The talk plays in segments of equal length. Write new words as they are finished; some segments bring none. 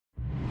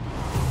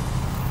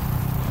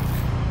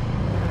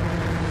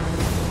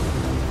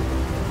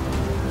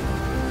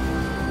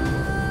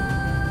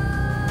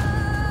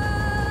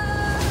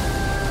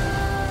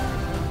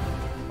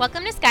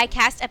Welcome to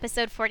Skycast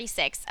episode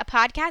 46, a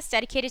podcast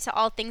dedicated to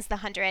all things The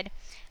 100.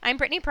 I'm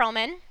Brittany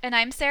Perlman. And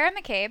I'm Sarah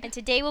McCabe. And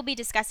today we'll be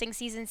discussing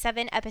Season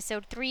 7,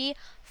 Episode 3,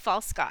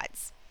 False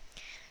Gods.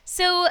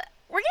 So,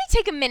 we're going to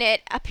take a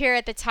minute up here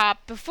at the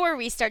top before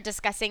we start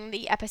discussing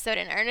the episode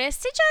in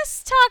earnest to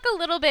just talk a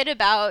little bit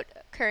about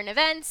current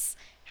events,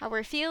 how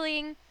we're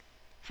feeling,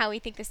 how we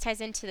think this ties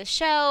into the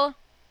show,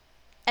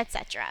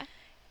 etc.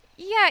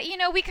 Yeah,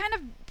 we kind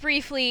of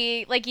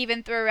briefly,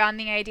 even threw around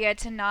the idea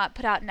to not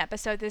put out an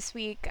episode this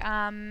week.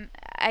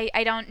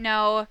 I don't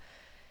know.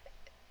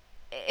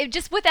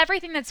 Just with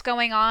everything that's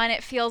going on,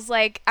 it feels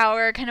like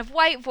our kind of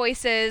white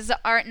voices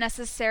aren't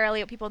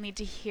necessarily what people need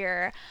to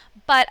hear.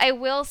 But I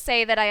will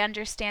say that I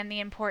understand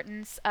the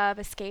importance of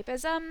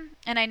escapism.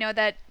 And I know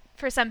that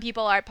for some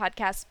people, our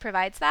podcast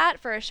provides that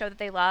for a show that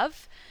they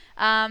love.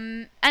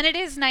 And it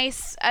is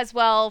nice as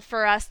well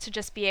for us to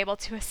just be able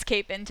to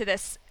escape into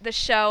the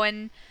show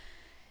and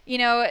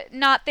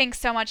not think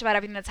so much about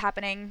everything that's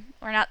happening,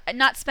 or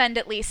not spend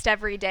at least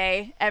every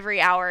day,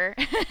 every hour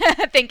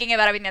thinking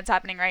about everything that's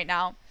happening right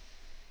now.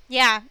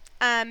 Yeah,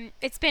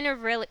 it's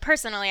been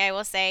personally, I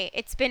will say,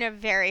 it's been a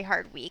very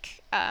hard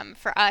week.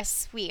 For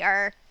us, we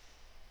are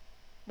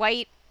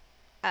white,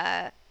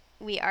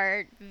 we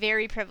are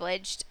very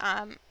privileged,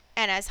 and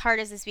as hard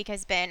as this week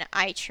has been,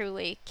 I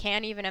truly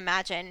can't even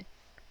imagine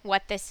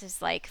what this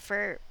is like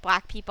for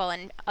Black people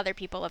and other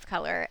people of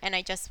color. And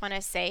I just want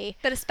to say,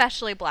 but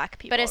especially Black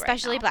people,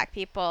 Black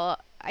people,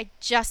 I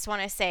just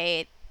want to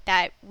say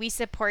that we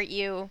support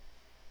you,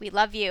 we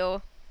love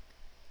you,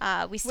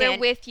 we're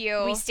with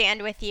you, we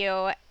stand with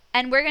you,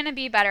 and we're going to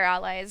be better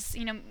allies.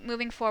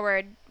 Moving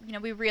forward,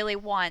 we really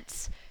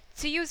want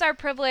to use our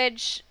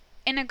privilege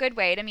in a good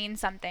way to mean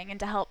something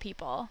and to help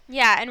people.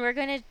 Yeah, and we're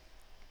going to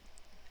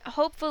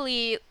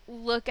hopefully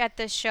look at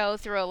the show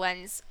through a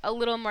lens a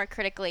little more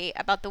critically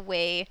about the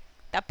way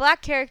that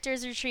Black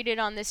characters are treated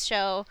on this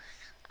show,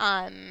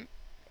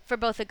 for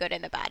both the good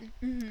and the bad.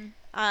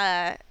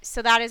 Mm-hmm.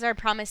 So that is our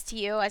promise to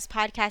you as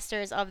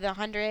podcasters of The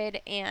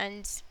 100,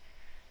 and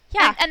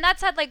yeah. And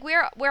that said,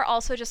 we're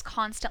also just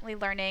constantly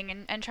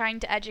learning and trying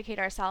to educate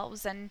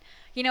ourselves. And,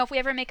 if we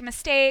ever make a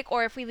mistake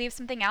or if we leave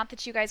something out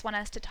that you guys want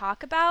us to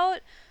talk about,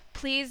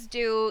 please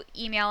do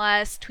email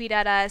us, tweet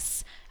at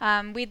us.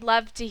 We'd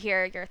love to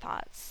hear your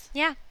thoughts.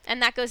 Yeah,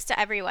 and that goes to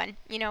everyone.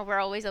 We're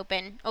always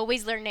open,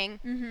 always learning.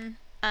 Mm-hmm.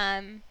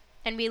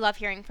 And we love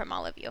hearing from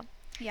all of you.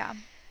 Yeah.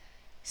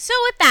 So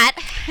with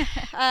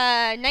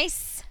that,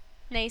 nice,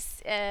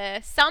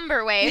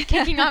 somber way of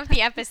kicking off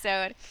the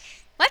episode,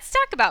 let's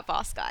talk about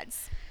False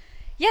Gods.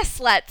 Yes,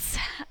 let's.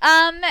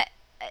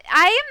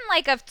 I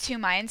am of two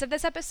minds of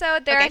this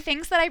episode. There are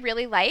things that I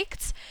really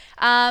liked.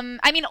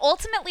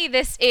 Ultimately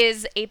this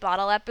is a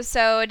bottle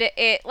episode.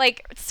 It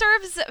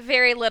serves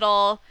very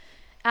little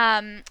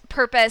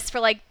purpose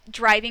for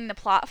driving the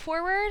plot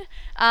forward.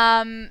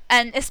 And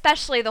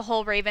especially the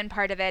whole Raven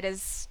part of it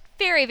is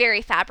very,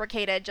 very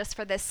fabricated just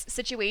for this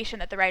situation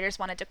that the writers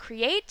wanted to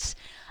create.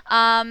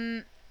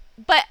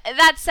 But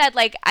that said,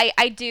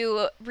 I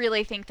do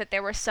really think that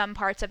there were some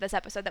parts of this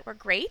episode that were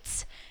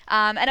great.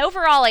 And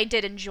overall, I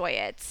did enjoy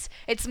it.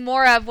 It's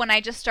more of when I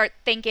just start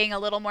thinking a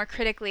little more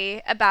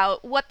critically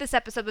about what this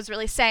episode was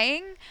really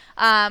saying,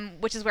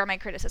 which is where my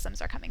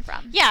criticisms are coming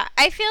from. Yeah,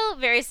 I feel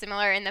very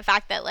similar in the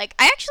fact that, I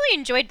actually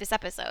enjoyed this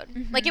episode.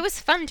 Mm-hmm. It was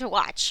fun to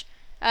watch.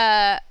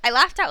 I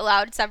laughed out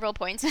loud at several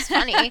points. It's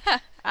funny.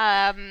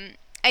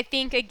 I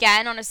think,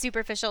 again, on a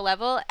superficial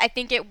level, I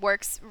think it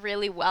works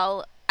really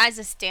well as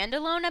a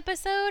standalone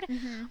episode.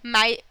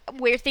 Mm-hmm.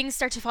 Where things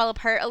start to fall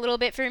apart a little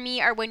bit for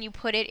me are when you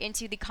put it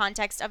into the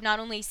context of not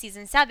only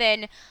season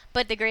 7,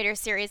 but the greater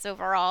series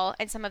overall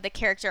and some of the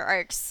character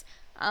arcs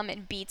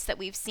and beats that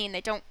we've seen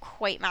that don't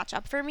quite match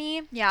up for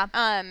me. Yeah.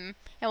 And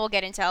we'll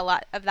get into a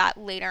lot of that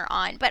later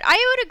on. But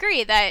I would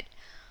agree that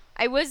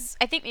I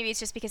think maybe it's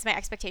just because my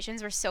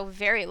expectations were so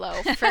very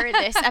low for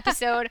this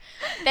episode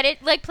that it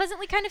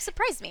pleasantly kind of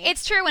surprised me.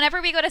 It's true.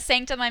 Whenever we go to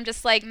Sanctum, I'm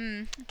just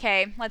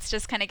okay, let's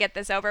just kind of get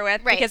this over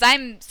with. Right. Because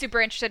I'm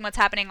super interested in what's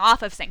happening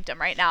off of Sanctum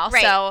right now.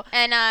 Right. So,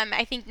 and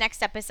I think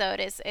next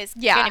episode is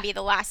going to be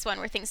the last one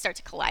where things start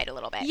to collide a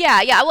little bit. Yeah.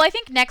 Well, I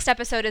think next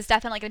episode is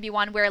definitely going to be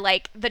one where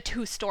the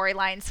two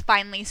storylines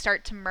finally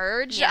start to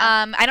merge.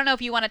 Yeah. I don't know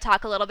if you want to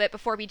talk a little bit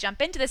before we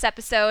jump into this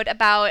episode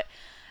about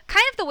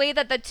kind of the way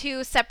that the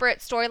two separate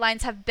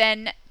storylines have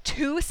been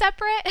too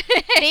separate.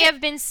 They have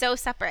been so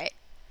separate.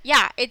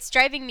 Yeah, it's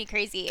driving me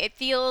crazy. It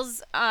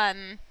feels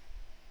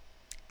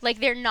like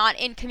they're not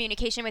in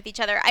communication with each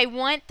other. I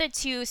want the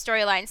two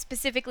storylines,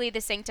 specifically the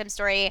Sanctum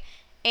story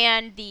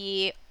and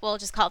we'll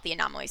just call it the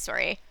Anomaly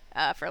story,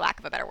 for lack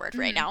of a better word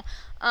right now,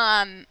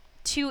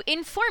 to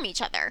inform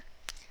each other.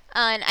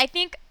 And I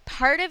think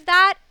part of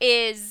that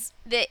is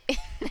the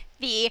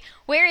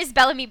where is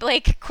Bellamy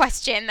Blake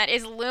question that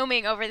is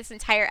looming over this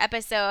entire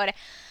episode.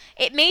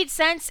 It made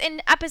sense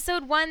in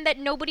episode 1 that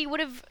nobody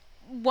would have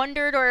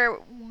wondered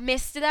or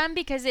missed them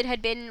because it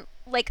had been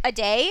a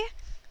day.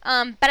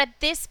 But at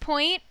this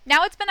point,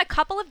 now it's been a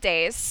couple of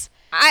days.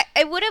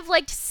 I would have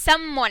liked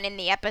someone in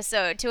the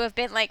episode to have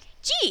been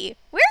gee,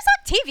 where's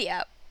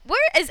Octavia? where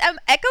is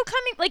Echo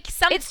coming? Like,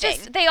 something. It's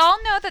just, they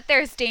all know that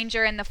there's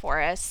danger in the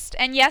forest.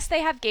 And yes,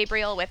 they have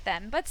Gabriel with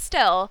them, but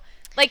still,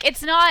 like,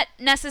 it's not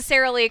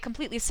necessarily a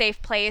completely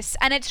safe place.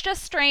 And it's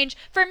just strange.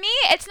 For me,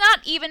 it's not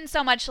even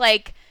so much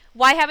like,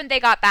 why haven't they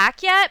got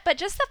back yet? But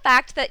just the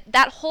fact that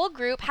that whole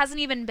group hasn't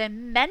even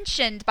been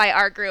mentioned by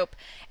our group.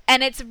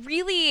 And it's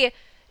really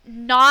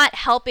not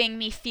helping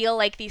me feel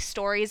like these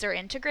stories are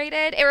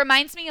integrated. It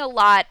reminds me a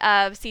lot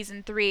of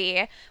season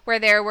 3, where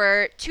there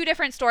were 2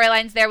 different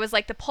storylines. There was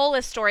like the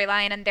Polis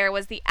storyline and there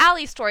was the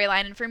Allie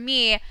storyline. And for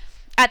me,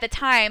 at the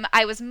time,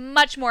 I was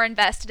much more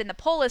invested in the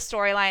Polis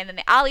storyline than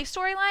the Allie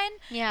storyline.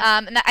 Yeah.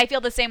 And I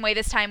feel the same way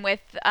this time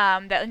with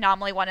the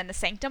Anomaly one and the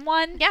Sanctum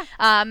one. Yeah.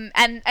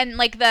 And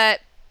like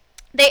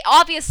they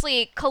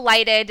obviously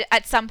collided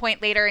at some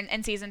point later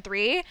in season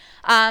 3.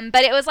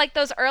 But it was like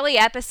those early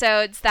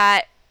episodes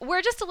that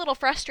were just a little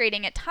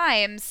frustrating at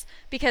times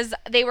because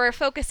they were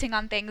focusing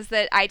on things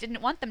that I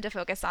didn't want them to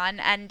focus on.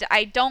 And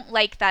I don't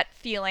like that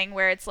feeling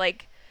where it's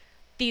like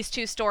these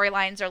 2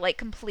 storylines are like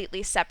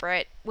completely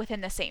separate within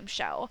the same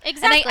show.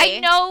 Exactly.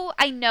 And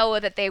I know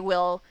that they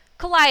will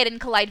collide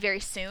very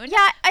soon.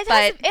 Yeah, it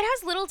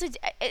has little to do.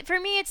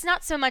 For me, it's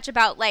not so much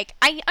about, like,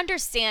 I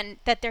understand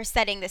that they're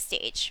setting the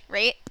stage,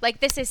 right? Like,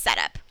 this is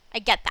setup. I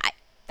get that.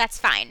 That's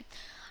fine.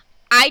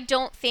 I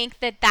don't think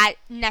that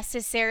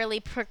necessarily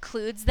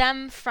precludes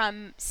them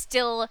from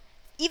still,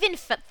 even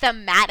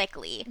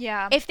thematically.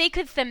 Yeah. If they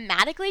could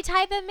thematically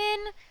tie them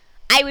in,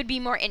 I would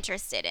be more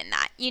interested in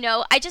that. You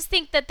know, I just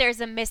think that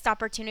there's a missed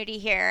opportunity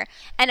here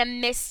and a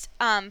missed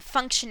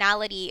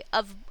functionality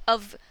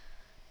of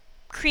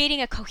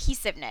creating a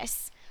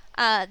cohesiveness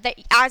that,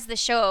 as the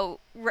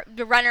show,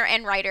 the runner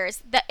and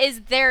writers, that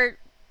is their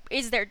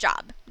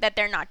job that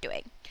they're not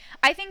doing.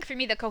 I think for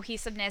me the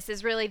cohesiveness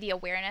is really the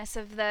awareness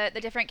of the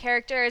different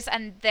characters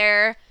and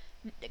their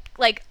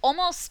like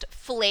almost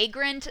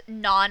flagrant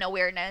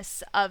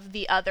non-awareness of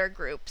the other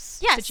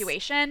group's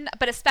situation,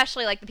 but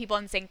especially like the people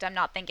in Sanctum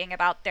not thinking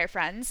about their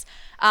friends.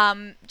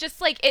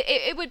 Just like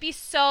it would be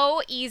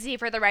so easy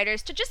for the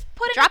writers to just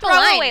put in a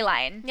throwaway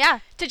line. Yeah.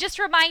 To just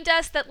remind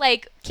us that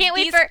like can't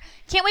wait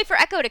for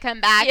Echo to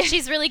come back. Yeah.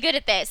 She's really good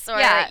at this, or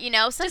you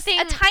know, something,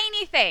 just a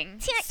tiny thing.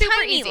 Super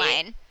tiny easy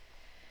line.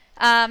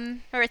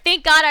 Or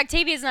thank God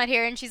Octavia's not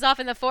here and she's off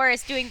in the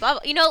forest doing blah,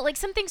 blah. You know, like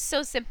something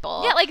so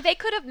simple. Yeah, like they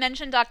could have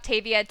mentioned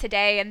Octavia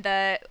today in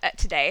the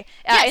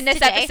in this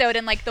episode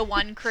in like the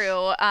one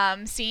crew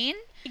scene.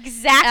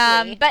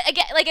 Exactly. But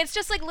again, like it's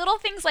just like little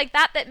things like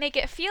that that make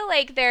it feel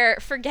like they're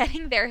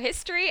forgetting their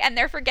history and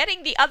they're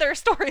forgetting the other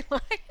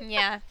storyline.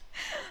 Yeah.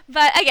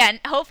 But again,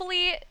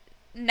 hopefully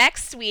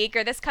next week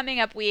or this coming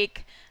up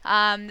week,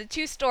 the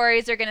 2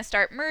 stories are going to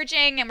start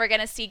merging and we're going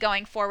to see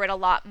going forward a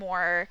lot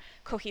more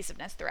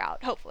cohesiveness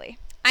throughout, hopefully.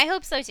 I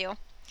hope so too.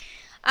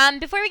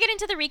 Before we get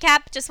into the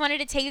recap, just wanted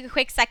to take a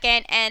quick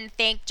second and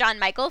thank John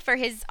Michael for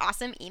his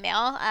awesome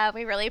email.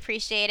 We really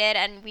appreciate it,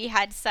 and we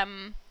had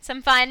some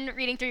fun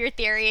reading through your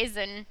theories,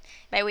 and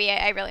by we,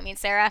 I really mean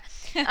Sarah.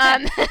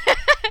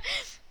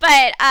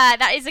 But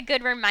that is a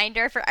good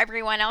reminder for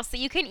everyone else that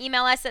you can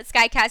email us at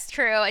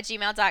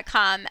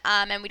skycastcrew@gmail.com.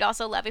 And we'd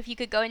also love if you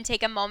could go and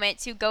take a moment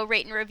to go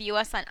rate and review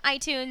us on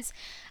iTunes.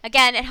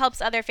 Again, it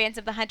helps other fans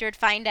of The 100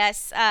 find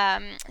us.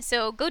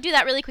 So go do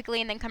that really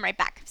quickly and then come right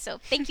back. So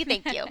thank you.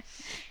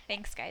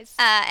 Thanks, guys.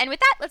 And with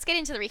that, let's get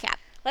into the recap.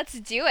 Let's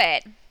do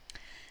it.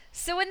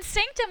 So in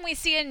Sanctum, we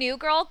see a new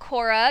girl,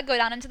 Cora, go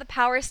down into the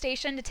power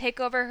station to take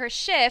over her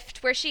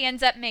shift, where she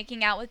ends up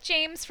making out with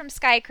James from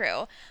Sky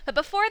Crew. But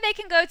before they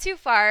can go too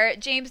far,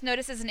 James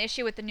notices an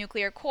issue with the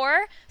nuclear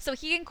core, so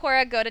he and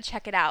Cora go to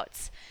check it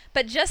out.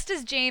 But just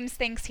as James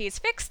thinks he's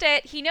fixed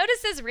it, he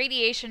notices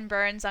radiation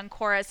burns on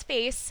Cora's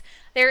face.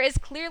 There is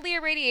clearly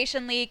a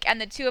radiation leak,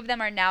 and the 2 of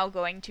them are now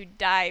going to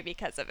die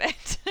because of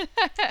it.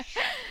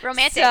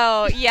 Romantic.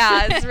 So,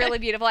 yeah, it's really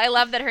beautiful. I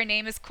love that her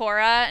name is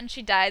Cora, and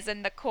she dies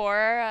in the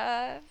core.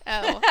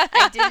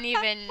 That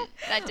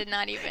did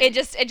not even. It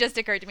just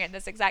occurred to me at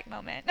this exact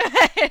moment.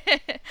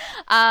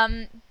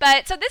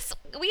 But, so this,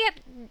 we had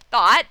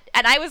thought,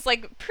 and I was,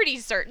 like, pretty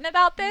certain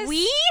about this.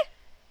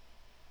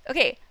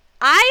 Okay,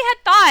 I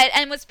had thought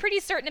and was pretty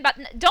certain about,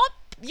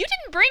 you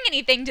didn't bring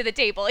anything to the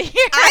table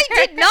here. I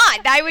did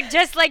not. I would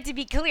just like to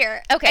be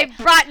clear. Okay.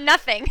 I brought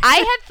nothing. I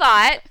had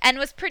thought and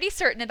was pretty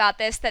certain about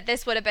that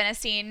this would have been a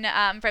scene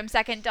from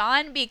Second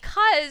Dawn,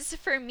 because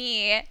for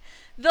me,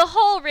 the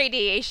whole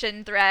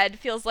radiation thread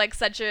feels like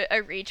such a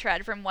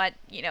retread from what,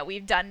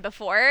 we've done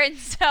before. And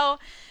so,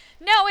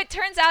 no, it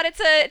turns out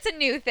it's a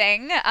new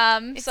thing. So I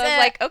was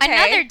like, okay.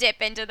 Another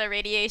dip into the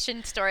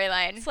radiation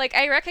storyline. It's like,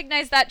 I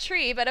recognize that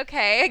tree, but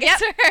okay. I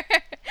guess we're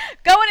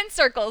going in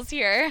circles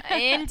here.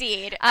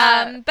 Indeed.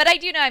 But I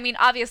do know,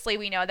 obviously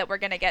we know that we're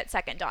going to get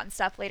Second Dawn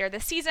stuff later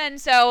this season.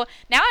 So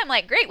now I'm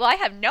like, great, well, I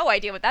have no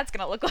idea what that's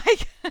going to look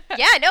like.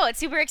 Yeah, no, it's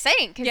super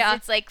exciting because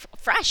it's like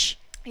fresh.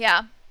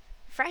 Yeah.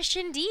 Fresh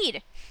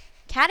indeed.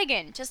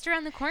 Cadigan, just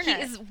around the corner.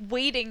 He is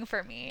waiting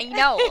for me. I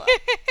know.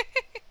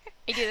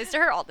 I do this to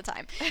her all the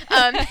time.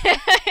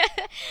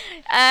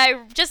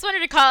 I just wanted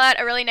to call out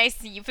a really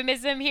nice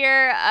euphemism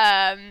here.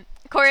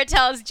 Cora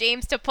tells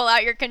James to pull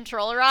out your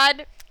control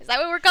rod. Is that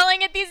what we're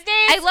calling it these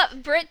days?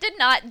 Britt did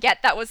not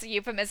get that was a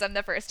euphemism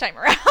the first time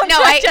around. No,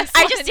 I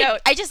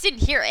just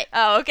didn't hear it.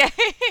 Oh, okay.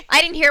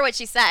 I didn't hear what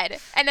she said.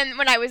 And then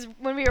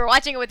when we were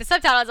watching it with the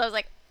subtitles, I was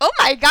like, oh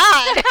my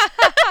God.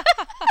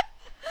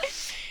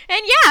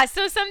 And yeah,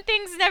 so some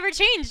things never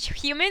change.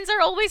 Humans are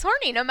always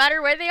horny, no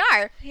matter where they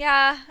are.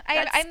 Yeah,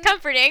 I'm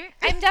comforting.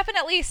 I'm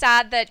definitely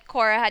sad that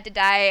Cora had to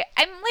die.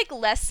 I'm like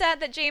less sad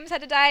that James had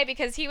to die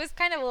because he was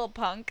kind of a little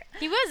punk.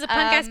 He was a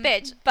punk ass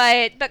bitch.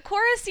 But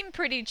Cora seemed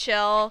pretty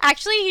chill.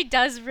 Actually, he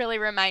does really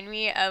remind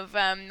me of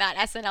that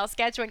SNL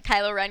sketch when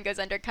Kylo Ren goes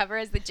undercover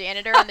as the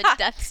janitor on the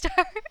Death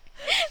Star.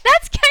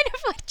 That's kind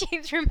of what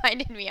James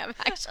reminded me of,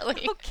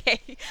 actually.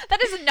 Okay.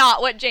 That is not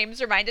what James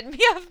reminded me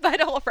of,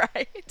 but all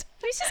right.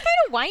 He's just kind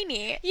of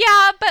whiny.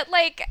 Yeah, but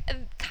like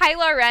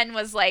Kylo Ren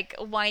was like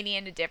whiny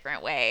in a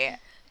different way.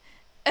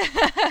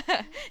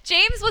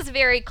 James was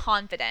very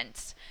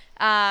confident.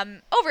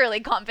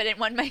 Overly confident,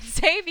 one might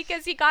say,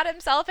 because he got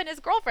himself and his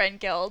girlfriend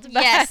killed.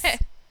 Yes.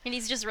 And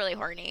he's just really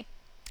horny.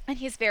 And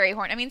he's very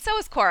horny. I mean, so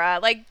is Cora.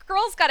 Like,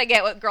 girls gotta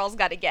get what girls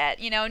gotta get.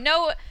 You know,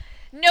 no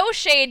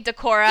shade to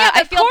Cora. Yeah,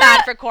 I feel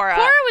bad for Cora.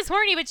 Cora was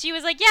horny, but she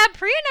was like, yeah,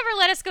 Priya never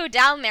let us go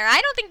down there. I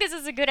don't think this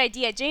is a good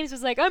idea. James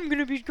was like, I'm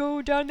going to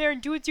go down there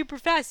and do it super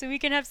fast so we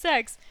can have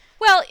sex.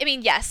 Well, I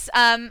mean, yes.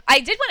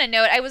 I did want to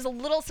note, I was a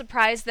little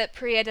surprised that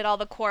Priya did all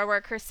the core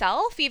work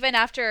herself, even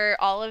after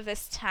all of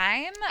this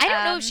time. I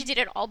don't know if she did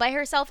it all by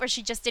herself or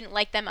she just didn't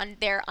like them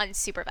there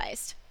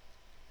unsupervised.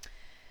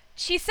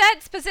 She said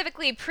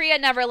specifically, Priya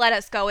never let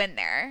us go in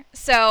there.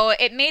 So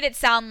it made it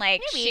sound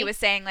like she was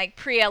saying, like,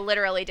 Priya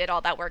literally did all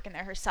that work in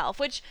there herself,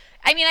 which,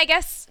 I mean, I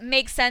guess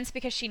makes sense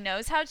because she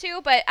knows how to.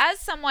 But as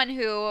someone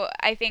who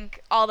I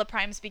think all the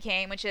Primes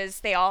became, which is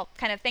they all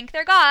kind of think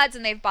they're gods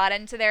and they've bought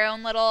into their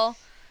own little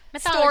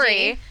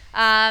story,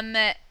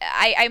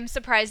 I'm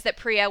surprised that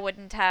Priya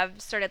wouldn't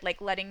have started,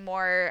 like, letting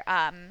more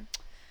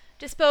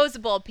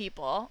disposable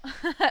people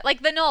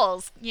like the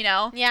Knowles, you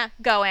know,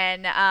 go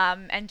in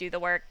and do the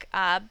work,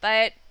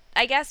 but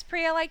I guess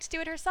Priya liked to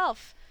do it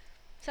herself,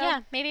 so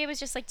yeah, maybe it was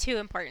just like too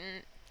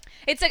important.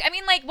 It's like, I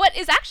mean, like, what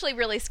is actually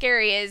really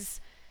scary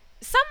is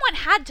someone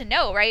had to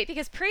know, right?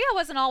 Because Priya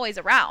wasn't always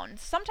around.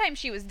 Sometimes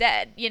she was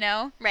dead, you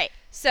know, right?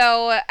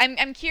 So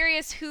I'm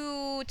curious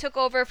who took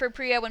over for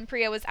Priya when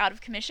Priya was out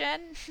of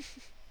commission.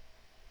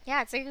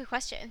 Yeah, it's a good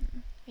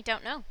question. I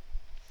don't know.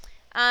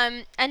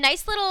 A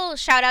nice little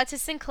shout out to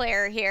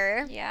Sinclair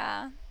here.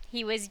 Yeah.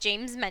 He was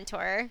James'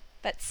 mentor.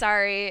 But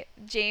sorry,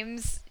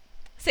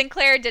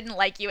 Sinclair didn't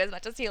like you as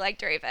much as he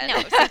liked Raven.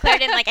 No, Sinclair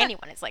didn't like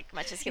anyone as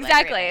much as he liked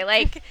Raven. Exactly.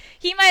 Like,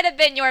 he might have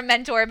been your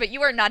mentor, but you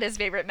were not his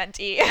favorite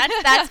mentee.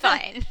 That's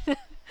fine.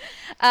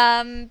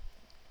 And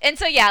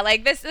so, yeah,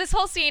 like, this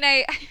whole scene,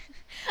 I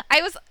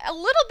was a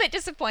little bit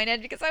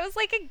disappointed because I was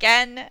like,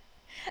 again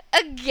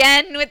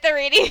with the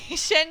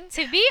radiation.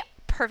 To be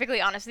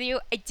perfectly honest with you,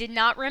 I did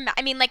not remember.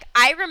 I mean, like,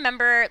 I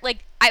remember,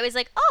 like, I was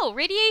like, oh,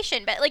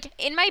 radiation, but like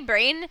in my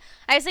brain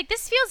I was like,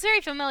 this feels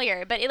very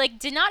familiar, but it like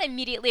did not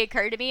immediately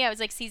occur to me. I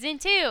was like, season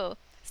 2,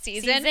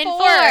 season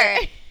 4,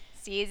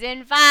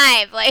 season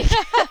 5, like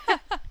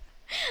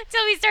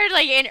until we started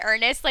like in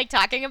earnest like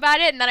talking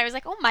about it, and then I was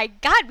like, oh my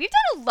god, we've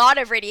done a lot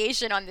of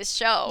radiation on this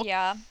show.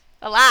 Yeah,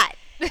 a lot.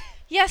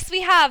 Yes,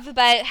 we have,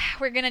 but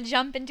we're gonna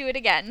jump into it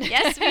again.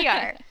 Yes, we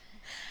are.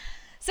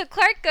 So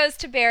Clark goes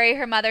to bury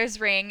her mother's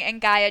ring,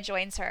 and Gaia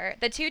joins her.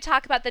 The two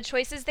talk about the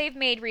choices they've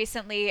made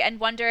recently and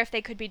wonder if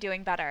they could be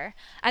doing better.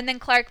 And then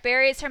Clark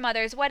buries her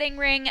mother's wedding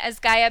ring as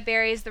Gaia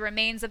buries the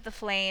remains of the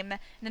flame, and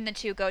then the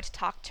two go to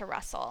talk to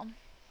Russell.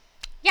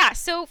 Yeah,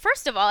 so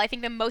first of all, I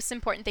think the most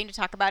important thing to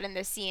talk about in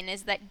this scene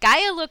is that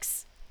Gaia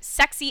looks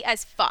sexy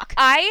as fuck.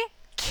 I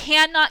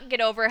cannot get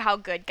over how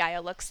good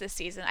Gaia looks this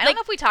season. I don't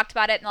know if we talked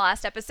about it in the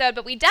last episode,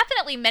 but we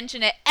definitely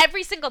mention it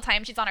every single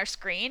time she's on our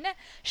screen.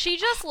 She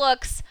just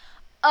looks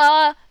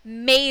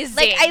amazing.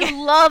 Like, I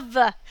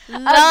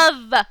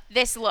love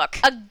this look.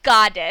 A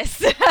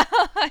goddess.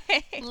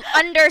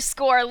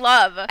 Underscore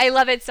love. I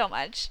love it so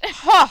much.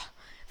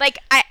 Like,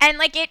 I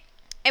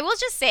will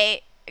just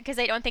say, because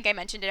I don't think I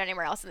mentioned it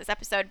anywhere else in this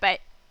episode, but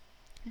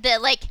the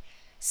like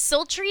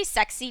sultry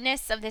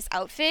sexiness of this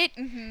outfit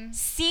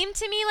seemed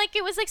to me like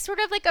it was like sort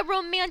of like a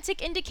romantic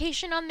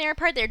indication on their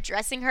part. They're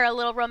dressing her a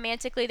little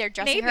romantically. They're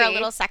dressing her a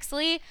little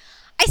sexily.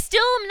 I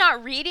still am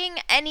not reading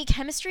any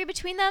chemistry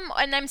between them,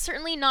 and I'm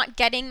certainly not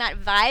getting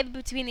that vibe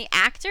between the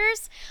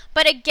actors.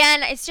 But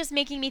again, it's just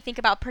making me think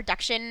about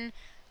production,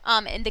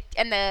 and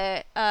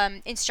the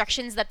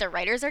instructions that the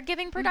writers are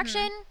giving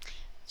production.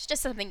 It's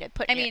just something to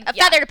put.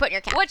 Feather to put in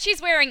your cap. What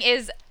she's wearing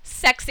is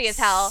sexy as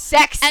hell,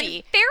 sexy,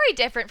 and very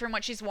different from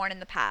what she's worn in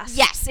the past.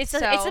 Yes, it's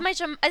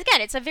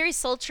a very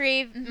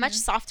sultry, much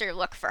softer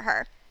look for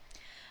her.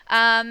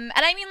 And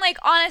I mean, like,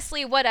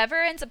 honestly, whatever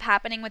ends up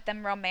happening with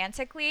them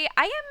romantically,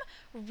 I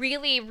am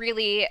really,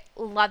 really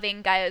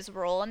loving Gaia's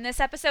role in this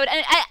episode and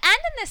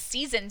in this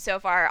season so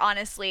far,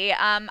 honestly.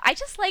 I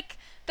just like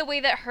the way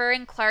that her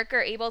and Clark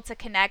are able to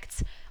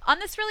connect on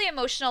this really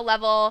emotional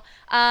level,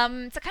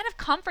 to kind of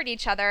comfort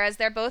each other as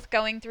they're both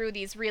going through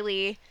these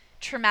really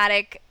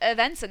traumatic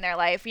events in their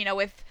life, you know,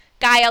 with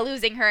Gaia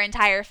losing her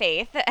entire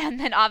faith, and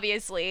then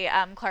obviously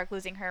Clark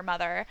losing her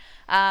mother.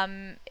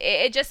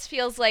 It just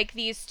feels like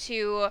these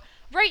two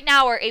right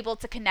now are able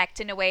to connect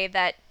in a way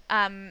that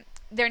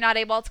they're not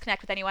able to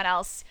connect with anyone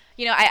else.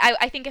 You know,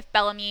 I think if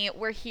Bellamy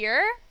were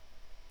here,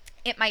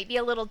 it might be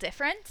a little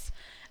different.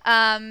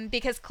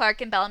 Because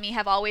Clark and Bellamy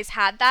have always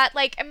had that,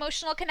 like,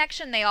 emotional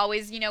connection. They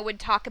always, you know, would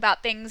talk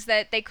about things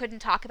that they couldn't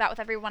talk about with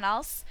everyone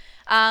else.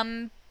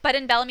 But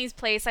in Bellamy's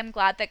place, I'm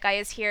glad that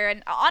Gaia's here.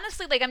 And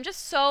honestly, like, I'm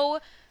just so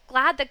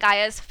glad that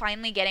Gaia's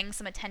finally getting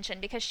some attention,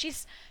 because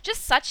she's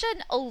just such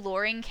an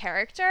alluring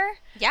character.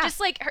 Yeah. Just,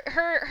 like,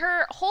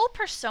 her whole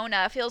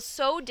persona feels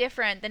so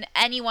different than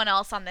anyone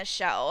else on this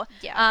show.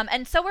 Yeah.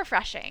 And so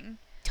refreshing.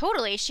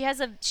 Totally. She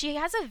has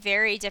a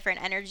very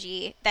different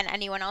energy than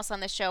anyone else on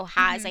the show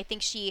has. I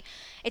think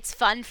it's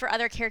fun for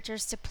other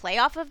characters to play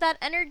off of that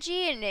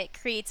energy, and it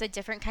creates a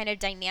different kind of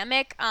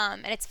dynamic.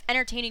 And it's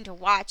entertaining to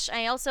watch.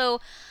 I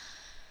also,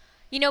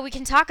 you know, we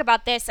can talk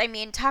about this. I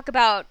mean, talk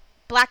about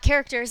Black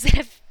characters that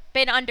have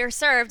been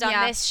underserved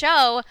on this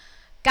show.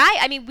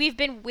 I mean, we've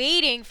been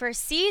waiting for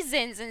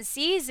seasons and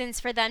seasons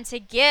for them to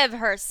give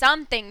her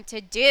something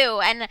to do.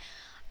 And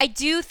I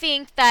do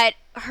think that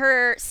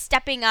her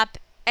stepping up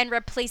and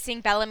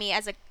replacing Bellamy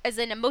as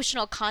an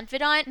emotional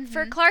confidant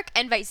for Clark,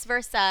 and vice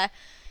versa,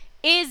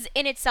 is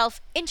in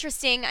itself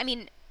interesting. I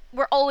mean,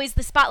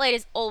 the spotlight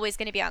is always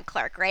going to be on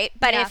Clark, right?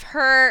 But if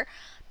her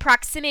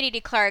proximity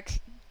to Clark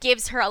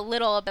gives her a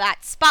little of that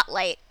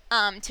spotlight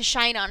to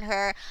shine on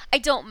her, I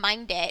don't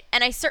mind it.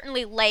 And I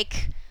certainly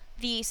like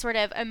the sort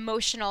of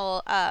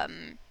emotional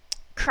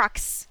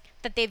crux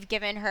that they've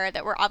given her,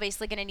 that we're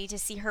obviously going to need to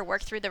see her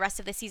work through the rest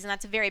of the season.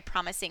 That's a very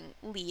promising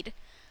lead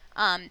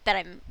that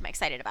I'm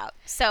excited about.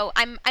 So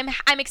I'm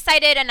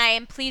excited, and I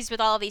am pleased with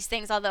all of these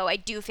things, although I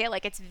do feel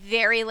like it's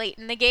very late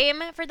in the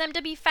game for them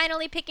to be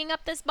finally picking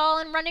up this ball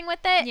and running with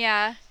it.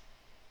 Yeah.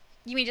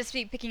 You mean just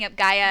be picking up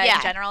Gaia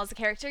in general as a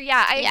character?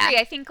 Yeah, I agree.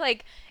 I think,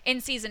 like,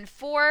 in season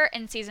 4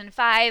 and season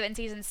 5 and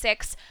season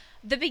 6,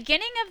 the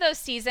beginning of those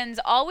seasons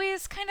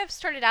always kind of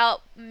started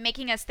out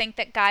making us think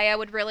that Gaia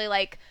would really,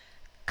 like,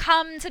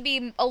 come to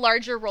be a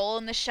larger role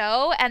in the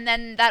show, and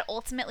then that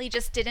ultimately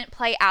just didn't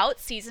play out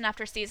season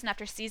after season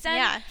after season.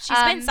 Yeah, she's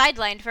been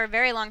sidelined for a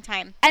very long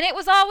time. And it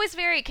was always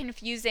very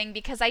confusing,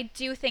 because I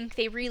do think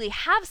they really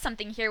have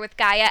something here with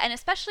Gaia, and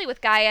especially with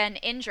Gaia and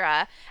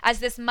Indra as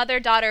this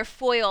mother-daughter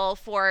foil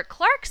for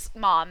Clark's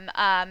mom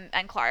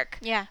and Clark.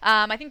 Yeah.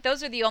 I think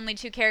those are the only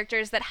two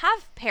characters that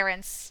have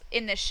parents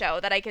in this show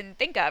that I can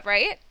think of,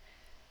 right?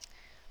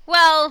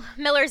 Well,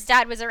 Miller's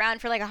dad was around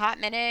for like a hot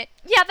minute.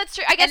 Yeah, that's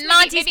true. I guess and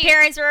Monty's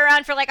parents were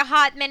around for like a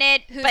hot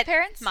minute. Whose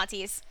parents?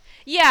 Monty's.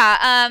 Yeah,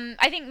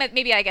 I think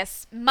maybe, I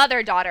guess, a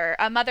mother-daughter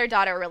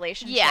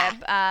relationship.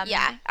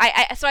 Yeah.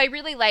 So I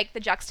really like the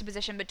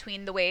juxtaposition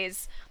between the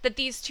ways that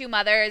these two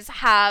mothers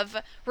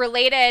have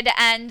related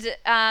and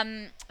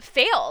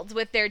failed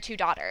with their two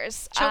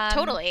daughters.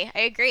 Totally,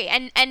 I agree.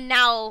 And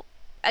now,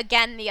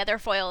 again, the other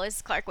foil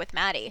is Clark with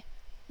Maddie.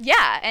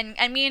 Yeah, and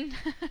I mean,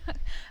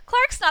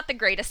 Clark's not the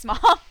greatest mom.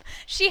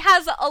 She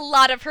has a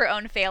lot of her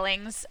own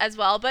failings as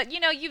well, but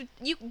you know, you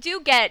do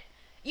get,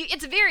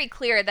 it's very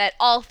clear that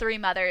all three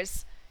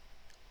mothers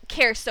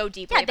care so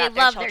deeply about they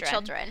love their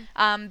children.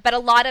 But a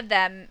lot of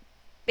them,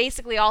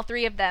 basically all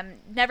three of them,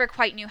 never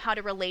quite knew how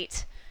to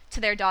relate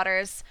to their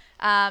daughters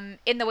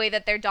in the way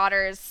that their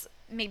daughters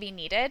maybe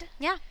needed.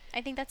 Yeah,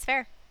 I think that's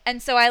fair. And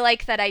so I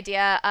like that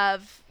idea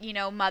of, you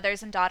know,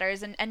 mothers and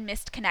daughters and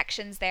missed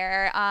connections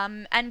there,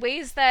 and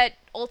ways that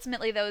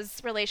ultimately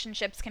those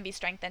relationships can be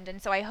strengthened.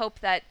 And so I hope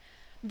that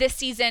this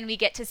season we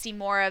get to see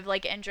more of,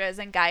 like, Indra's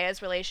and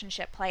Gaia's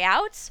relationship play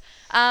out,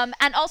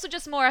 and also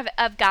just more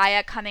of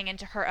Gaia coming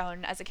into her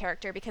own as a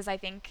character, because I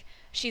think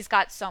she's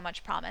got so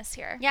much promise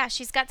here. Yeah,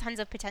 she's got tons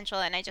of potential,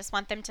 and I just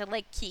want them to,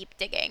 like, keep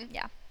digging.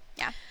 Yeah.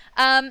 Yeah.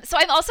 So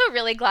I'm also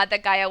really glad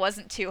that Gaia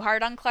wasn't too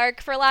hard on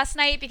Clark for last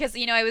night, because,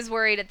 you know, I was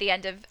worried at the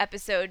end of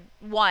episode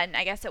 1,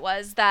 I guess it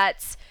was,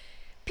 that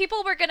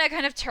people were going to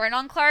kind of turn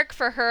on Clark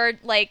for her,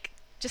 like,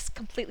 just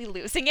completely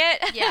losing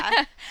it.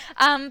 Yeah.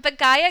 But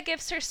Gaia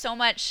gives her so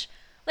much,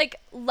 like,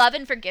 love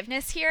and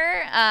forgiveness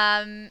here.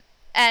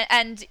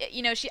 And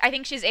you know, I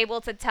think she's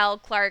able to tell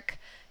Clark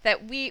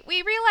that we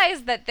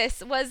realize that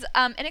this was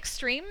an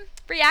extreme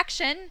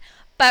reaction,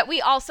 but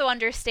we also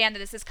understand that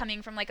this is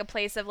coming from, like, a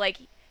place of, like,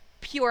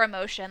 pure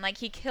emotion. Like,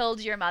 he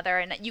killed your mother,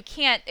 and you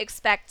can't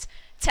expect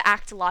to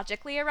act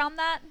logically around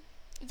that.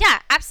 Yeah,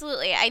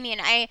 absolutely. I mean,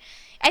 I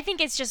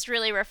think it's just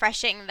really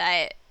refreshing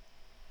that,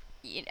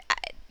 you know,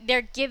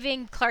 they're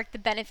giving Clark the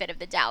benefit of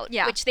the doubt,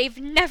 which they've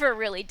never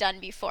really done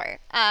before.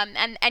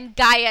 And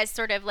Gaia's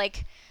sort of,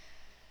 like,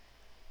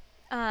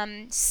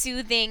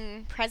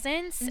 soothing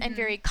presence and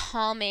very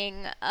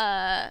calming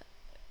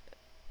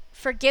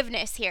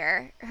forgiveness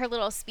here, her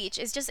little speech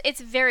is just,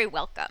 it's very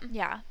welcome.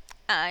 Yeah.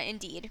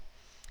 Indeed.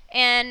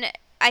 And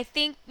I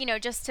think, you know,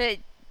 just to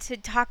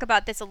talk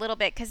about this a little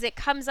bit, because it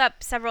comes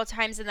up several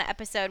times in the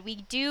episode, we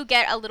do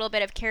get a little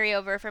bit of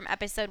carryover from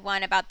episode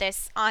 1 about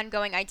this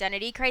ongoing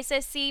identity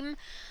crisis theme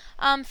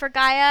for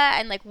Gaia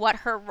and like what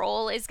her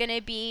role is going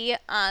to be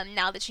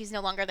now that she's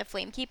no longer the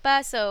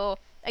Flamekeeper. So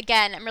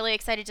again, I'm really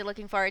excited to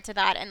looking forward to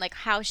that and like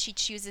how she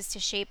chooses to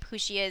shape who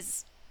she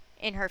is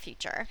in her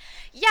future.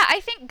 Yeah,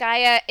 I think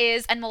Gaia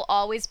is and will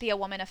always be a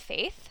woman of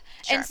faith.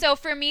 Sure. And so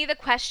for me, the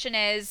question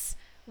is,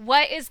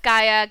 what is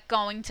Gaia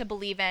going to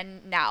believe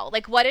in now?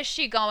 Like, what is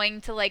she going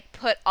to like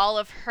put all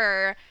of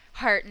her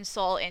heart and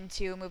soul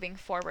into moving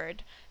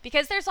forward?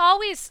 Because there's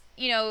always,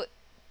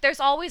 there's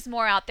always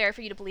more out there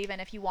for you to believe in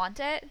if you want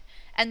it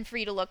and for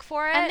you to look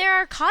for it. And there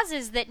are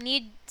causes that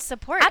need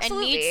support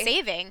Absolutely. and need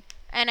saving.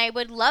 And I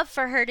would love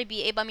for her to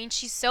be able, I mean,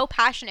 she's so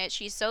passionate.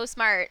 She's so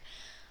smart.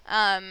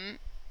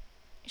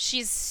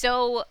 She's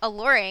so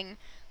alluring.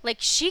 Like,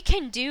 she's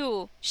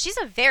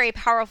a very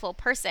powerful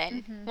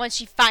person once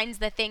she finds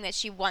the thing that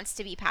she wants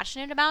to be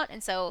passionate about.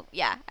 And so,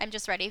 yeah, I'm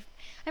ready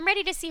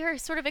to see her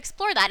sort of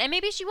explore that. And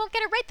maybe she won't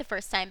get it right the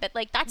first time, but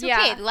like, that's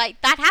okay. Like,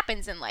 that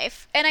happens in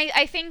life. And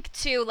I think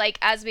too, like,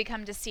 as we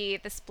come to see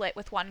the split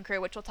with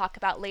Wonkru, which we'll talk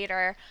about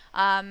later,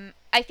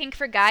 I think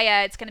for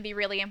Gaia, it's going to be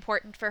really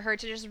important for her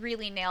to just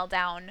really nail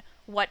down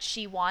what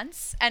she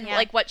wants and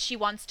like what she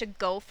wants to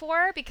go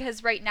for,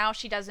 because right now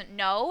she doesn't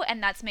know,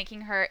 and that's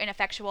making her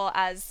ineffectual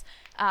as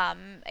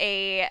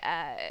a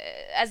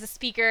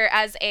speaker,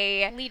 as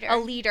a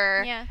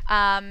leader.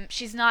 Yeah.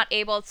 She's not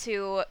able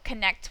to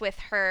connect with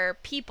her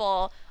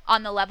people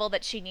on the level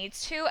that she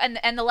needs to,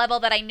 and the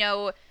level that I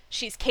know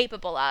she's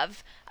capable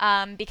of,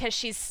 because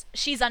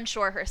she's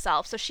unsure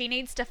herself. So she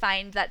needs to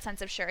find that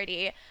sense of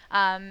surety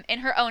in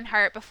her own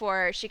heart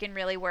before she can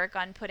really work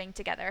on putting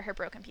together her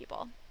broken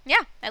people.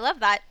 Yeah, I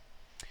love that.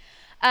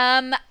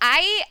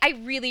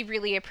 I really,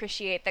 really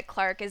appreciate that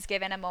Clarke is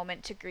given a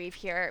moment to grieve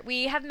here.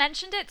 We have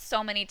mentioned it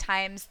so many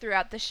times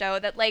throughout the show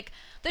that, like,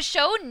 the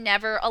show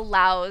never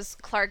allows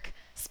Clarke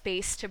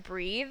space to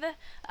breathe,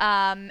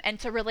 and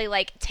to really,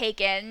 like, take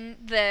in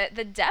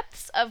the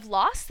depths of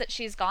loss that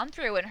she's gone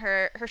through in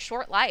her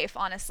short life,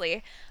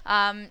 honestly.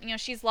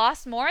 She's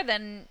lost more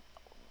than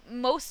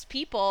most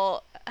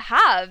people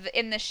have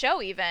in the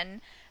show,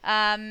 even.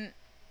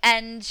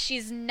 And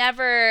she's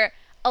never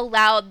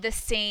allowed the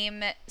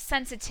same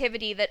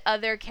sensitivity that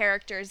other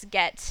characters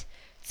get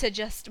to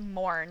just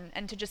mourn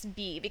and to just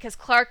be, because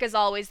Clarke is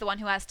always the one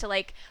who has to,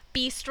 like,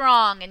 be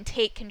strong and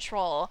take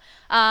control.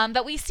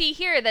 But we see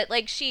here that,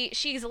 like,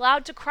 she's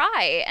allowed to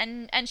cry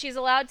and she's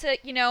allowed to,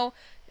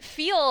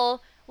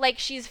 feel like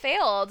she's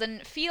failed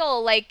and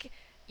feel like,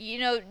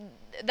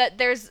 that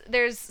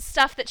there's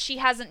stuff that she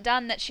hasn't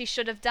done that she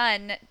should have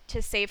done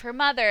to save her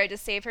mother, to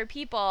save her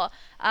people.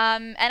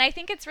 And I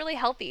think it's really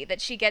healthy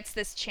that she gets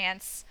this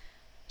chance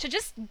to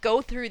just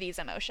go through these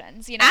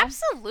emotions,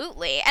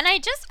 Absolutely. And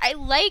I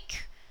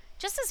like,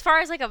 just as far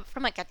as like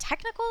from a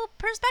technical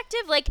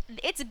perspective, like,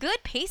 it's good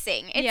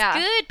pacing. It's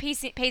good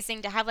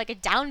pacing to have like a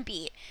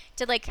downbeat,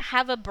 to like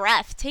have a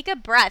breath,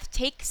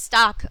 take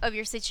stock of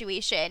your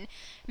situation,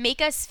 make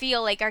us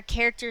feel like our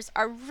characters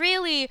are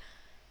really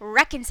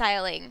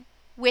reconciling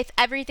with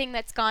everything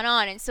that's gone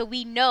on. And so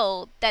we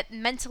know that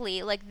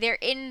mentally, like, they're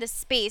in the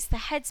space, the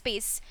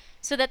headspace,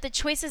 so that the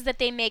choices that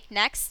they make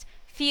next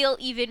feel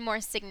even more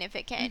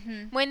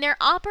significant. When they're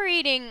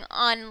operating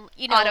on,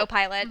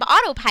 autopilot,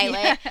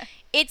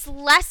 it's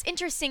less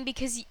interesting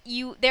because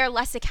they're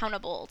less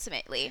accountable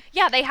ultimately.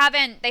 Yeah, they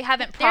haven't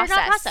processed. They're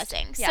not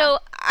processing. Yeah. So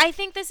I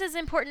think this is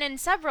important in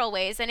several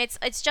ways, and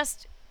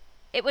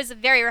it was a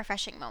very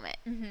refreshing moment.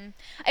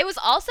 It was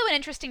also an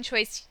interesting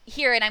choice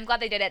here, and I'm glad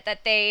they did it,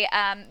 that they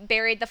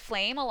buried the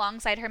flame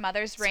alongside her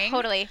mother's ring.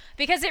 Totally.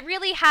 Because it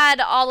really had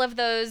all of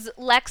those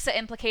Lexa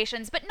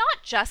implications, but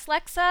not just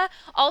Lexa,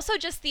 also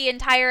just the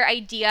entire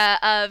idea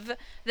of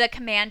the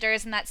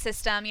commanders in that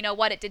system,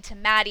 what it did to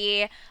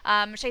Maddie,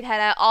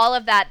 Shaidheta, all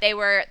of that. They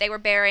were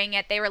burying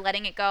it, they were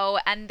letting it go,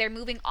 and they're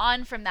moving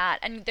on from that,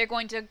 and they're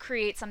going to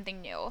create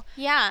something new.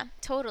 Yeah,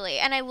 totally.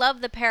 And I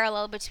love the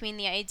parallel between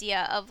the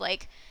idea of,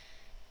 like,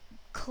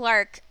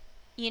 Clarke,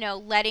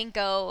 letting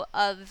go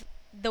of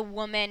the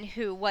woman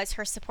who was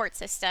her support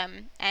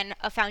system and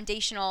a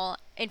foundational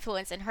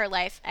influence in her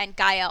life, and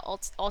Gaia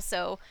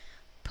also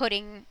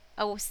letting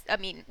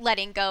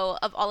go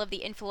of all of the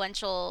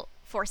influential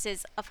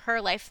forces of her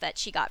life that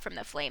she got from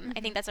the flame. I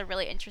think that's a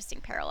really interesting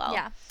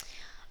parallel.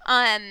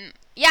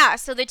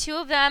 So the two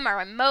of them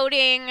are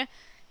emoting,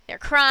 they're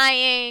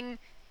crying,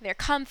 they're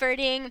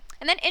comforting,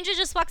 and then Indra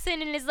just walks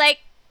in and is like,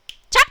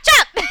 chop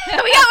chop,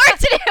 we got work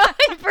to do,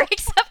 and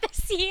breaks up the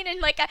scene in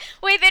like a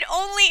way that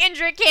only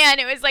Indra can.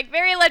 It was like,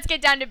 very, let's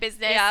get down to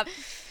business. Yep.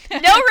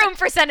 No room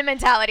for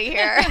sentimentality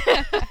here.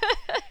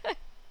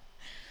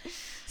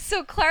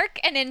 So Clarke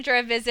and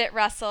Indra visit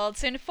Russell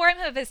to inform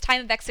him of his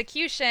time of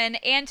execution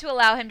and to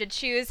allow him to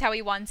choose how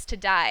he wants to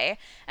die.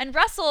 And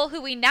Russell,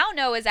 who we now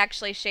know is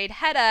actually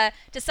Shaidheta,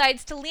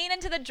 decides to lean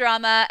into the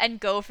drama and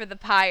go for the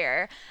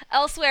pyre.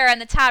 Elsewhere in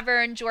the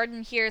tavern,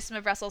 Jordan hears some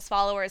of Russell's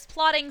followers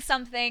plotting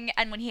something,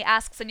 and when he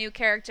asks a new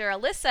character,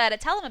 Alyssa, to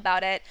tell him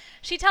about it,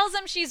 she tells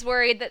him she's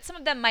worried that some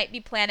of them might be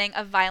planning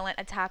a violent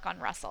attack on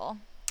Russell.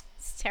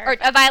 It's terrifying.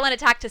 Or a violent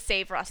attack to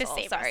save Russell.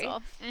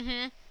 Russell.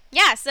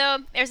 Yeah,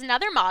 so there's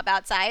another mob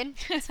outside.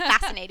 It's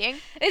fascinating.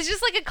 It's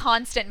just like a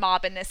constant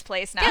mob in this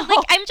place now. Yeah,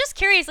 like, I'm just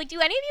curious, like, do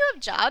any of you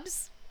have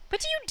jobs? What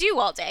do you do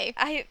all day?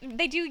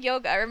 They do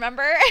yoga,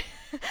 remember?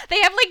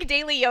 They have like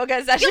daily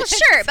yoga sessions. Yeah,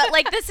 sure, but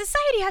like the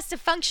society has to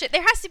function.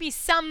 There has to be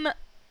some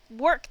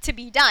work to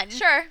be done.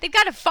 Sure. They've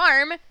got to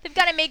farm. They've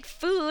got to make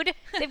food.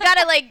 They've got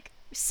to like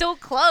sew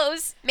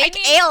clothes, make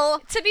ale.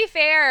 To be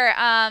fair,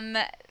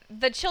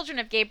 the children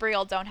of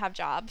Gabriel don't have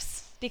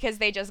jobs because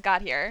they just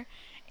got here.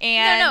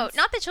 And No,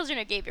 not the children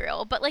of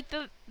Gabriel, but like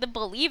the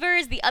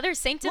believers, the other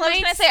sanctifieds. Well, I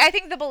was gonna say, I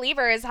think the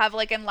believers have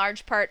like in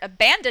large part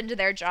abandoned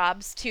their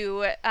jobs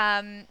to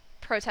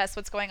protest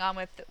what's going on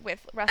with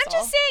Russell. I'm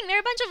just saying, they're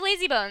a bunch of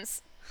lazy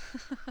bones.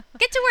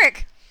 Get to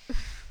work.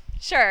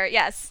 Sure,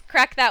 yes.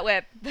 Crack that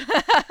whip. They're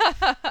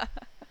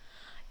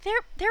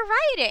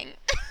rioting.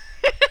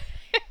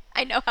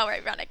 I know how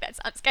ironic that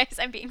sounds, guys.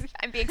 I'm being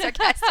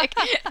sarcastic.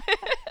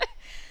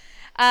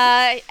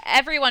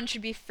 Everyone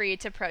should be free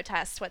to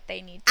protest what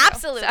they need to.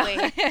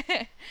 Absolutely.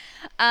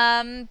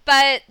 So.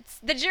 But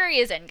the jury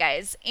is in,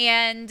 guys,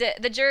 and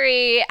the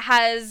jury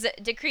has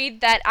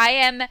decreed that I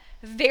am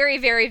very,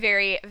 very,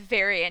 very,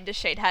 very into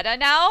Shadeheada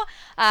now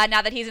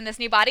that he's in this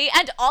new body,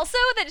 and also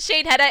that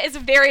Shadeheada is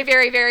very,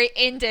 very, very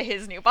into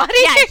his new body.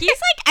 Yeah, he's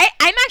like,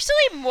 I'm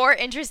actually more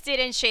interested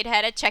in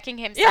Shadeheada checking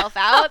himself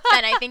out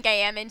than I think I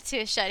am into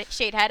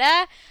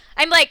Shadeheada.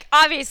 I'm like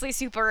obviously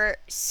super,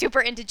 super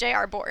into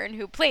J.R. Bourne,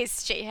 who plays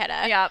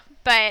Shadeheada. Yeah.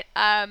 But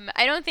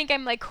I don't think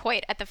I'm like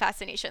quite at the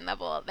fascination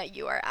level that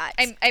you are at.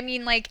 I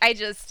mean, like,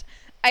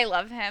 I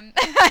love him.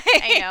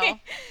 I know.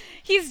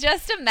 He's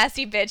just a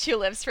messy bitch who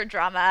lives for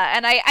drama,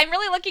 and I'm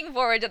really looking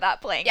forward to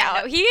that playing out.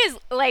 Yeah, no, he is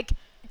like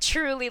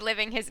truly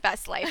living his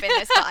best life in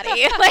this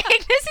body. Like,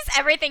 this is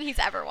everything he's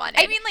ever wanted.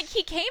 I mean, like,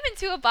 he came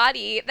into a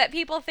body that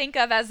people think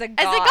of as a god.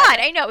 As a god,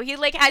 I know. He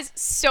like has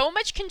so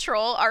much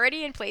control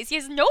already in place. He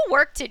has no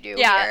work to do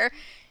here.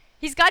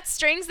 He's got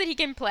strings that he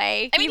can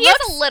play. I mean, he has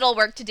a little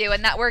work to do,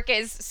 and that work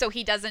is so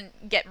he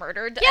doesn't get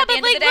murdered at the end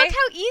of the day. Look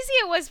how easy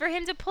it was for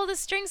him to pull the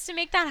strings to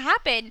make that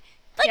happen.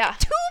 Like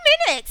 2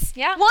 minutes.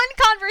 Yeah. One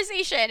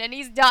conversation and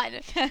he's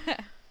done.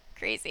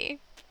 Crazy.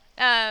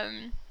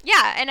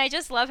 Yeah, and I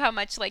just love how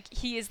much like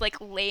he is like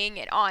laying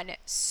it on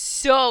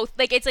so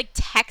like it's like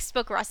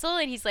textbook Russell,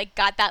 and he's like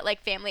got that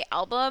like family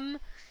album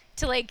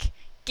to like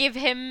give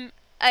him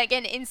like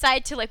an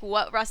insight to like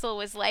what Russell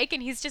was like,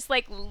 and he's just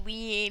like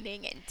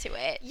leaning into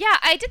it. Yeah,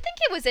 I did think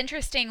it was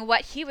interesting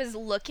what he was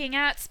looking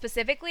at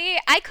specifically.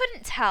 I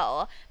couldn't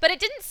tell, but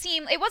it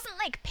wasn't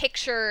like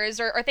pictures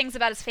or things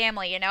about his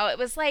family, you know? It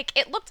was like,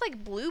 it looked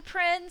like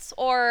blueprints,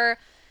 or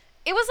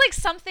it was like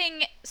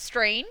something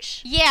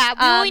strange. Yeah,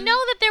 well, we know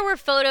that there were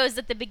photos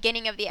at the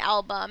beginning of the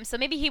album, so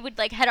maybe he would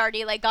like had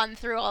already like gone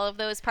through all of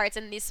those parts,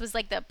 and this was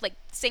like the like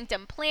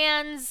Sanctum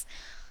plans.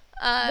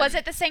 Was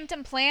it the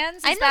Sanctum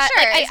plans? I'm not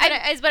sure.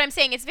 Is what I'm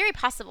saying. It's very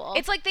possible.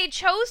 It's like they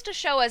chose to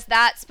show us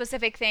that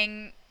specific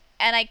thing,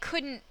 and I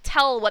couldn't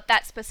tell what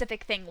that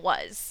specific thing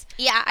was.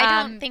 Yeah,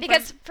 I don't think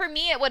because for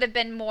me it would have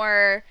been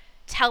more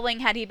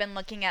telling had he been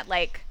looking at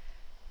like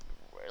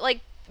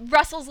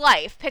Russell's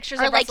life,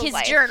 pictures or of like Russell's his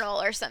life.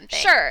 Journal or something.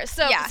 Sure.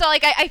 So yeah. So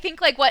like I think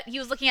like what he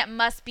was looking at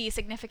must be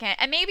significant,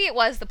 and maybe it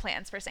was the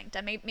plans for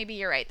Sanctum. Maybe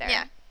you're right there.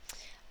 Yeah.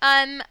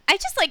 I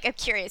just like a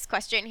curious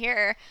question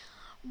here.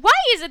 Why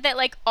is it that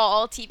like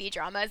all TV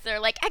dramas they're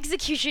like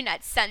execution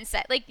at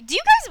sunset? Like, do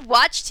you guys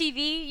watch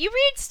TV? You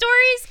read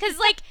stories? Because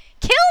like,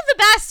 kill the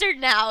bastard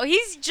now.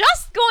 He's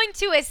just going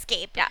to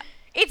escape. Yeah.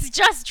 It's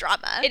just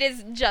drama. It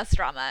is just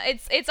drama.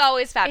 It's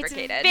always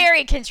fabricated. It's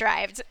very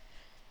contrived.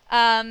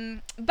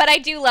 But I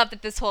do love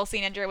that this whole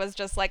scene Andrew was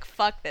just like,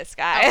 fuck this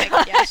guy. Oh my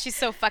God, yeah, she's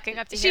so fucking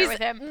up to here with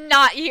him. She's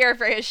not here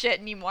for his shit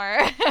anymore.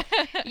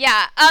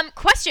 Yeah.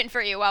 Question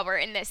for you while we're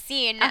in this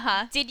scene.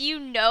 Uh-huh. Did you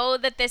know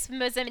that this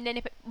was a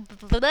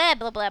blah,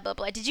 blah, blah, blah,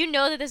 blah. Did you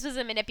know that this was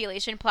a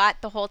manipulation plot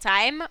the whole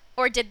time?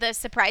 Or did the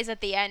surprise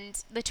at the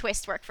end, the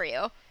twist, work for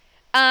you?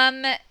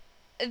 I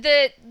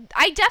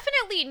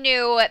definitely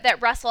knew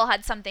that Russell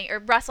had something, or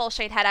Russell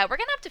Shadeheada. We're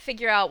gonna have to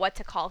figure out what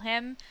to call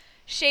him.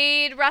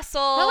 Shade, Russell.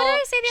 What did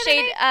I say the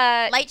other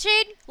night?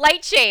 Lightshade?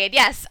 Lightshade,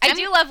 yes. I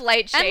do love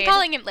Lightshade. I'm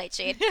calling him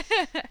Lightshade.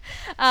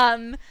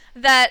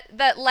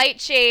 That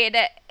Lightshade,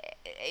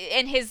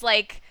 in his,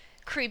 like,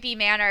 creepy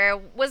manner,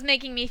 was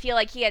making me feel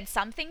like he had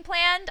something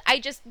planned. I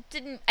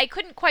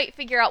couldn't quite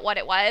figure out what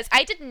it was.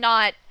 I did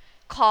not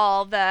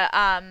call the,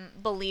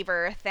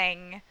 believer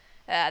thing,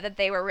 that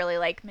they were really,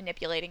 like,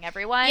 manipulating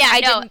everyone. Yeah,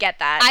 I didn't get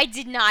that. I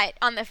did not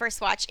on the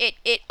first watch.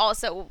 It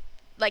also...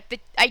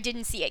 like I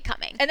didn't see it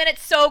coming. And then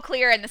it's so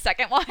clear in the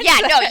second one. Yeah,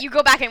 no, you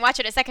go back and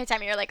watch it a second time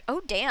and you're like,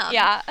 oh damn.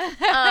 Yeah.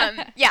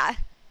 Yeah.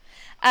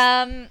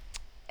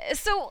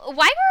 So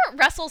why were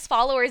Russell's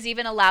followers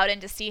even allowed in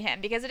to see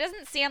him? Because it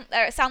doesn't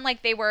sound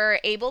like they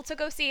were able to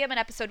go see him in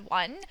episode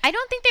 1. I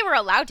don't think they were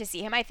allowed to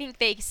see him. I think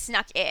they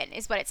snuck in,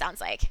 is what it sounds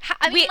like.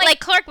 I mean,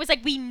 like Clark was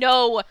like, we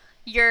know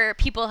your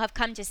people have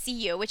come to see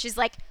you, which is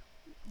like,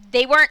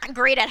 they weren't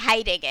great at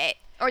hiding it.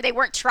 or they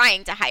weren't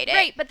trying to hide it.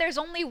 Right, but there's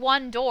only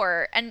one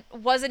door, and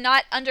was it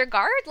not under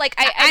guard? Like,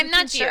 I'm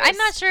not confused. sure. I'm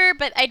not sure,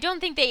 but I don't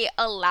think they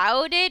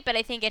allowed it, but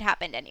I think it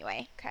happened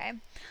anyway. Okay.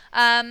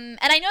 And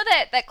I know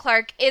that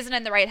Clark isn't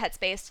in the right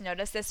headspace to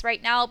notice this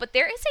right now, but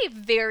there is a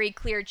very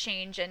clear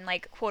change in,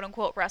 like,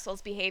 quote-unquote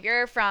Russell's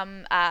behavior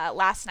from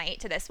last night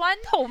to this one.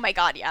 Oh my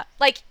god, yeah.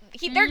 Like,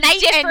 they're Night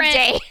different,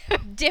 and day.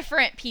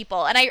 different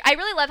people. And I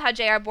really love how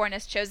J.R. Bourne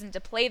has chosen to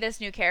play this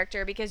new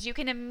character, because you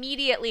can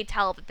immediately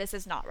tell that this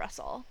is not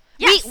Russell.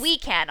 Yes. We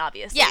can,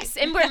 obviously. Yes,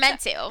 and we're meant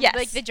to. Yes.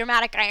 Like, the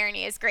dramatic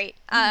irony is great.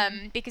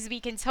 Because we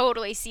can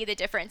totally see the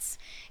difference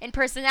in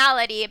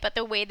personality, but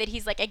the way that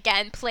he's, like,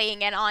 again,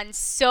 laying it on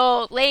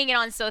so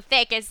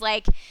thick is,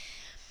 like,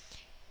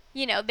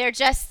 you know, they're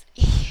just,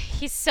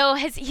 has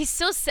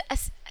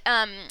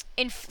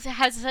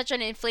such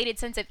an inflated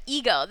sense of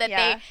ego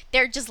that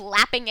they're just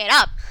lapping it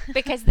up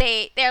because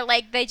they're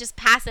like, they just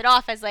pass it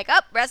off as like, oh,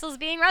 Russell's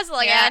being Russell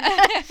again.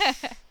 Yeah.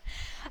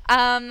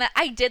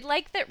 I did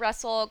like that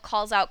Russell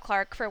calls out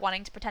Clark for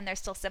wanting to pretend they're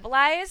still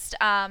civilized,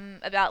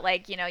 about,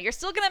 like, you know, you're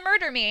still gonna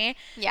murder me.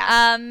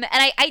 Yeah. And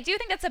I do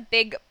think that's a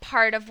big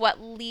part of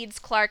what leads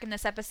Clark in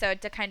this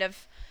episode to kind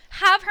of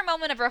have her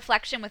moment of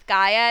reflection with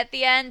Gaia at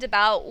the end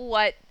about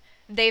what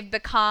they've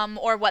become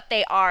or what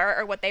they are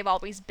or what they've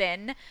always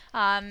been,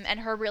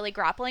 and her really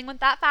grappling with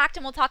that fact.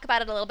 And we'll talk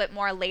about it a little bit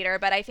more later,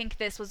 but I think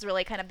this was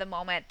really kind of the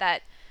moment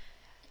that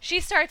she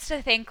starts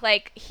to think,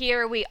 like,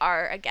 here we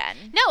are again.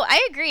 No,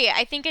 I agree.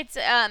 I think it's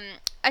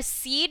a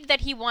seed that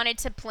he wanted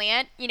to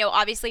plant, you know,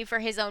 obviously for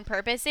his own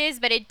purposes,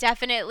 but it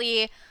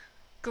definitely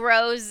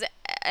grows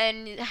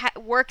and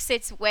works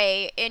its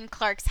way in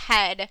Clark's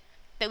head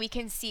that we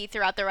can see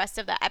throughout the rest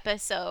of the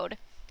episode.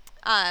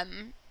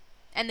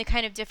 And the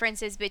kind of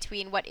differences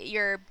between what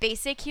your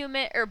basic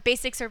human or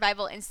basic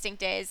survival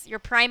instinct is, your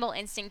primal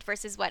instinct,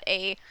 versus what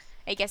I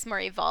guess, more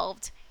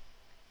evolved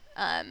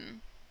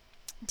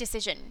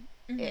decision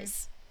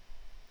is.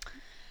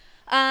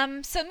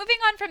 So moving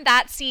on from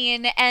that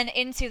scene and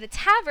into the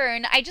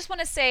tavern, I just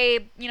want to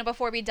say, you know,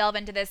 before we delve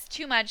into this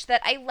too much,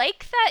 that I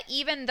like that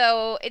even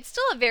though it's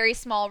still a very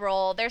small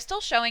role, they're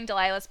still showing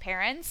Delilah's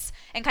parents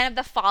and kind of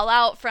the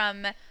fallout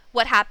from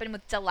what happened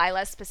with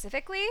Delilah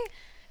specifically,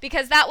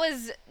 because that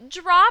was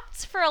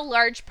dropped for a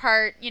large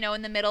part, you know,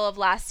 in the middle of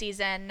last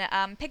season,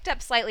 picked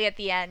up slightly at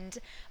the end,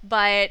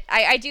 but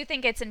I do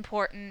think it's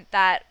important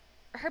that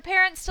her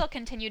parents still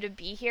continue to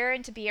be here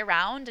and to be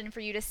around, and for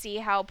you to see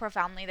how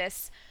profoundly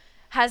this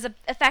has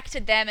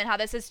affected them and how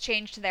this has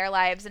changed their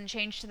lives and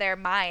changed their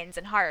minds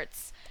and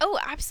hearts. Oh,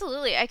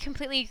 absolutely. I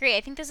completely agree.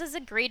 I think this is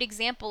a great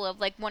example of,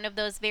 like, one of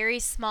those very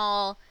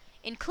small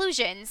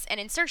inclusions and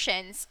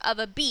insertions of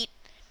a beat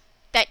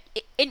that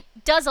it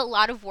does a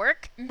lot of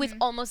work with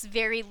almost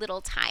very little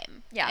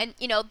time. Yeah. And,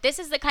 you know, this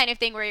is the kind of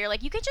thing where you're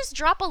like, you could just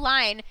drop a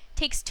line,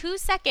 takes 2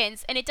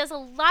 seconds, and it does a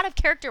lot of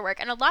character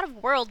work and a lot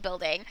of world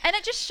building. And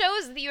it just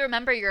shows that you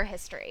remember your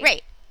history.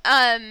 Right.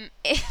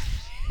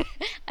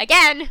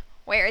 Again,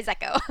 where is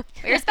Echo?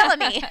 Where's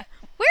Bellamy?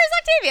 Where's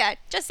Octavia?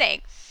 Just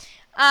saying.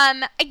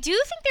 I do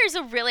think there's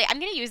I'm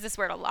going to use this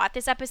word a lot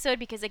this episode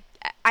because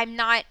I'm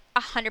not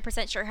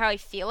 100% sure how I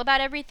feel about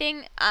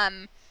everything.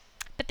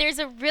 But there's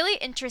a really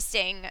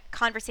interesting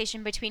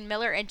conversation between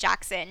Miller and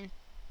Jackson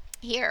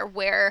here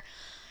where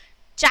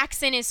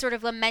Jackson is sort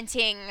of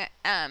lamenting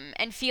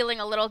and feeling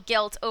a little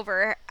guilt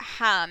over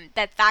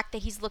that fact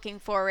that he's looking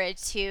forward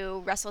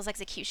to Russell's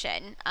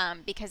execution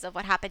because of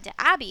what happened to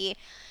Abby.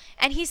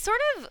 And he sort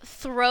of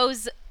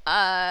throws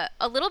a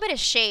little bit of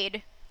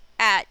shade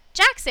at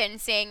Jackson,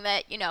 saying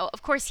that, you know,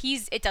 of course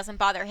it doesn't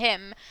bother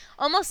him,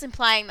 almost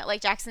implying that, like,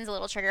 Jackson's a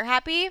little trigger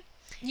happy.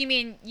 You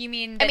mean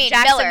that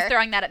Jackson's Miller.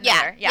 throwing that at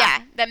Miller?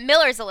 Yeah. That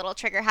Miller's a little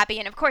trigger happy,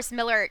 and of course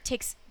Miller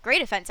takes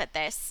great offense at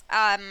this.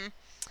 And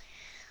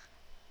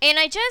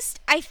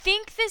I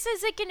think this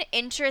is, like, an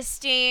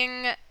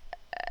interesting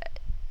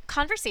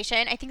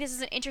conversation. I think this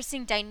is an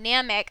interesting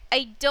dynamic.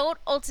 I don't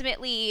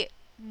ultimately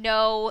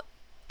know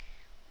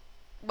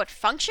what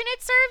function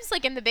it serves,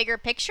 like, in the bigger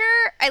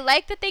picture. I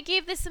like that they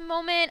gave this a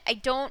moment. I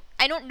don't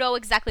know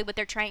exactly what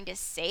they're trying to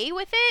say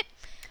with it.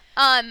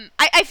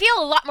 I feel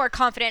a lot more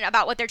confident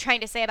about what they're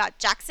trying to say about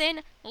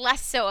Jackson,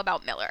 less so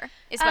about Miller,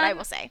 is what I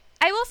will say.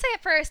 I will say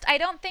at first, I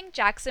don't think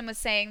Jackson was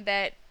saying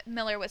that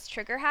Miller was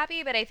trigger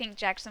happy, but I think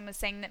Jackson was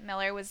saying that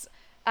Miller was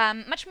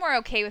much more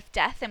okay with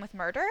death than with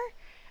murder.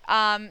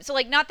 So,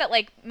 like, not that,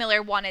 like,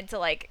 Miller wanted to,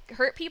 like,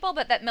 hurt people,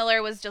 but that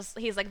Miller was just,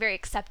 he's, like, very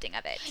accepting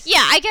of it.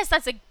 Yeah, I guess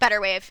that's a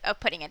better way of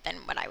putting it than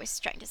what I was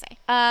trying to say.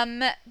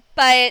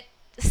 But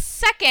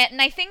second,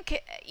 and I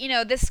think, you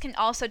know, this can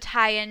also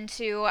tie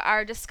into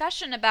our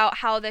discussion about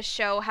how this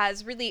show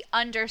has really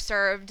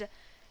underserved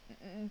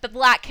the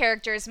black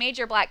characters,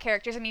 major black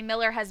characters. I mean,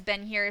 Miller has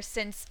been here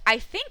since, I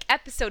think,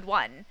 episode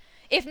 1.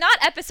 If not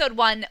episode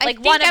 1,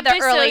 like, one of the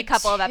early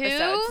couple of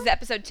episodes. Is it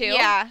episode 2?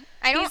 Yeah.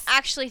 I don't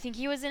actually think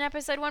he was in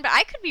episode 1, but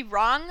I could be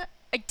wrong.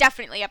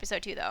 Definitely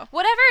episode 2, though.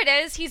 Whatever it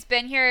is, he's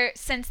been here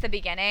since the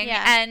beginning.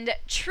 Yeah. And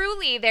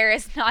truly, there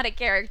is not a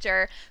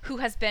character who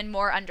has been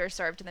more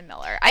underserved than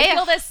Miller. I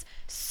feel this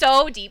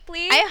so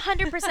deeply. I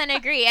 100%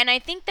 agree. And I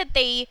think that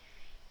they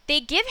they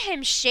give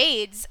him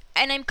shades,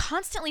 and I'm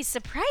constantly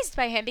surprised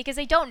by him because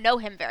I don't know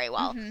him very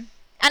well. Mm-hmm.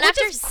 And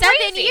after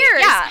 7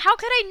 years, how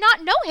could I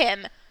not know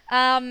him?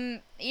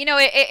 You know,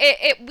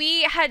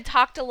 we had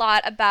talked a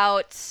lot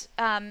about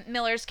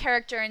Miller's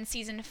character in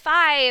season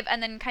 5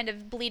 and then kind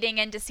of bleeding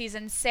into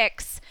season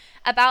 6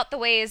 about the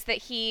ways that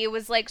he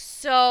was like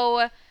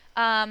so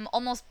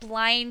almost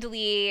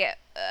blindly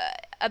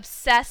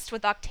obsessed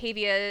with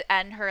Octavia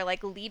and her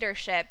like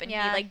leadership, and he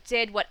like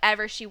did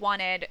whatever she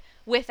wanted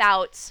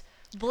without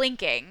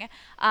blinking,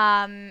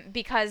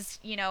 because,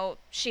 you know,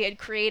 she had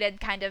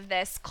created kind of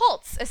this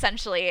cult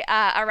essentially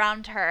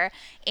around her,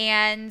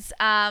 and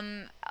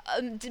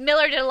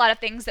Miller did a lot of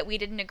things that we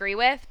didn't agree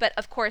with, but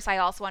of course I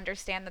also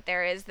understand that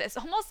there is this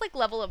almost like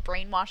level of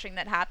brainwashing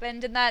that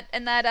happened in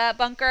that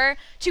bunker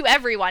to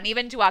everyone,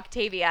 even to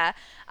Octavia,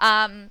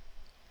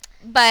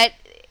 but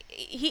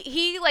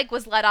he like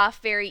was let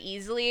off very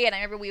easily, and I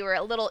remember we were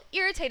a little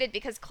irritated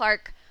because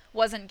Clark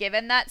wasn't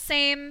given that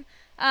same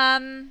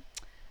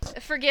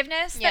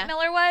forgiveness that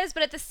Miller was,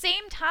 but at the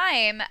same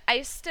time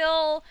I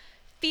still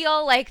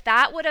feel like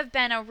that would have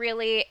been a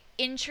really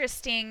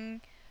interesting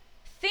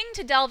thing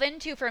to delve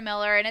into for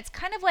Miller, and it's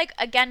kind of like,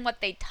 again,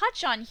 what they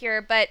touch on here,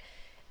 but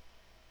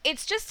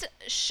it's just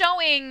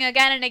showing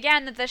again and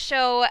again that the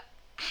show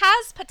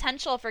has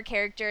potential for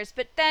characters,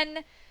 but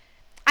then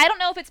I don't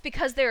know if it's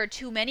because there are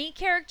too many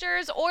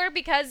characters or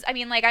because, I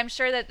mean, like, I'm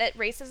sure that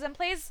racism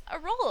plays a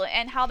role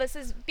in how this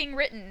is being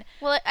written.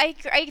 Well, I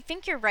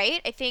think you're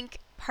right. I think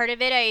part of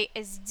it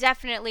is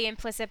definitely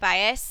implicit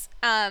bias.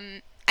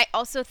 I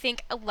also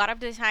think a lot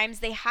of the times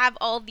they have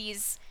all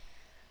these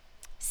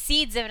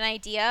seeds of an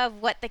idea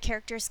of what the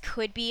characters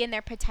could be and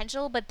their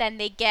potential, but then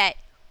they get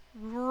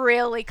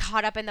really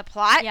caught up in the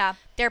plot. Yeah.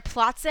 Their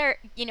plots are,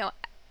 you know,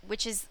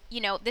 which is,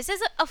 you know, this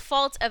is a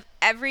fault of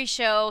every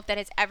show that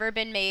has ever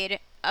been made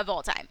of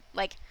all time.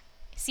 Like,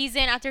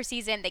 season after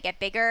season, they get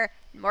bigger,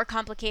 more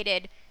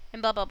complicated,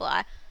 and blah, blah,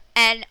 blah.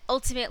 And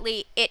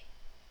ultimately,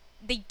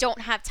 they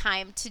don't have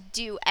time to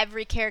do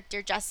every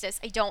character justice.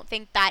 I don't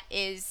think that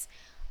is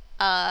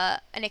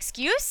an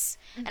excuse.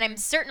 Mm-hmm.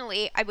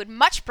 And I would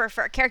much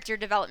prefer character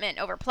development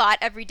over plot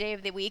every day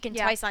of the week and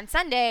twice on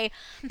Sunday.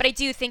 But I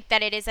do think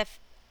that it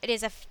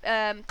is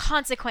a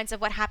consequence of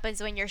what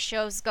happens when your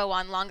shows go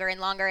on longer and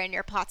longer and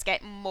your plots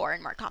get more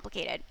and more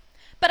complicated.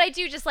 But I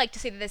do just like to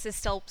say that this is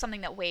still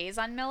something that weighs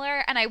on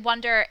Miller, and I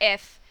wonder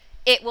if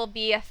it will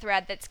be a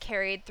thread that's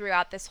carried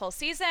throughout this whole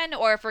season,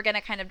 or if we're going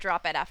to kind of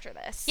drop it after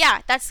this. Yeah,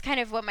 that's kind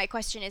of what my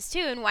question is too,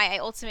 and why I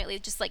ultimately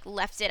just like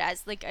left it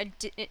as like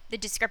the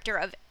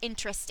descriptor of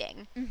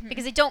interesting,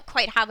 because I don't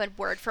quite have a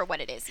word for what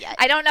it is yet.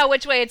 I don't know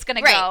which way it's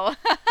going to go.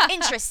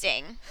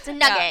 Interesting. It's a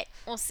nugget. Yeah.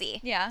 We'll see.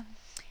 Yeah.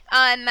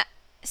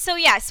 So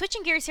yeah,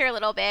 switching gears here a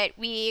little bit,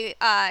 we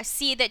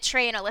see that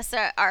Trey and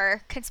Alyssa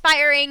are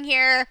conspiring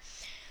here.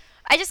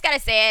 I just gotta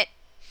say it.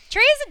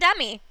 Trey is a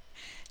dummy.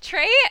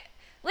 Trey,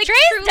 like,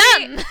 Trey's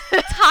dumb.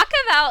 Talk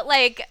about,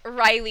 like,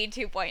 Riley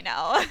 2.0.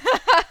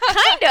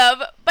 Kind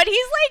of, but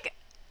he's like,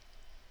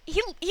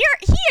 he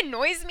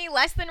annoys me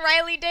less than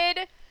Riley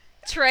did.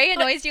 Trey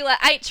annoys you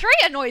Trey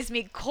annoys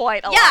me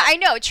quite a lot. Yeah, I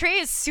know. Trey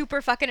is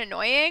super fucking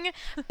annoying,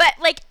 but,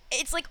 like,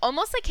 it's, like,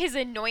 almost like his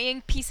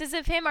annoying pieces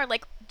of him are,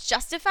 like,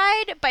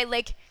 justified by,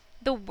 like,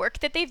 the work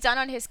that they've done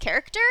on his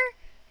character,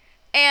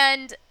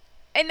 and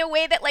in the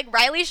way that, like,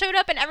 Riley showed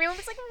up and everyone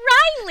was like,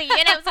 Riley!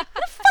 And I was like, who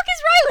the fuck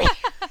is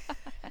Riley?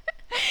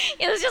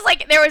 It was just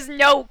like, there was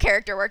no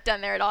character work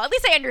done there at all. At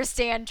least I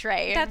understand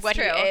Trey and what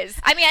he is.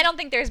 I mean, I don't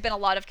think there's been a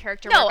lot of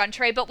character work on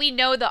Trey, but we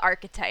know the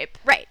archetype.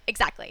 Right,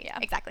 exactly. Yeah.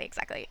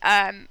 Exactly.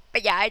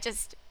 But yeah, it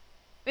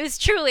was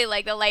truly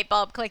like the light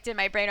bulb clicked in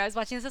my brain. I was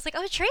watching this, I was like,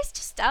 oh, Trey's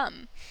just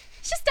dumb.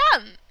 He's just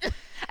dumb.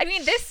 I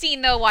mean, this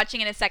scene, though, watching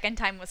it a second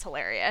time was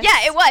hilarious.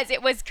 Yeah, it was.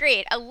 It was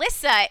great.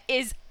 Alyssa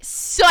is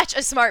such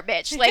a smart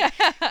bitch. Like,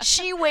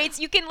 she waits.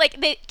 You can,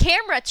 like, the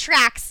camera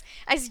tracks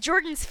as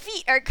Jordan's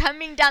feet are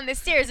coming down the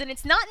stairs, and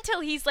it's not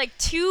until he's, like,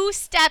 2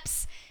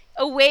 steps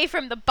away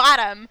from the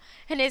bottom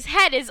and his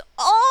head is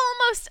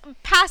almost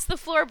past the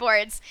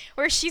floorboards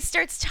where she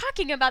starts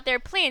talking about their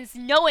plans,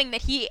 knowing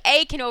that he,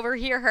 A, can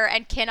overhear her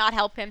and cannot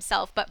help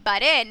himself but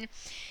butt in.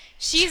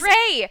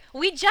 Trey,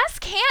 we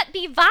just can't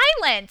be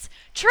violent.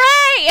 Trey!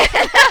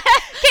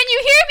 Can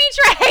you hear me,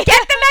 Trey?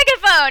 Get the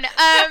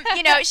megaphone.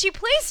 You know, she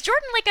plays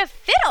Jordan like a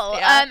fiddle.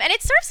 Yeah. And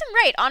it serves him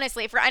right,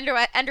 honestly, for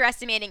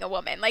underestimating a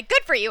woman. Like,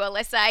 good for you,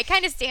 Alyssa. I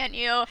kind of stan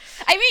you.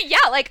 I mean,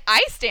 yeah, like,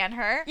 I stan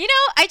her. You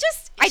know,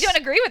 I don't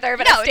agree with her,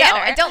 but I stan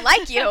her. I don't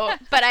like you,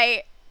 but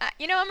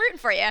I'm rooting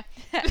for you.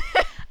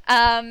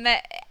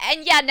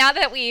 And yeah, now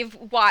that we've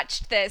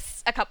watched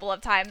this a couple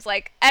of times,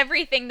 like,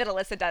 everything that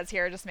Alyssa does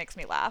here just makes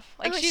me laugh.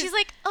 Like, she's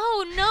like,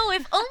 oh no,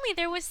 if only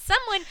there was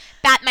someone,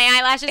 bat my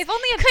eyelashes, if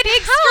only a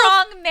big,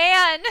 strong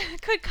man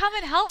could come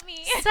and help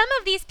me. Some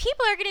of these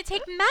people are going to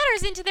take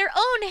matters into their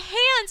own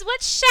hands.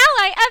 What shall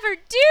I ever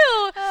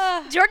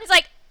do? Jordan's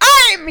like,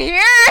 I'm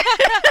here.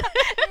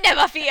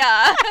 Never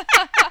fear.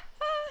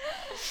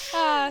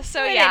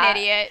 So what yeah, an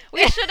idiot.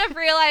 We should have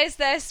realized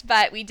this,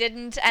 but we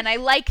didn't, and I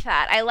like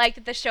that. I like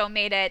that the show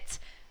made it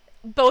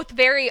both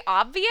very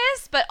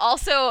obvious, but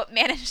also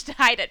managed to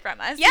hide it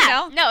from us. Yeah, you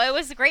know? No, it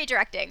was great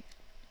directing.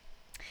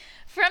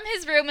 From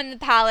his room in the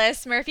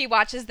palace, Murphy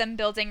watches them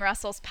building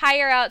Russell's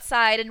pyre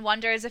outside and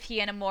wonders if he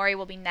and Amori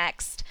will be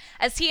next.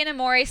 As he and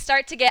Amori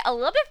start to get a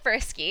little bit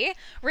frisky,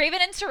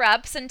 Raven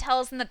interrupts and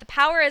tells them that the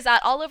power is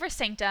out all over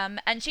Sanctum,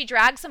 and she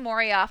drags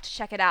Amori off to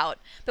check it out.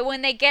 But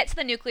when they get to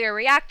the nuclear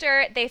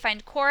reactor, they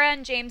find Cora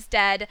and James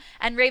dead,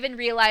 and Raven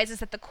realizes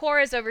that the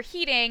core is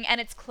overheating and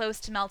it's close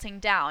to melting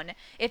down.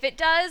 If it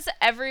does,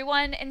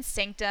 everyone in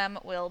Sanctum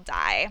will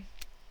die.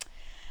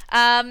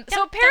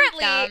 So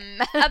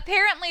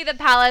apparently the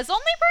palace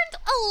only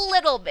burned a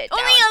little bit down.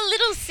 Only a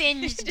little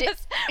singed.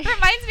 Just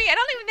reminds me, I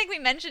don't even think we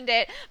mentioned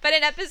it, but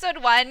in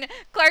episode 1,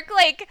 Clark,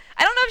 like,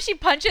 I don't know if she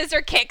punches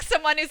or kicks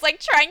someone who's, like,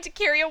 trying to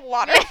carry a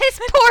water. This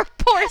poor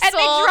soul. And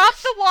they drop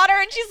the water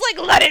and she's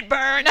like, let it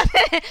burn. Let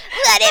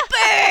it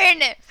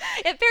burn.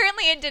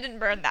 Apparently it didn't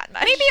burn that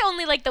much. Maybe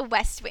only, like, the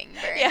West Wing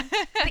burned. Yeah.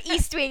 The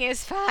East Wing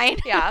is fine.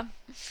 Yeah.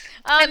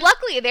 And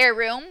luckily their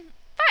room,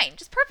 fine,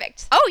 just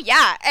perfect. Oh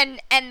yeah, and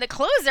the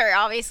clothes are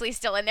obviously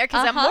still in there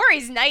because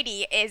Amori's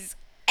nightie is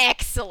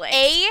excellent.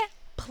 A+.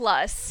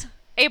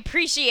 I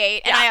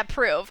appreciate and I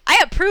approve. I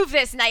approve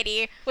this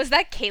nightie. Was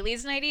that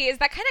Kaylee's nightie? Is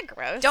that kind of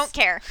gross? Don't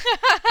care.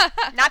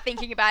 Not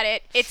thinking about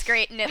it. It's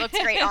great and it looks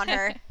great on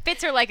her.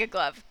 Fits her like a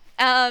glove.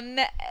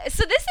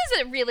 So this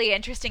is a really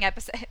interesting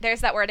episode.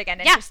 There's that word again,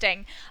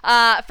 interesting.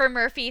 For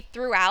Murphy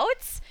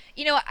throughout.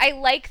 You know, I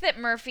like that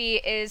Murphy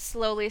is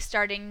slowly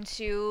starting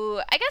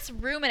to, I guess,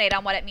 ruminate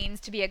on what it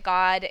means to be a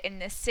god in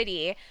this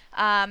city.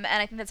 And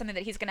I think that's something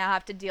that he's going to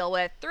have to deal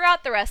with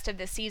throughout the rest of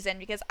this season,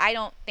 because I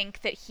don't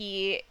think that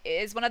he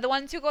is one of the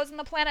ones who goes on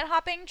the planet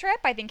hopping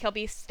trip. I think he'll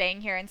be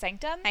staying here in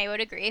Sanctum. I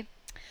would agree.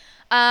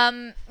 But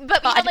you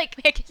know, like,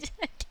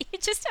 you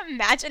just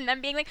imagine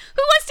them being like,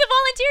 who wants to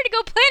volunteer to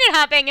go planet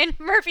hopping? And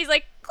Murphy's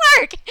like,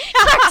 Clark's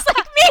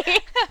like me.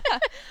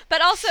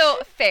 But also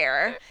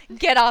fair.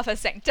 Get off of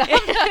Sanctum.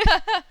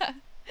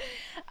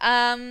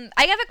 I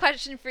have a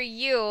question for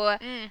you.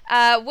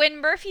 When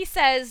Murphy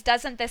says,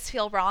 doesn't this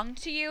feel wrong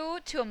to you,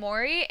 to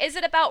Amori, is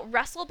it about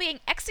Russell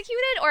being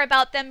executed or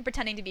about them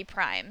pretending to be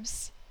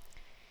primes?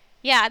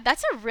 Yeah,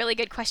 that's a really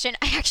good question.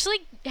 I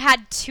actually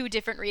had 2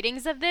 different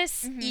readings of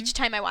this each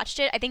time I watched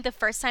it. I think the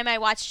first time I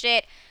watched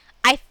it,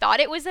 I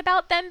thought it was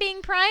about them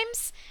being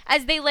primes,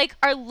 as they, like,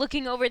 are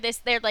looking over this.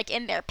 They're, like,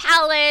 in their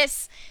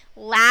palace,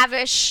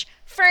 lavish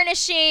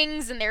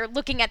furnishings, and they're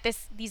looking at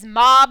these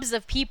mobs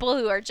of people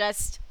who are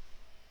just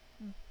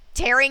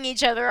tearing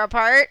each other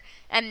apart,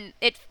 and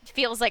it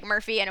feels like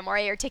Murphy and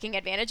Amori are taking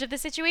advantage of the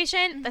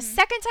situation. The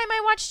second time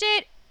I watched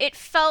it, it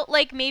felt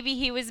like maybe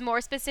he was more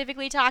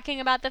specifically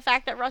talking about the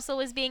fact that Russell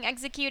was being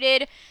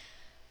executed.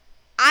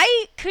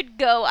 I could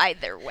go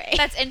either way.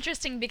 That's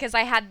interesting because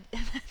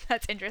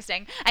that's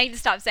interesting. I need to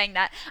stop saying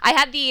that. I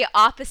had the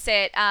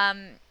opposite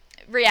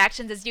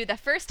reactions as you. The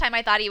first time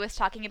I thought he was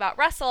talking about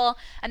Russell,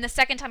 and the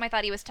second time I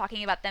thought he was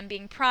talking about them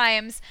being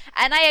primes.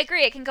 And I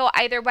agree, it can go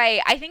either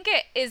way. I think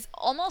it is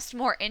almost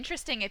more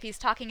interesting if he's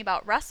talking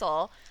about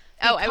Russell.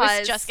 Oh, I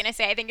was just going to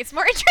say, I think it's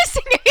more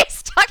interesting if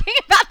he's talking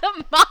about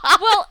the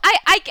mob. Well,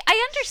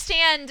 I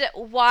understand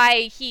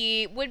why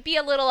he would be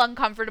a little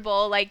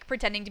uncomfortable, like,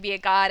 pretending to be a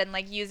god and,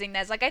 like, using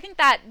this. Like, I think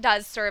that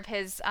does serve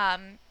his,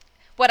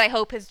 what I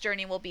hope his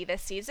journey will be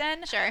this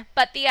season. Sure.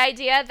 But the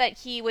idea that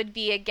he would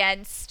be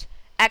against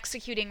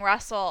executing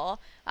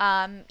Russell,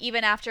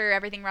 even after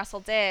everything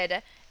Russell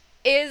did,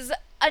 is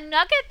a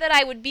nugget that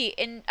I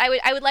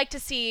would like to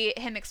see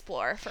him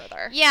explore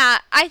further. Yeah,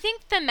 I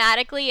think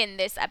thematically in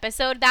this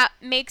episode that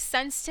makes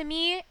sense to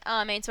me.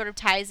 It sort of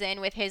ties in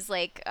with his,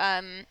 like,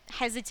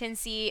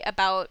 hesitancy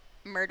about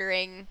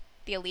murdering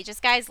the Allegis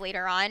guys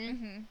later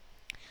on.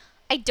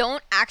 I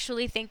don't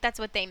actually think that's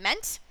what they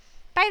meant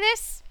by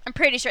this. I'm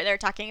pretty sure they're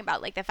talking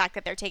about, like, the fact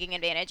that they're taking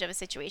advantage of a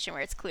situation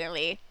where it's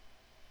clearly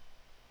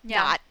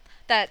not.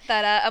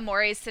 That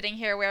Amori is sitting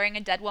here wearing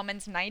a dead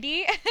woman's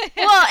nightie.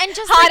 Well, and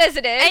just hot like, as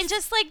it is, and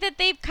just like that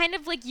they've kind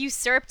of, like,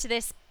 usurped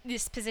this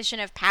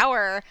position of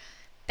power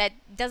that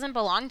doesn't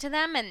belong to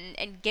them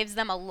and gives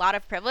them a lot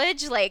of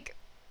privilege, like,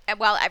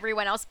 while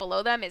everyone else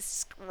below them is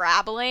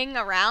scrabbling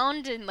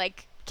around and,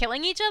 like,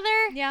 killing each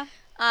other. Yeah.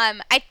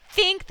 I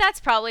think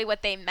that's probably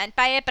what they meant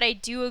by it, but I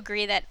do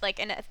agree that,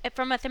 like,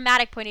 from a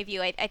thematic point of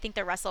view, I think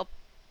the Russell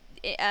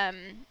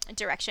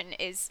direction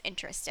is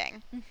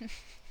interesting.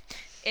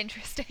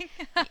 Interesting.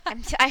 Now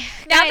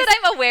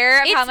that I'm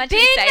aware of how much you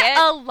say it. It's been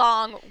a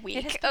long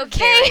week,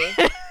 okay?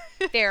 Very,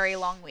 very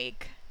long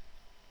week.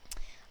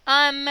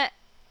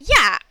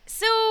 Yeah,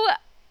 so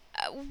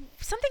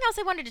something else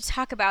I wanted to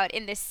talk about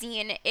in this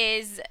scene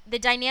is the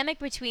dynamic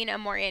between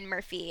Amori and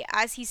Murphy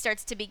as he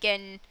starts to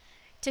begin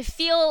to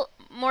feel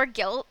more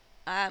guilt,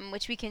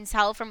 which we can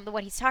tell from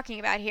what he's talking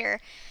about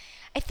here.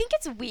 I think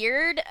it's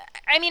weird.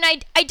 I mean,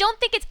 I don't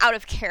think it's out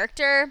of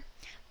character,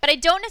 but I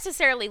don't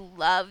necessarily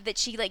love that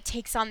she, like,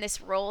 takes on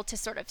this role to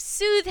sort of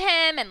soothe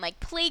him and,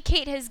 like,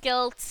 placate his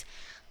guilt.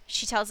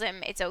 She tells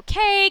him, it's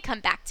okay, come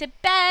back to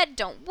bed,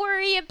 don't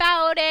worry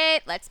about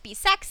it, let's be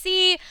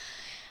sexy.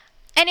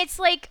 And it's,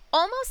 like,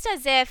 almost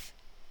as if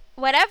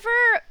whatever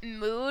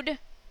mood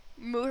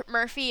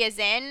Murphy is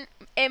in,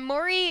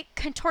 Emori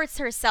contorts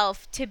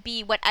herself to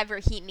be whatever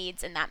he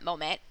needs in that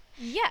moment.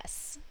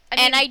 Yes.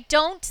 I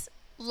don't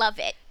love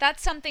it.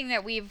 That's something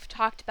that we've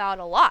talked about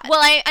a lot.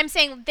 Well, I'm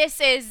saying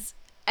this is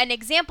an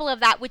example of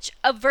that, which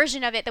a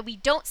version of it that we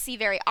don't see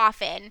very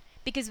often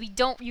because we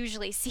don't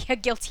usually see a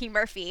guilty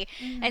Murphy.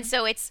 Mm-hmm. And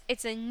so it's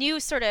a new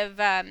sort of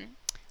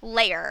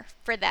layer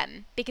for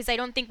them because I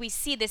don't think we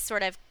see this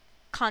sort of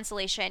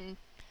consolation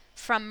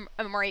from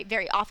Emori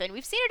very often.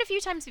 We've seen it a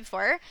few times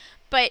before,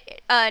 but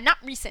not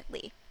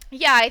recently.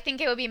 Yeah, I think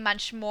it would be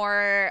much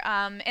more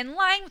in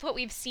line with what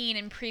we've seen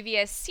in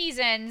previous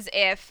seasons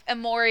if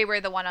Emori were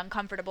the one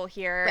uncomfortable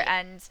here right.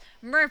 and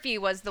Murphy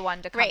was the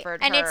one to comfort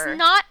and her.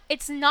 And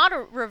it's not a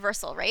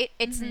reversal, right?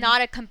 It's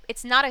mm-hmm.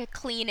 It's not a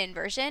clean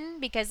inversion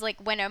because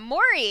like when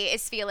Emori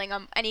is feeling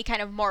any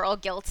kind of moral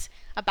guilt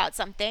about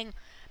something,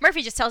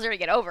 Murphy just tells her to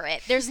get over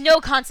it. There's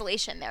no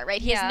consolation there,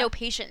 right? He has no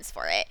patience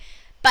for it.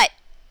 But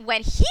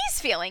when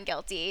he's feeling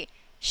guilty,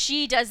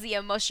 she does the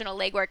emotional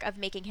legwork of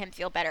making him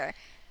feel better.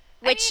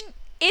 Which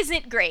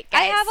isn't great,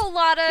 guys. I have a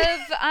lot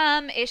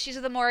of issues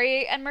with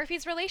Emori and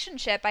Murphy's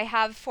relationship. I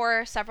have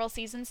for several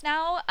seasons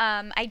now.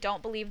 I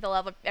don't believe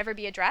they'll ever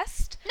be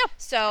addressed. No.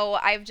 So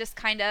I've just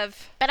kind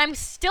of... But I'm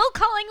still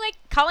calling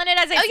it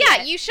as I see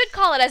yeah, it. You should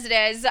call it as it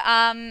is.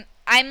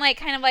 I'm like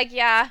kind of like,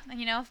 yeah,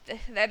 you know,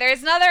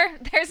 there's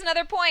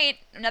another point,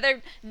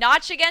 another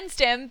notch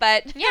against him,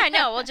 but... yeah,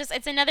 no, well, just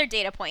it's another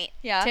data point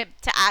yeah.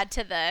 to add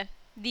to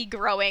the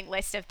growing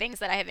list of things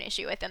that I have an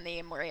issue with in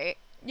the Emori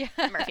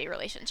Murphy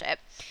relationship.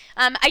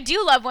 I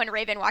do love when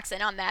Raven walks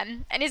in on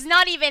them and is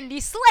not even the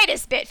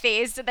slightest bit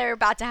phased that they're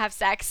about to have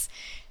sex.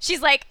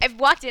 She's like, I've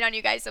walked in on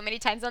you guys so many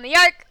times on the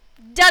arc.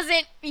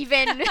 Doesn't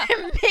even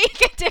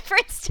make a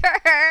difference to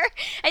her.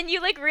 And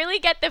you like really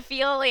get the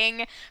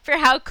feeling for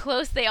how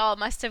close they all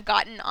must have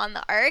gotten on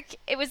the arc.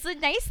 It was a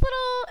nice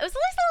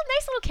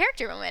little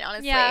character moment,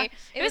 honestly. Yeah,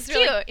 it was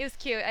cute. It was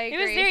cute. I agree.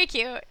 It was very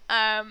cute.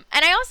 And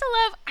I also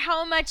love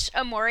how much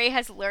Emori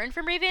has learned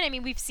from Raven. I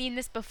mean, we've seen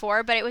this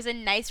before, but it was a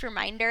nice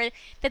reminder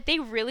that they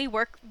really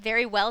work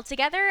very well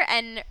together.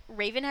 And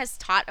Raven has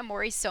taught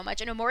Emori so much,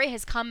 and Emori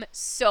has come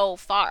so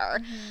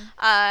far.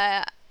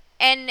 Mm-hmm.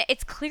 And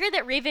it's clear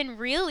that Raven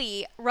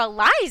really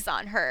relies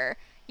on her,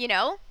 you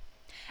know?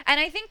 And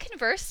I think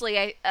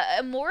conversely,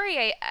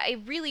 Emori,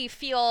 I really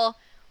feel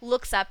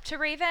looks up to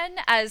Raven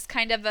as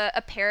kind of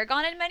a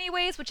paragon in many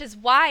ways, which is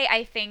why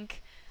I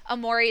think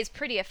Emori is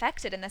pretty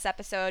affected in this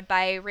episode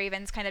by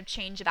Raven's kind of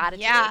change of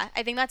attitude. Yeah,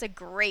 I think that's a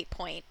great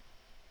point.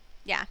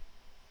 Yeah.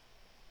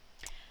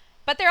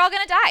 But they're all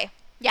going to die.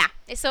 Yeah,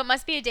 so it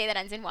must be a day that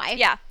ends in Y.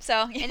 Yeah,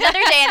 so...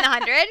 Another day in the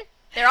 100.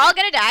 They're all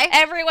gonna die.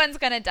 Everyone's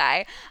gonna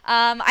die.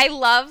 I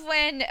love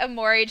when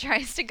Emori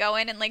tries to go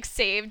in and like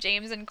save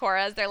James and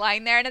Cora as they're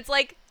lying there, and it's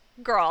like,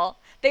 girl,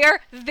 they are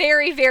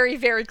very, very,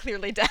 very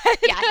clearly dead.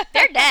 Yeah,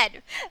 they're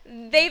dead.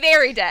 They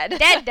very dead.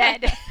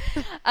 Dead.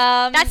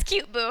 That's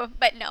cute, boo,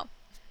 but no.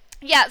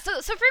 Yeah. So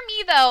for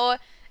me though,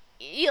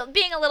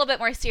 being a little bit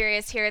more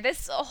serious here,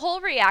 this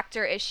whole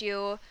reactor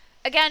issue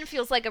again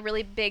feels like a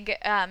really big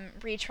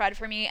retread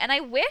for me, and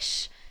I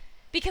wish.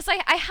 Because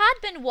I had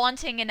been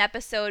wanting an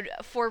episode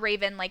for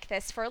Raven like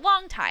this for a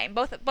long time.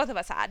 Both of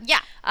us had.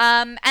 Yeah.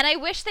 And I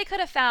wish they could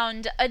have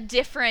found a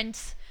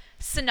different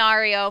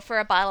scenario for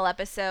a bottle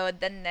episode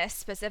than this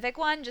specific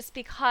one, just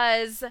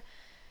because...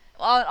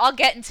 Well, I'll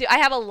get into... I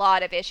have a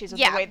lot of issues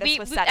with the way this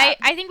was set up.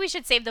 I think we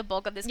should save the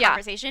bulk of this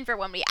conversation for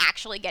when we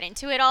actually get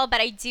into it all,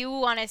 but I do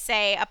want to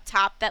say up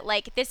top that,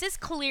 like, this is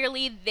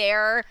clearly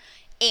their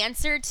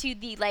answer to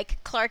the,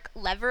 like, Clark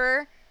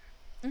Lever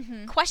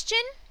question.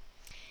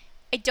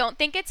 I don't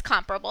think it's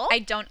comparable. I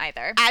don't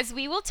either. As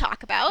we will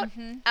talk about.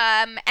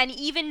 Mm-hmm. And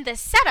even the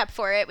setup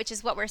for it, which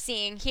is what we're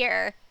seeing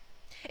here,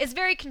 is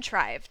very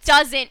contrived.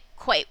 Doesn't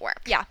quite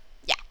work. Yeah.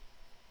 Yeah.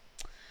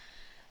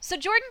 So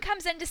Jordan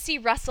comes in to see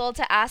Russell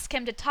to ask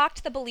him to talk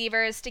to the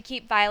Believers to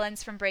keep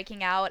violence from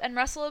breaking out, and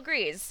Russell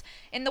agrees.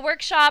 In the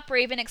workshop,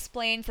 Raven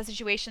explains the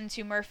situation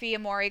to Murphy,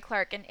 Emori,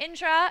 Clark, and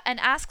Indra,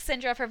 and asks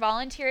Indra for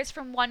volunteers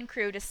from one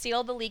crew to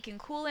seal the leaking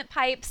coolant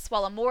pipes,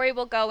 while Emori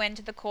will go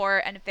into the core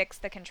and fix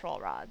the control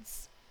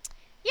rods.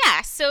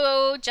 Yeah,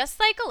 so just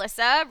like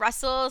Alyssa,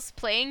 Russell's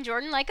playing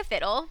Jordan like a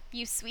fiddle.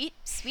 You sweet,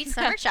 sweet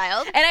summer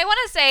child. And I want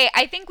to say,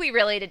 I think we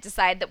really did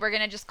decide that we're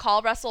going to just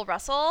call Russell,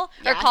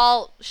 or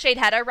call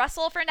Shadeheada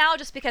Russell for now,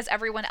 just because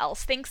everyone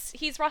else thinks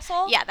he's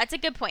Russell. Yeah, that's a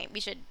good point. We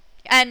should...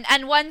 Yeah.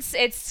 And once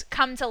it's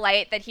come to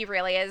light that he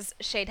really is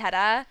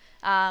Shadeheada,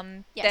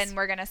 then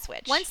we're going to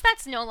switch. Once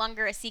that's no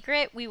longer a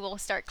secret, we will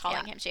start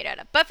calling him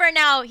Shadeheada. But for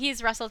now,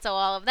 he's Russell to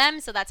all of them,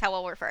 so that's how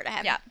we'll refer to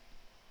him. Yeah.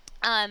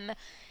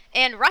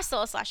 And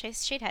Russell /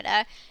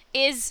 Shadeheada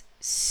is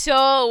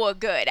so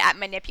good at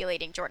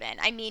manipulating Jordan.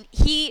 I mean,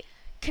 he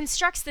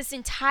constructs this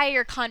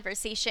entire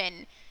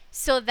conversation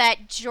so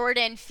that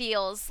Jordan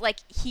feels like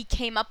he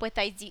came up with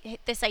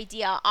this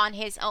idea on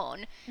his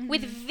own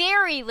with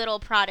very little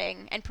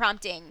prodding and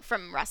prompting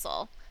from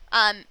Russell.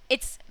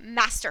 It's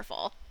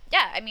masterful.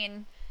 Yeah, I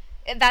mean,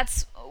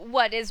 that's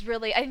what is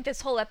really... I think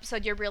this whole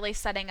episode, you're really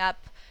setting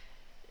up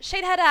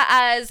Shadehead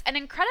as an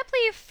incredibly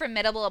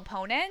formidable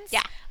opponent.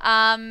 Yeah.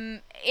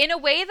 In a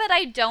way that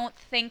I don't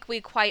think we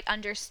quite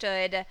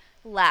understood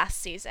last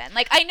season.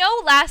 Like, I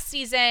know last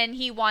season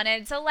he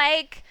wanted to,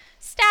 like,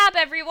 stab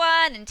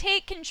everyone and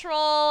take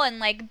control and,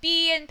 like,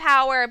 be in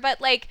power,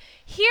 but, like,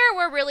 here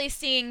we're really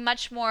seeing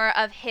much more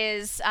of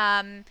his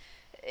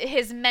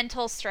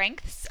mental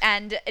strengths,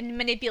 and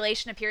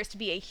manipulation appears to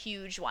be a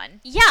huge one.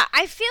 Yeah,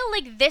 I feel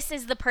like this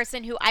is the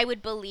person who I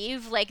would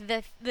believe, like,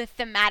 the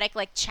thematic,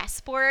 like,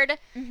 chessboard,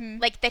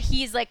 like, that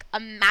he's, like,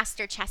 a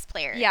master chess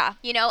player. Yeah.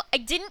 You know, I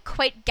didn't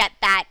quite get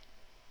that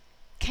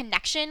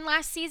connection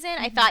last season.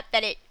 I thought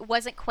that it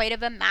wasn't quite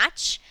of a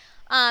match.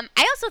 I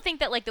also think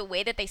that, like, the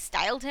way that they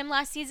styled him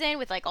last season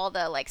with, like, all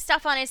the, like,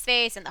 stuff on his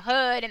face and the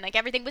hood and, like,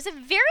 everything was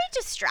very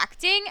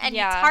distracting, and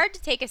it's hard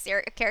to take a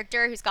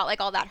character who's got, like,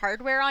 all that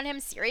hardware on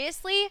him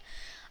seriously.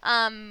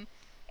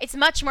 It's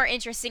much more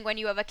interesting when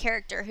you have a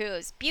character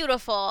who's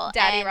beautiful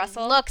Daddy and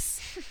Russell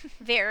looks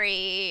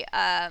very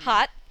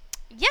hot.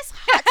 Yes,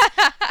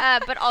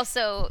 hot, but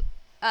also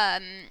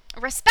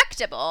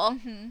respectable,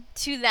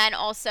 to then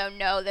also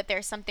know that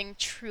there's something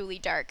truly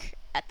dark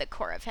at the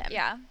core of him.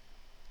 Yeah.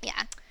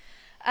 Yeah.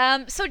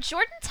 So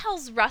Jordan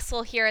tells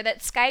Russell here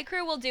that Sky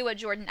Crew will do what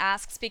Jordan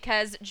asks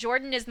because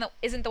Jordan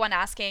isn't the one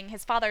asking,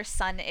 his father's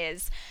son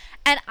is.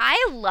 And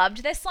I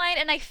loved this line,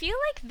 and I feel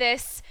like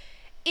this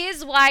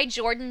is why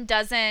Jordan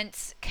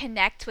doesn't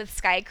connect with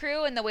Sky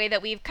Crew in the way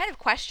that we've kind of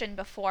questioned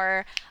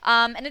before.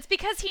 And it's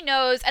because he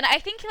knows, and I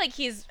think like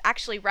he's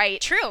actually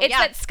right. True, It's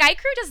that Sky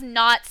Crew does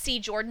not see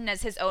Jordan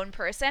as his own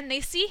person.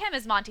 They see him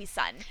as Monty's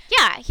son.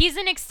 Yeah, he's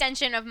an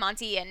extension of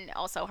Monty and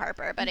also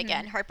Harper. But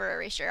again, Harper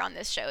erasure on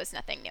this show is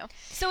nothing new.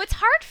 So it's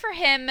hard for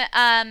him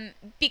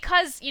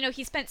because, you know,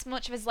 he spent so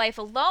much of his life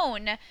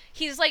alone.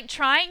 He's like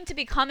trying to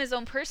become his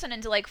own person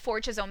and to like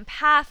forge his own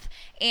path.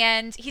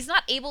 And he's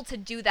not able to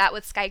do that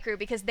with Sky Crew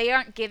because they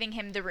aren't giving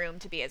him the room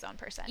to be his own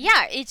person.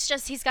 Yeah, it's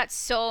just he's got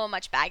so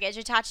much baggage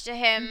attached to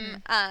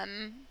him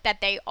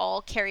that they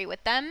all carry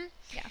with them.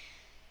 Yeah.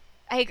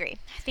 I agree.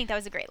 I think that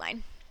was a great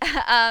line.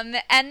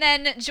 And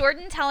then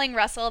Jordan telling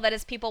Russell that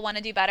his people want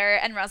to do better,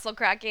 and Russell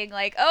cracking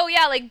like, oh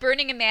yeah, like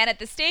burning a man at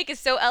the stake is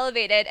so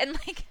elevated. And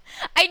like,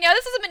 I know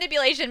this is a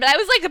manipulation, but I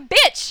was like,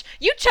 bitch,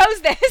 you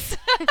chose this.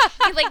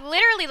 Like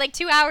literally like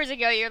 2 hours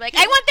ago, you're like,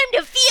 I want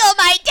them to feel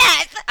my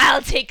death.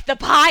 I'll take the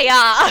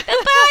paya.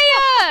 The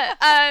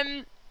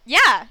paya.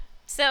 Yeah.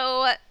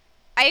 So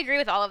I agree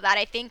with all of that.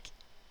 I think,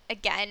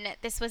 again,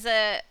 this was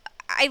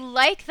I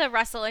like the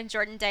Russell and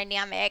Jordan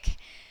dynamic.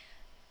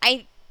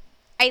 I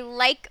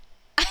like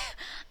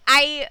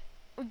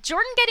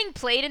Jordan getting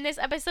played in this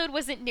episode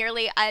wasn't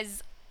nearly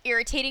as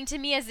irritating to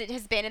me as it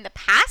has been in the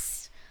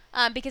past,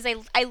 because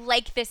I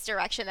like this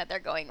direction that they're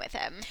going with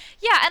him.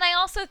 Yeah, and I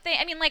also think,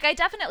 I mean, like, I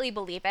definitely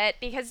believe it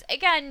because,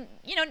 again,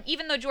 you know,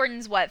 even though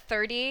Jordan's,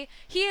 30,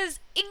 he is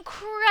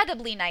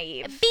incredibly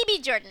naive.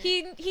 Baby Jordan.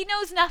 He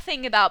knows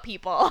nothing about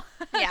people.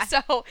 Yeah.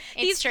 So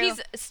he's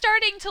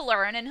starting to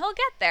learn, and he'll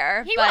get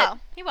there. He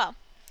will.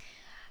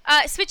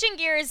 Switching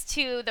gears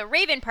to the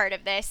Raven part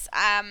of this,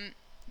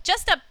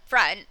 just up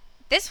front,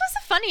 this was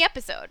a funny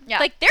episode. Yeah.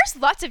 Like, there's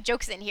lots of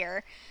jokes in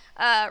here.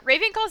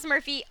 Raven calls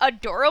Murphy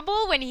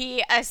adorable when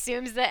he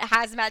assumes that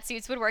hazmat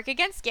suits would work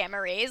against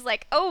gamma rays.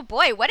 Like, oh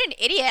boy, what an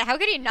idiot. How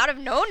could he not have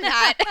known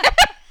that?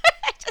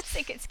 I just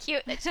think it's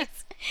cute that she's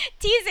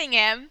teasing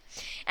him.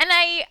 And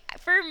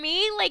for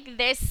me, like,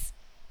 this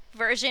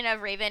version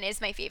of Raven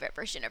is my favorite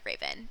version of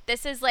Raven.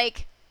 This is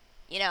like,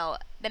 you know,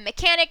 the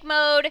mechanic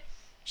mode.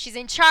 She's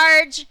in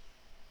charge.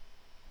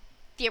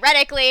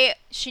 Theoretically,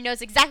 she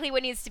knows exactly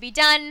what needs to be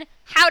done,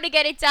 how to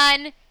get it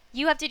done.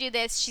 You have to do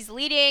this. She's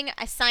leading,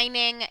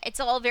 assigning. It's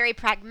all very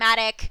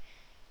pragmatic.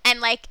 And,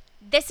 like,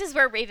 this is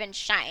where Raven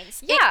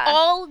shines. Yeah. It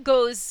all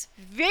goes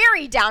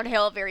very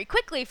downhill very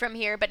quickly from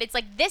here, but it's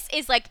like, this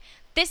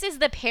is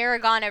the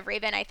paragon of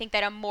Raven I think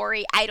that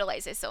Amori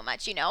idolizes so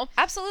much, you know?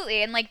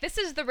 Absolutely. And, like, this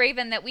is the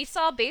Raven that we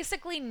saw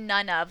basically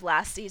none of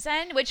last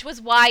season, which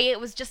was why it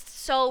was just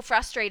so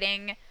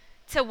frustrating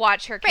to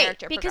watch her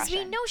character because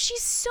progression. we know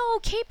she's so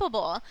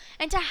capable,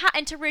 and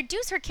to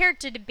reduce her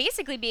character to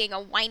basically being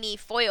a whiny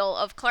foil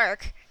of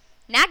Clark,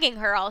 nagging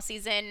her all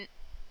season,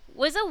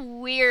 was a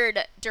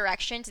weird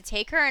direction to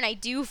take her. And I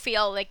do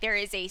feel like there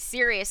is a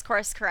serious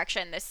course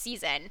correction this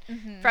season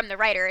from the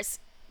writers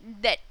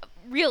that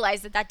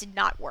realized that did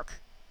not work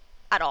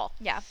at all.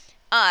 Yeah.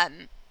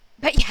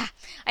 But yeah,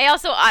 I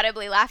also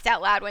audibly laughed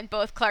out loud when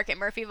both Clark and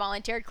Murphy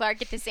volunteered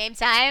Clark at the same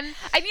time.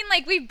 I mean,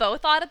 like, we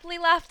both audibly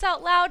laughed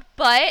out loud,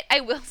 but I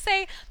will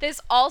say this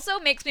also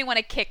makes me want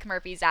to kick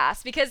Murphy's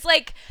ass because,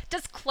 like,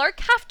 does Clark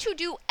have to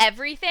do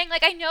everything?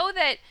 Like, I know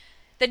that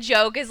the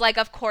joke is, like,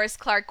 of course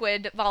Clark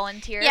would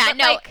volunteer. Yeah, but,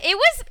 no, like,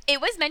 it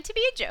was meant to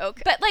be a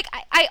joke. But, like,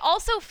 I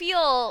also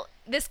feel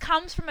this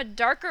comes from a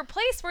darker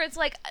place where it's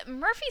like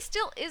Murphy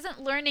still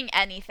isn't learning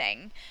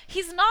anything.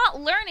 He's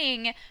not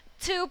learning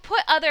to put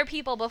other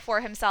people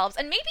before himself,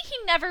 and maybe he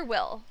never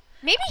will.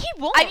 Maybe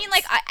he won't. I mean,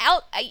 like,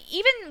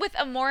 even with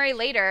Amori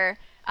later,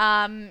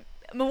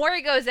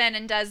 Amori goes in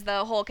and does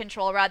the whole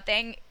control rod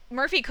thing.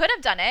 Murphy could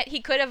have done it.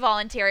 He could have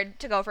volunteered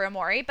to go for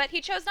Emori, but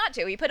he chose not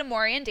to. He put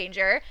Emori in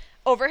danger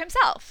over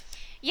himself.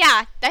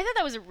 Yeah, I thought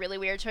that was a really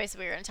weird choice that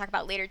we were going to talk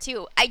about later,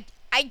 too. I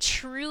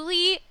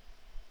truly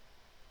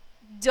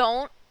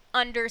don't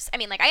understand. I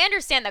mean, like, I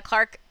understand the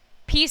Clark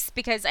piece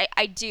because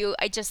I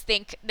just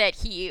think that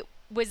he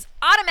was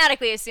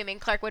automatically assuming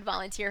Clark would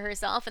volunteer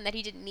herself and that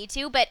he didn't need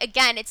to. But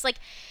again, it's like,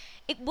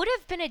 it would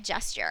have been a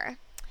gesture.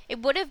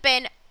 It would have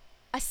been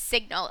a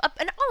signal,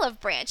 an olive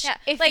branch,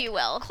 if you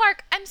will.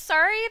 Clark, I'm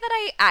sorry that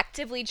I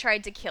actively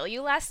tried to kill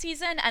you last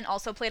season and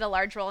also played a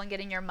large role in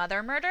getting your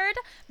mother murdered.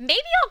 Maybe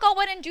I'll go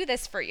in and do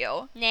this for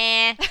you.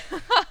 Nah, I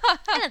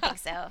don't think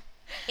so.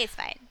 It's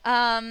fine.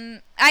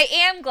 I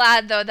am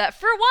glad, though, that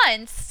for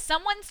once,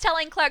 someone's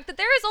telling Clark that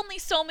there is only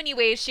so many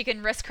ways she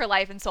can risk her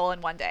life and soul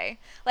in one day.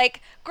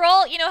 Like,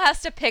 girl,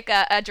 has to pick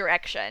a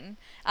direction.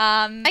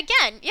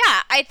 Again,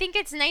 yeah, I think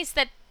it's nice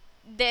that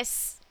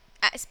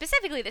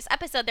specifically this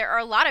episode, there are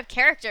a lot of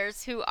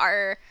characters who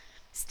are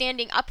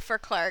standing up for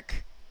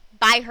Clark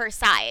by her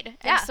side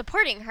and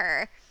supporting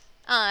her,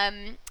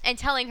 and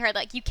telling her,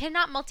 like, you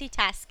cannot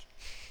multitask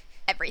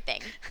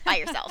everything by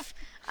yourself.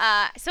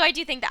 So I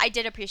do think that I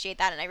did appreciate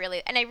that, and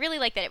I really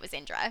like that it was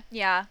Indra.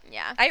 Yeah.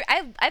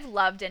 I've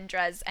loved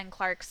Indra's and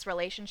Clark's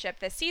relationship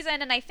this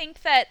season, and I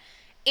think that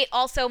it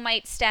also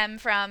might stem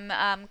from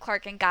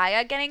Clark and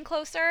Gaia getting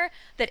closer,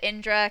 that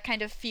Indra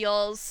kind of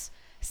feels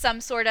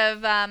some sort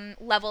of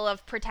level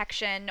of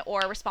protection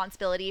or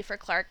responsibility for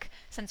Clark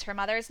since her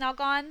mother is now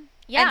gone.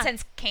 Yeah. And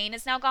since Kane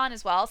is now gone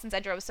as well, since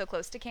Indra was so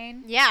close to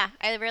Kane. Yeah,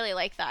 I really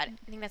like that.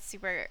 I think that's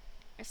a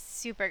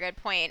super good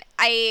point.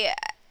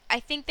 I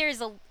think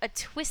there's a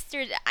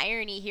twisted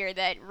irony here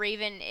that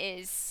Raven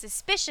is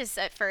suspicious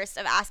at first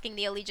of asking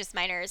the Allegis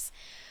miners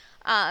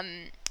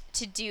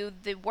to do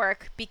the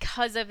work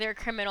because of their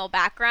criminal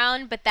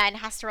background, but then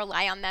has to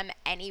rely on them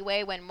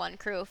anyway when one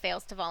crew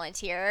fails to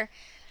volunteer.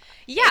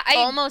 Yeah, it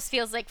almost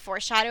feels like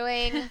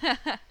foreshadowing.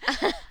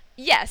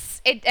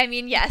 Yes,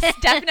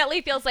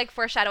 definitely feels like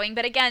foreshadowing.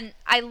 But again,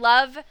 I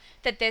love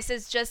that this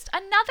is just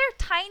another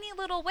tiny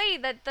little way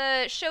that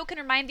the show can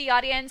remind the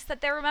audience that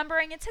they're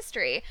remembering its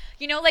history.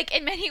 Like,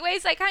 in many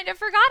ways, I kind of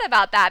forgot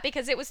about that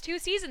because it was 2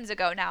 seasons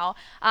ago now.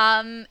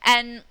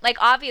 And, like,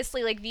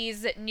 obviously, like,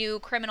 these new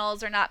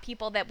criminals are not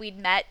people that we'd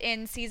met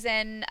in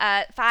season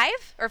 5?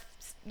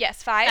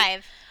 Yes,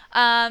 5.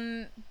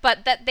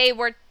 But that they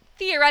were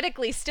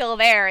theoretically still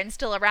there and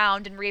still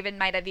around, and Raven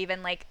might have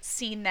even, like,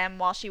 seen them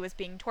while she was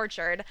being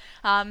tortured.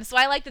 So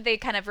I like that they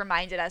kind of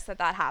reminded us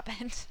that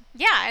happened.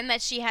 Yeah, and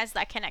that she has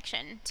that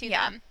connection to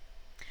them.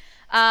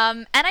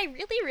 And I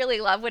really, really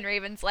love when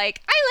Raven's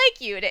like, I like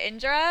you, to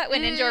Indra,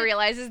 when Indra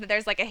realizes that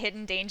there's, like, a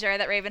hidden danger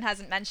that Raven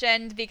hasn't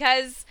mentioned,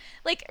 because,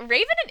 like,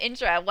 Raven and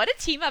Indra, what a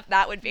team up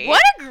that would be.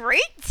 What a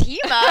great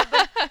team up.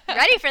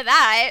 Ready for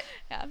that.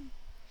 Yeah.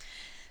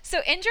 So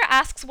Indra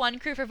asks one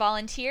crew for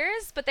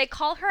volunteers, but they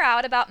call her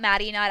out about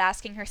Maddie not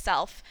asking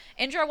herself.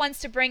 Indra wants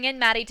to bring in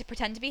Maddie to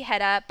pretend to be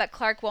Hedda, but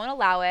Clark won't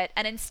allow it,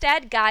 and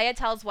instead Gaia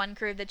tells one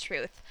crew the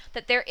truth,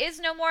 that there is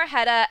no more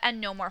Hedda and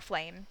no more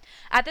Flame.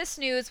 At this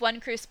news, one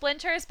crew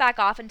splinters back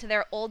off into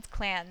their old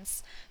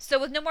clans. So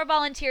with no more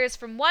volunteers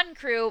from one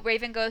crew,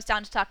 Raven goes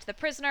down to talk to the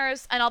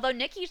prisoners, and although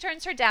Nikki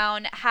turns her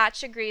down,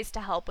 Hatch agrees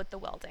to help with the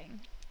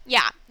welding.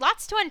 Yeah,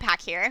 lots to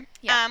unpack here.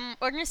 Yeah.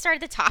 We're going to start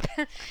at the top.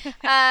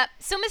 So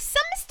some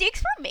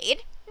mistakes were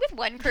made with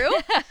one crew.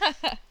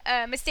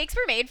 Mistakes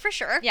were made for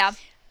sure. Yeah.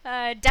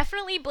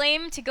 Definitely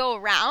blame to go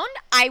around.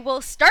 I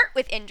will start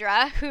with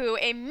Indra, who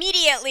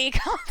immediately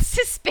calls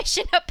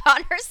suspicion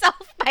upon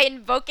herself by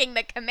invoking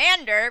the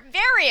commander,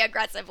 very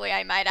aggressively,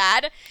 I might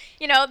add.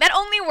 That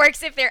only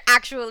works if there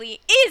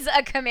actually is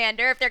a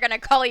commander, if they're going to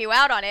call you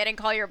out on it and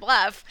call your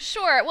bluff.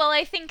 Sure. Well,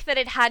 I think that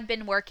it had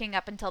been working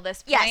up until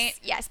this point.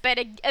 Yes, but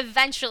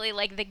eventually,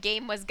 like, the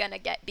game was going to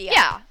get beat up.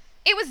 Yeah,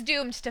 it was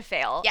doomed to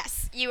fail.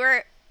 Yes, you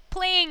were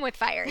playing with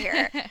fire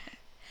here.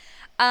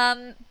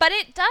 But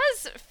it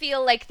does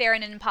feel like they're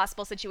in an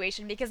impossible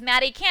situation because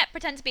Maddie can't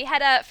pretend to be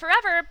Hedda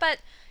forever, but,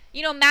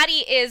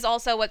 Maddie is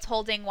also what's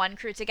holding one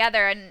crew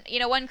together, and,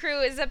 one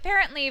crew is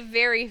apparently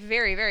very,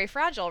 very, very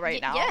fragile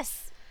right now.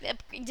 Yes.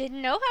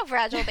 Didn't know how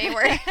fragile they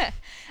were.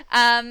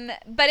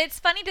 But it's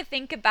funny to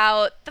think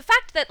about the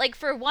fact that, like,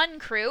 for one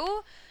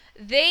crew,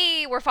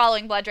 they were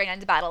following Bloodrain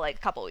into battle, like, a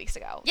couple weeks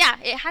ago. Yeah,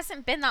 it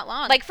hasn't been that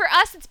long. Like, for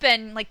us, it's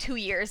been, like, 2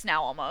 years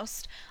now,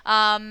 almost.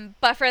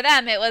 But for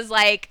them, it was,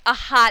 like, a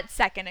hot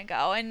second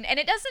ago. And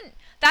it doesn't...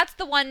 That's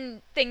the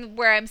one thing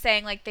where I'm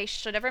saying, like, they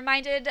should have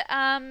reminded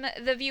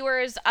the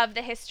viewers of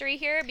the history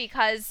here,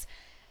 because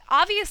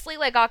obviously,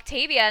 like,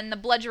 Octavia and the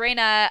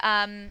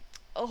Bloodraina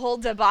whole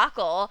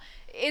debacle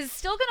is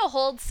still going to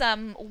hold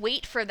some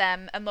weight for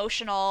them,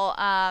 emotional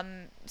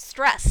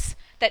stress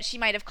that she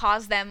might have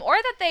caused them, or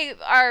that they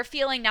are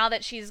feeling now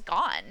that she's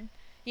gone,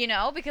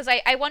 because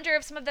I wonder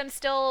if some of them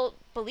still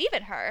believe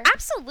in her.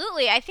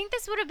 Absolutely. I think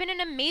this would have been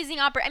an amazing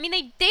I mean,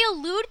 they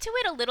allude to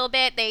it a little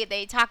bit.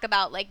 They talk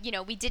about, like,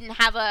 we didn't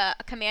have a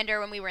commander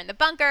when we were in the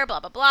bunker, blah,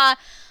 blah, blah.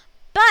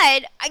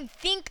 But I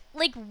think,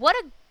 like, what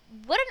an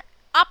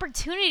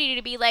opportunity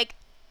to be like,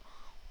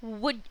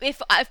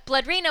 if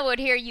Blood Reina would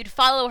hear, you'd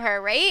follow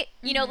her, right?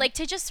 You know, like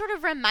to just sort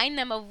of remind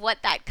them of what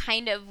that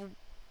kind of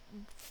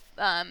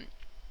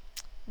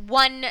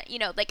one, you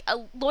know, like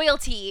a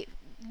loyalty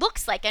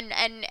looks like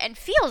and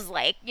feels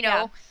like, you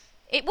know,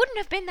 it wouldn't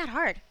have been that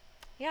hard.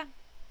 Yeah.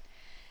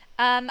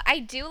 I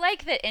do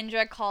like that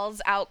Indra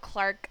calls out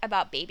Clark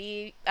about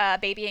babying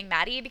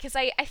Maddie, because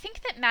I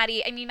think that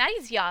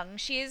Maddie's young.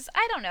 She's,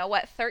 I don't know,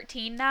 what,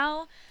 13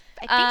 now?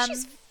 I think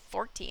she's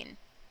 14.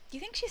 You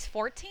think she's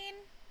 14?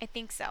 I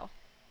think so.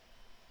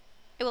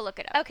 I will look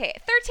it up. Okay,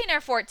 13 or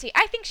 14.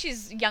 I think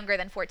she's younger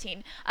than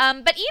 14.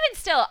 But even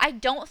still, I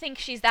don't think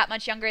she's that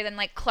much younger than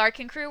like Clark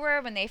and crew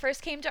were when they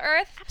first came to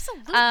Earth.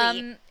 Absolutely.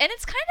 And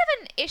it's kind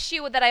of an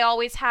issue that I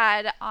always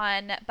had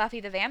on Buffy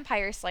the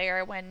Vampire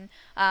Slayer, when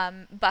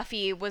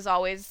Buffy was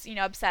always, you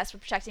know, obsessed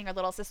with protecting her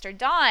little sister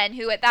Dawn,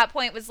 who at that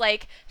point was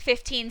like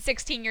 15,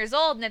 16 years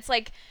old. And it's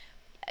like,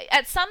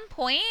 at some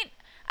point,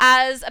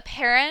 as a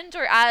parent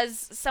or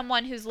as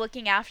someone who's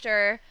looking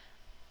after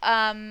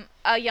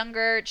a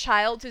younger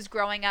child who's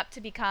growing up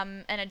to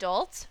become an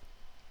adult,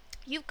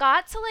 you've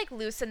got to like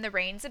loosen the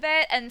reins a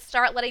bit and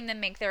start letting them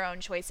make their own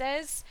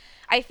choices.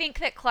 I think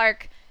that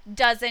Clark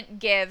doesn't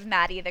give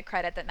Maddie the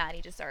credit that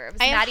Maddie deserves.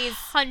 Maddie's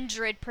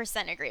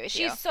 100% agree with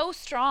you. She's so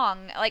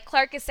strong. Like,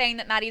 Clark is saying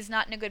that Maddie's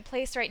not in a good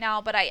place right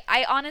now, but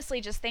I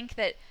honestly just think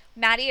that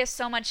Maddie has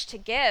so much to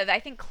give. I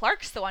think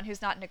Clark's the one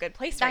who's not in a good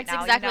place right now.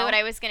 That's exactly what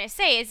I was going to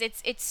say, is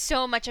it's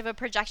so much of a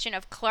projection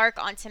of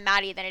Clark onto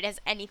Maddie than it has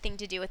anything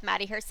to do with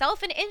Maddie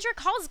herself. And Indra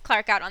calls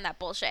Clark out on that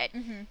bullshit.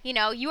 You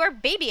know, you are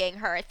babying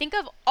her. Think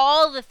of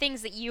all the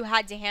things that you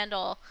had to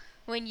handle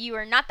when you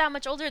were not that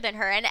much older than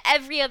her, and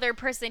every other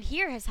person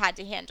here has had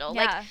to handle.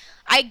 Yeah. Like,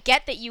 I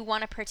get that you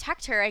want to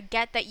protect her. I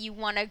get that you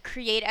want to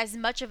create as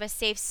much of a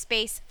safe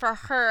space for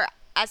her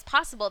as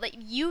possible that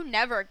you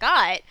never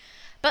got.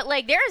 But,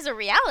 like, there is a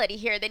reality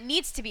here that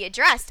needs to be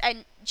addressed,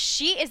 and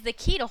she is the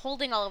key to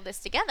holding all of this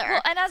together.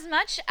 Well, and as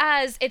much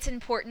as it's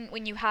important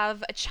when you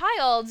have a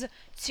child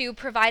to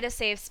provide a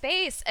safe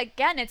space,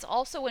 again, it's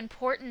also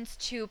important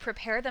to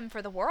prepare them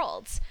for the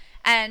world.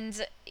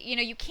 And, you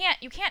know, you can't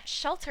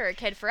shelter a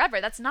kid forever.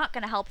 That's not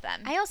going to help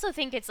them. I also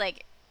think it's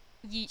like,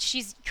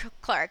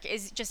 Clark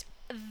is just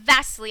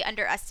vastly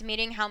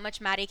underestimating how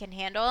much Maddie can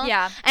handle.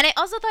 Yeah. And I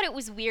also thought it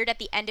was weird at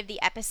the end of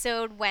the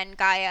episode when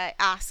Gaia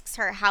asks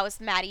her, how's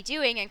Maddie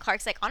doing? And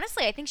Clark's like,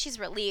 honestly, I think she's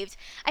relieved.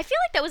 I feel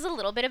like that was a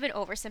little bit of an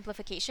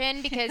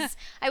oversimplification, because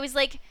I was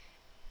like,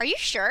 are you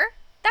sure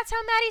that's how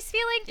Maddie's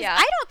feeling? 'Cause Yeah.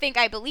 I don't think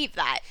I believe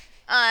that.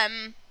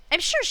 I'm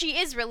sure she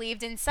is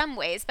relieved in some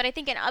ways, but I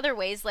think in other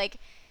ways, like,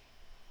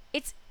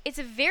 it's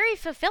very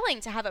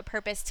fulfilling to have a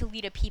purpose, to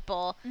lead a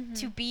people,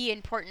 to be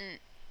important,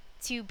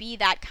 to be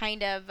that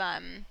kind of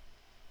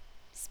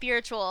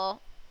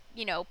spiritual,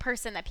 you know,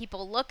 person that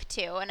people look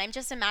to. And I'm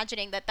just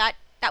imagining that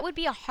would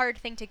be a hard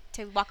thing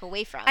to walk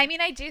away from. I mean,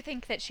 I do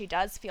think that she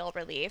does feel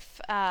relief.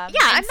 I'm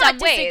not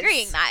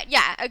disagreeing that.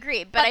 Yeah,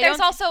 agree. But there's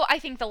also, I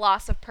think, the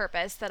loss of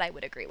purpose that I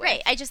would agree with.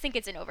 Right. I just think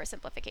it's an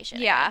oversimplification.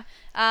 Yeah.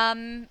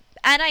 And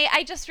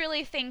I just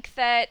really think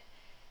that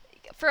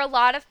for a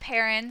lot of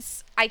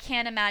parents, I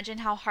can't imagine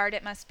how hard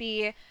it must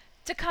be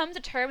to come to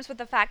terms with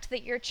the fact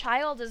that your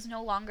child is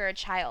no longer a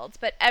child.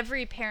 But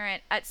every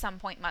parent at some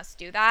point must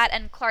do that,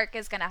 and Clark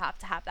is going to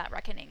have that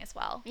reckoning as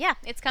well. Yeah,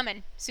 it's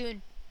coming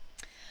soon.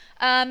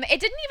 It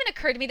didn't even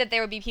occur to me that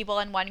there would be people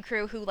in one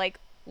crew who, like,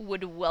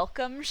 would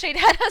welcome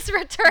Shadetta's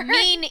return.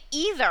 Me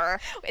either.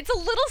 It's a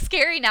little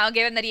scary now,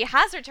 given that he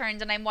has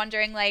returned, and I'm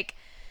wondering, like,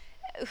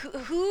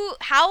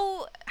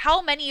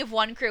 how many of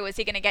one crew is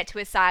he going to get to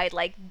his side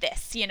like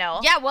this, you know?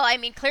 Yeah, well, I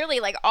mean,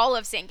 clearly, like, all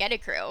of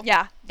Sangeta crew.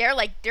 Yeah.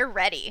 They're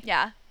ready.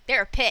 Yeah.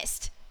 They're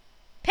pissed.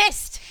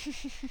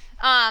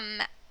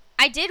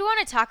 I did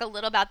want to talk a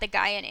little about the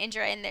Gaia and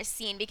Indra in this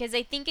scene, because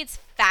I think it's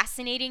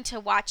fascinating to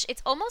watch.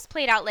 It's almost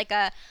played out like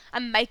a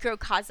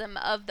microcosm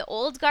of the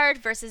old guard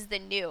versus the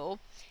new,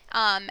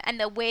 and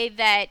the way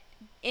that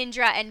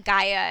Indra and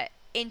Gaia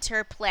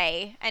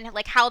interplay, and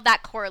like how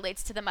that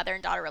correlates to the mother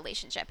and daughter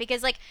relationship.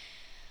 Because, like,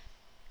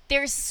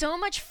 there's so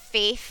much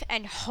faith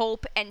and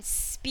hope and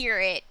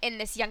spirit in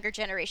this younger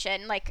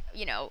generation, like,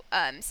 you know,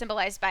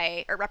 symbolized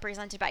by or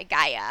represented by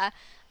Gaia.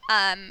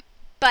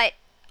 But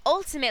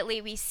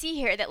ultimately we see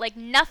here that, like,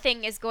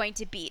 nothing is going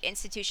to beat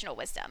institutional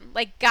wisdom.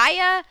 Like,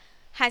 Gaia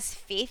has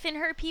faith in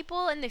her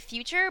people in the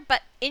future,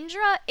 but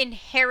Indra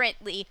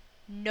inherently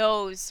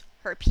knows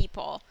her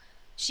people.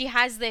 She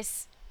has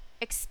this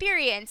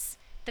experience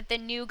that the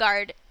new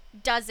guard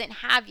doesn't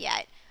have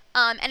yet.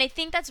 And I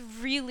think that's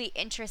really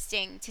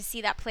interesting to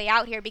see that play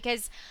out here,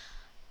 because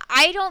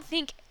I don't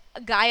think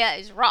Gaia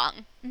is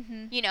wrong.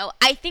 You know,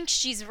 I think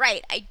she's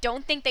right. I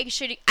don't think they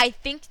should. I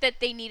think that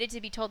they needed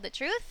to be told the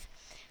truth.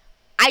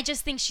 I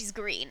just think she's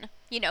green.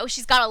 You know,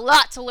 she's got a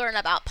lot to learn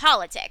about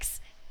politics.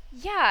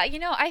 Yeah, you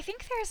know, I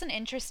think there's an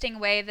interesting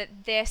way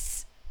that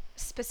this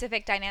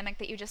specific dynamic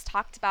that you just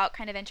talked about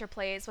kind of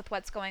interplays with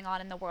what's going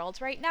on in the world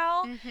right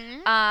now.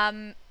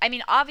 I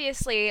mean,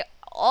 obviously,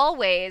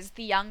 always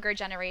the younger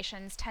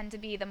generations tend to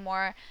be the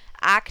more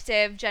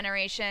active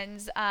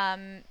generations,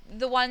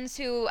 the ones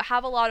who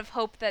have a lot of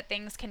hope that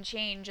things can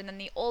change, and then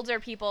the older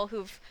people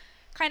who've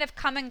kind of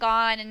come and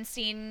gone and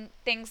seen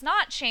things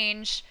not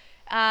change,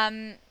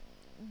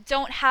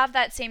 don't have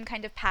that same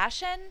kind of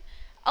passion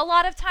a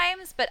lot of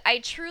times. But I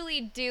truly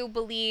do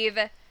believe,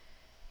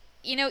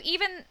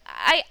 even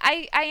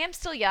I am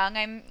still young.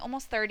 I'm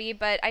almost 30,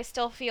 but I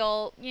still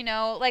feel,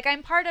 like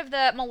I'm part of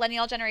the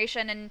millennial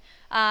generation, and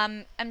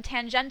I'm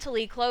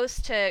tangentially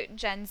close to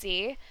Gen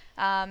Z.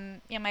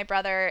 My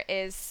brother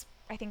is,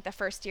 I think, the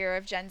first year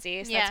of Gen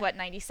Z, so that's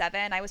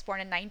 97. I was born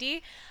in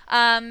 90.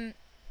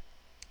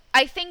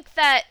 I think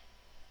that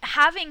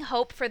having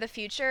hope for the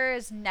future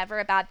is never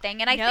a bad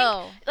thing. And I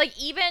think, like,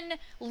 even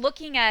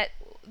looking at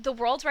the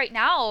world right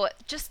now,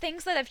 just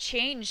things that have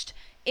changed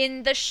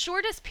in the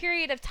shortest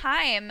period of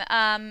time,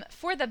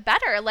 for the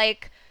better.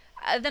 Like,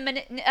 the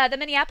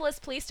Minneapolis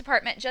Police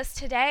Department just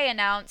today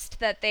announced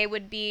that they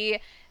would be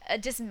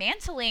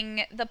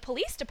dismantling the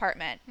police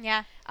department.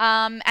 Yeah.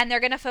 And they're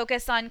going to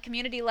focus on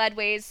community-led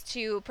ways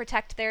to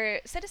protect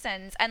their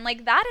citizens. And,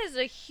 like, that is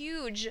a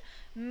huge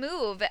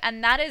move,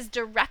 and that is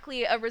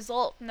directly a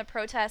result from the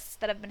protests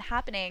that have been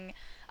happening.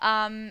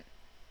 And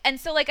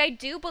so, like, I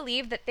do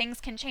believe that things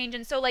can change.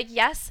 And so, like,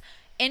 yes,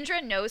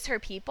 Indra knows her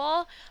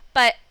people,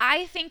 but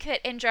I think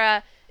that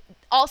Indra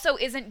also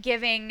isn't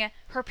giving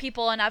her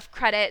people enough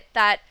credit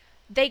that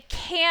they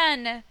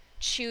can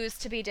choose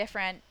to be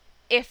different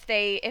if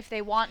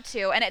they want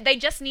to, and they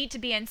just need to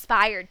be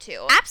inspired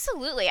to.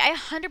 Absolutely. I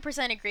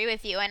 100% agree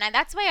with you, and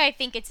that's why I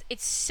think it's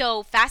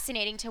so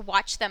fascinating to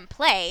watch them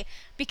play,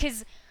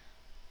 because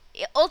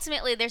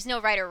ultimately there's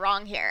no right or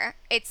wrong here.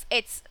 It's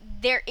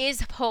there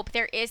is hope,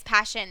 there is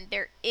passion,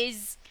 there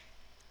is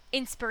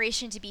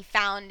inspiration to be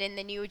found in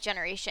the new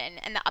generation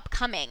and the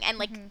upcoming, and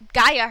like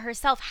Gaia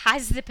herself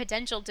has the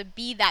potential to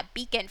be that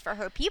beacon for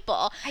her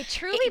people. I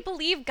truly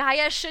believe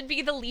Gaia should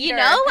be the leader.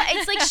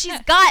 It's like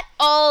she's got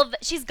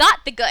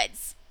the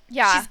goods.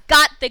 Yeah, she's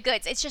got the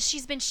goods. It's just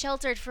she's been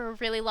sheltered for a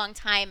really long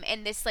time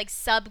in this like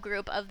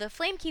subgroup of the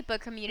Flamekeeper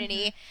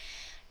community.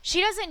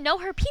 She doesn't know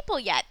her people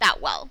yet that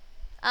well.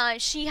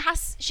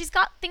 She's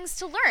got things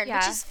to learn,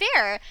 which is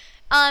fair.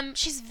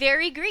 She's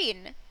very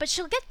green, but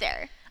she'll get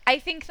there. I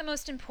think the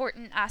most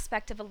important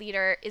aspect of a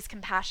leader is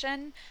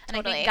compassion. And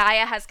Totally. I think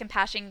Gaia has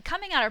compassion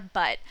coming out her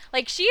butt.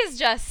 Like, she is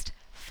just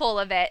full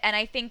of it. And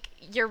I think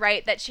you're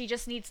right that she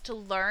just needs to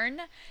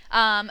learn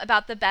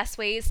about the best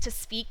ways to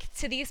speak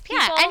to these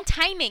people. Yeah, and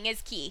timing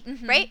is key,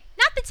 right?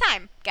 Not the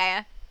time,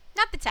 Gaia.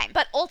 Not the time.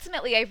 But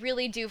ultimately, I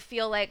really do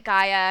feel like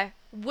Gaia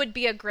would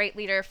be a great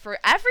leader for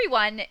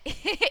everyone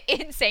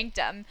in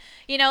Sanctum.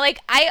 Like,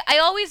 I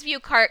always view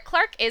Clark.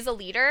 Clark is a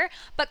leader,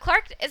 but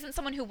Clark isn't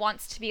someone who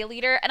wants to be a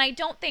leader, and I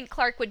don't think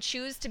Clark would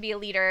choose to be a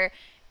leader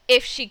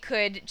if she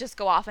could just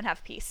go off and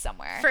have peace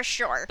somewhere. For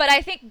sure. But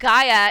I think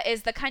Gaia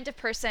is the kind of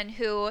person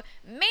who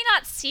may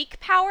not seek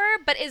power,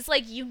 but is,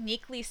 like,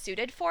 uniquely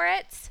suited for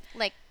it.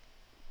 Like,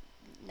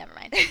 never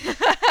mind.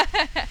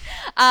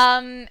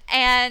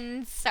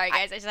 And sorry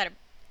guys, I just had to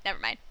never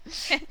mind.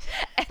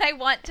 And I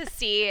want to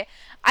see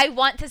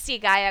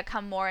Gaia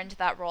come more into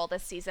that role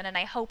this season, and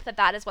I hope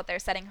that is what they're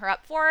setting her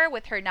up for,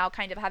 with her now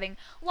kind of having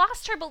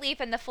lost her belief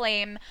in the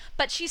flame,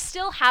 but she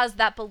still has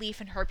that belief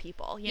in her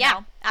people, you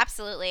know?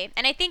 Absolutely.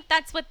 And I think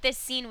that's what this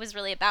scene was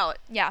really about.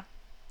 Yeah.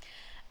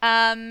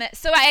 I'm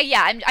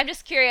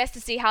just curious to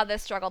see how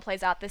this struggle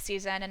plays out this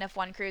season, and if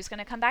one crew is going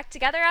to come back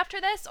together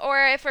after this,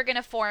 or if we're going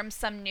to form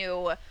some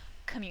new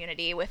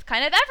community with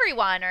kind of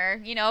everyone,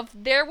 or if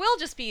there will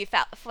just be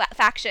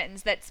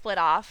factions that split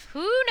off.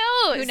 Who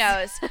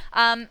knows?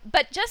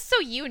 But just so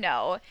you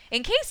know,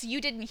 in case you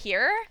didn't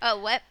hear,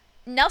 what?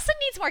 Nelson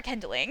needs more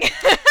kindling.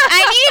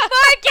 I need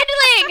more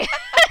kindling.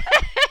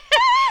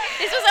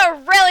 This was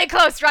a really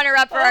close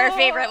runner-up for our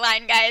favorite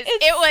line, guys.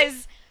 It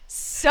was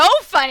so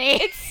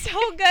funny. It's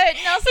so good.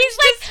 He's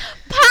like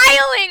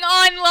piling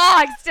on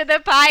logs to the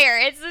pyre.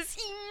 It's this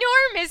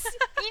enormous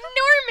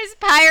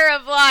pyre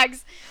of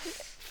logs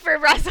for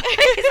Russell.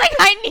 He's like,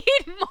 I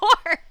need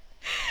more.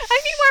 I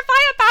need more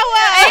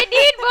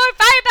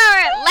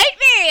firepower. Light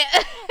me.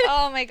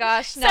 Oh my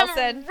gosh,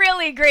 Nelson. Some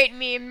really great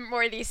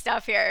meme-worthy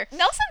stuff here.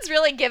 Nelson's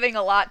really giving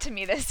a lot to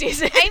me this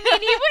season. I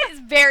mean, he was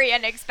very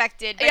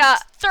unexpected,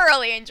 but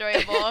thoroughly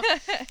enjoyable.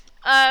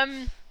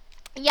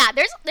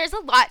 There's a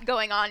lot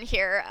going on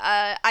here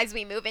as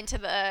we move into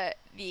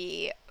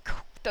the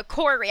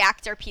core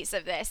reactor piece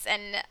of this,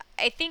 and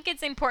I think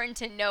it's important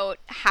to note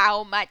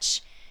how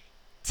much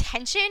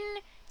tension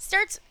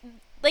starts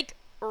like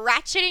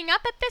ratcheting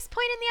up at this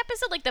point in the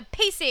episode. Like, the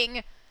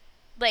pacing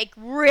like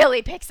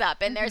really picks up,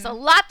 and there's a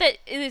lot that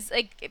is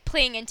like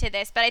playing into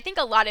this, but I think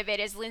a lot of it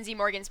is Lindsay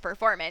Morgan's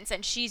performance,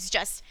 and she's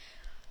just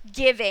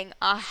giving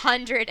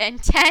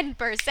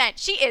 110%.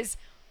 She is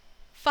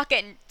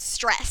fucking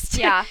stressed.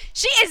 Yeah.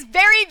 She is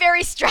very,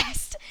 very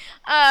stressed.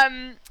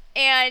 And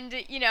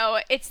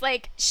it's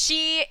like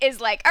she is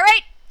like, all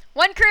right,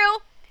 one crew,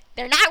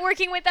 they're not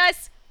working with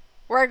us,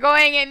 We're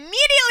going immediately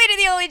to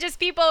the Only Just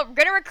people. We're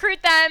going to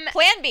recruit them.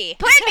 Plan B.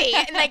 Plan B.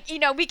 And, like, you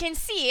know, we can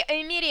see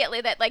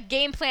immediately that, like,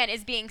 game plan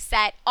is being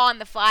set on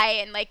the fly.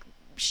 And, like,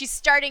 she's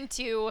starting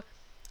to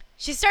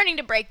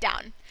break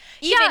down.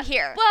 Even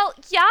here. Well,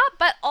 yeah,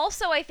 but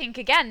also I think,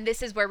 again,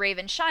 this is where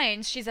Raven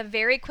shines. She's a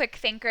very quick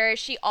thinker.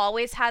 She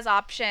always has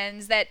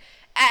options that,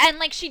 and,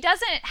 like, she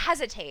doesn't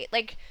hesitate.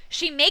 Like,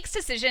 she makes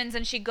decisions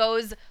and she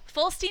goes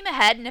full steam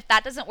ahead, and if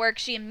that doesn't work,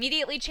 she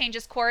immediately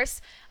changes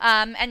course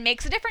and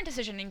makes a different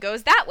decision and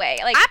goes that way.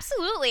 Like,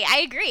 absolutely, I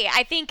agree.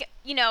 I think,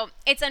 you know,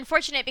 it's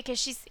unfortunate because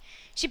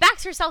she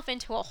backs herself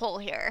into a hole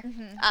here,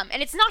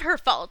 and it's not her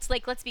fault.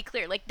 Like, let's be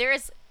clear. Like, there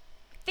is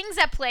things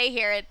at play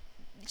here.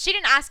 She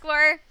didn't ask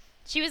for.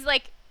 She was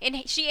like,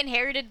 she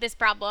inherited this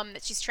problem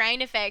that she's trying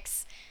to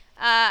fix,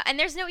 and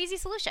there's no easy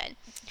solution.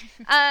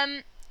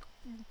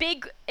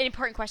 Big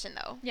important question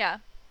though. Yeah.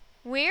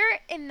 Where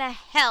in the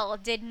hell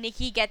did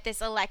Nikki get this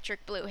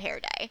electric blue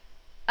hair dye?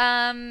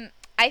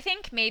 I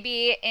think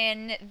maybe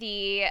in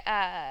the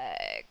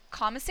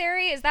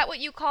commissary. Is that what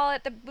you call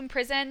it? In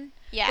prison?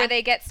 Yeah. Where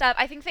they get stuff.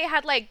 I think they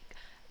had, like,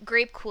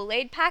 grape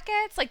Kool-Aid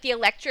packets. Like, the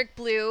electric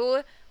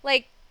blue,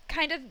 like,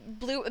 kind of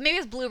blue. Maybe it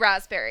was blue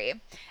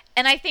raspberry.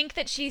 And I think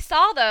that she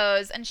saw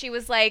those and she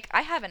was like,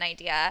 I have an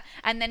idea.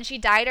 And then she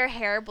dyed her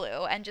hair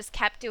blue and just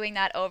kept doing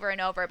that over and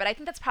over. But I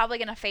think that's probably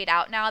going to fade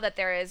out now that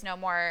there is no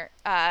more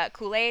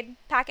Kool-Aid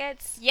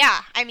packets.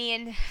 Yeah, I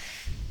mean,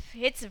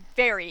 it's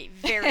very,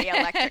 very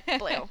electric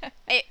blue.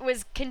 It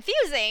was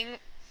confusing.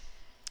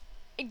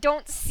 I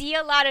don't see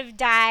a lot of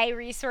dye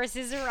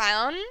resources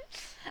around.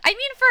 I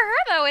mean, for her,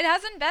 though, it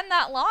hasn't been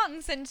that long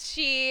since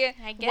she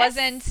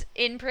wasn't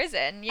in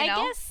prison, you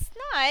know? I guess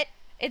not.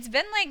 It's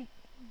been, like,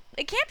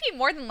 it can't be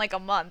more than, like, a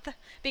month.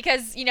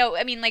 Because, you know,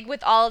 I mean, like,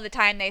 with all of the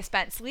time they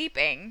spent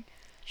sleeping.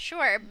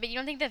 Sure, but you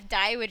don't think the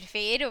dye would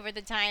fade over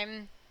the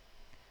time?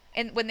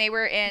 And when they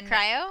were in...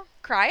 Cryo?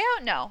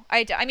 Cryo? No.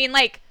 I mean,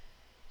 like,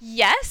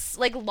 yes.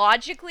 Like,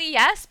 logically,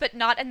 yes, but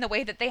not in the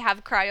way that they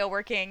have cryo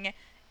working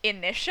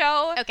in this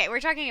show. Okay, we're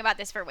talking about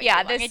this for way too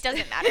long. It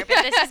doesn't matter,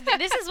 but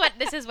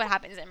this is what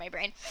happens in my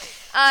brain.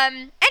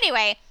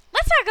 Anyway,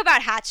 let's talk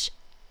about Hatch.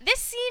 This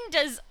scene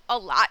does a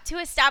lot to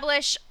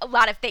establish a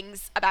lot of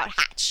things about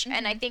Hatch.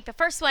 And I think the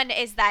first one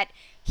is that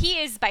he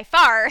is by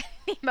far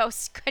the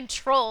most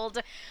controlled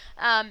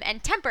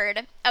and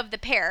tempered of the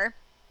pair.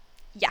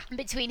 Yeah,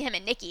 between him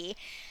and Nikki.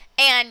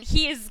 And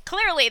he is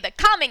clearly the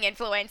calming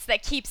influence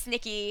that keeps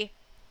Nikki's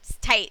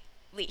tight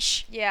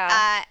leash.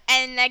 Yeah.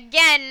 And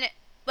again,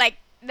 like,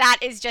 that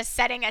is just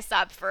setting us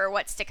up for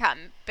what's to come.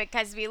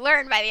 Because we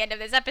learn by the end of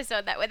this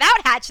episode that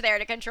without Hatch there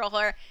to control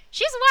her,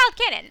 she's a wild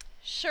cannon.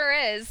 Sure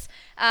is.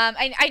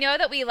 I know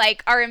that we,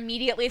 like, are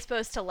immediately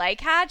supposed to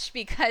like Hatch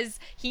because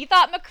he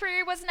thought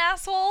McCreary was an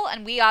asshole,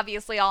 and we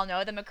obviously all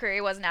know that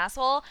McCreary was an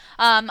asshole.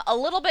 A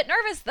little bit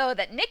nervous, though,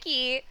 that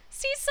Nikki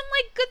sees some,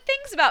 like, good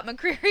things about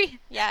McCreary.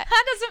 Yeah.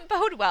 That doesn't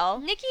bode well.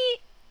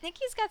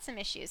 Nikki's got some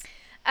issues.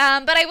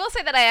 But I will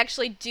say that I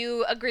actually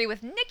do agree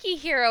with Nikki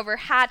here over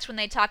Hatch when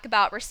they talk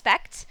about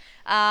respect.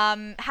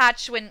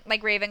 Hatch, when,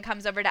 like, Raven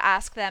comes over to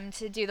ask them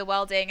to do the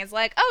welding, is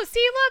like, oh,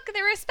 see, look,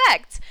 the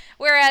respect.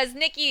 Whereas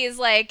Nikki is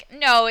like,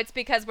 no, it's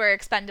because we're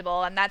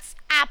expendable, and that's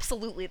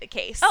absolutely the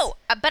case. Oh,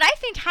 but I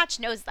think Hatch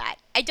knows that.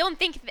 I don't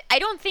think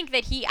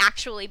that he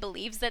actually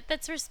believes that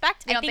that's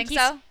respect. You don't think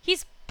so?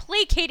 He's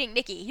placating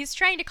Nikki. He's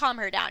trying to calm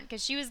her down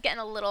because she was getting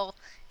a little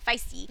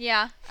feisty.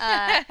 Yeah.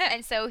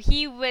 And so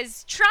he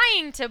was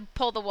trying to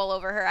pull the wool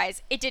over her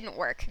eyes. It didn't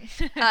work.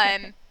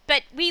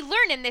 But we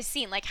learn in this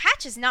scene, like,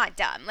 Hatch is not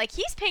dumb. Like,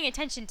 he's paying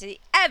attention to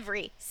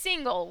every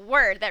single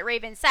word that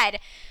Raven said.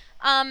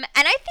 And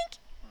I think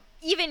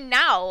even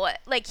now,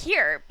 like,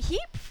 here, he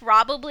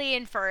probably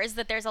infers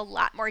that there's a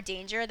lot more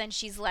danger than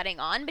she's letting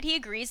on, but he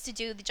agrees to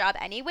do the job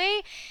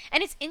anyway.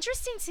 And it's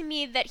interesting to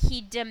me that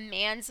he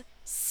demands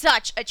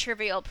such a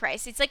trivial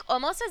price. It's like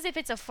almost as if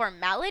it's a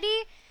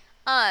formality.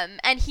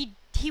 And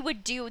he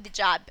would do the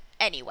job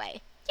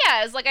anyway.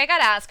 Yeah, it's like, I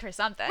gotta ask her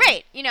something.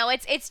 Right. You know,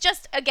 it's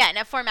just, again,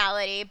 a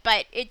formality,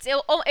 but it's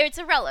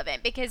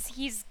irrelevant because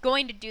he's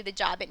going to do the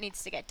job. It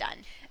needs to get done.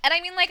 And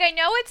I mean, like, I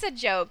know it's a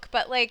joke,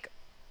 but, like,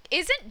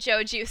 isn't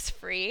Joe Juice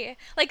free?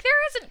 Like, there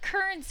isn't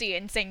currency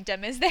in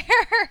Sanctum, is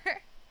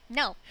there?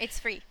 No, it's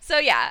free. So,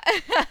 yeah.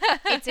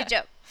 It's a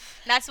joke.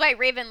 That's why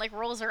Raven, like,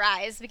 rolls her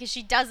eyes because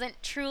she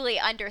doesn't truly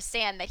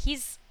understand that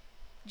he's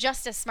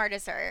just as smart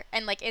as her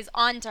and, like, is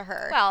on to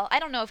her. Well, I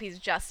don't know if he's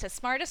just as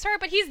smart as her,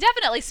 but he's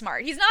definitely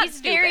smart. He's not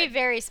stupid. Very,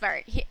 very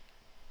smart.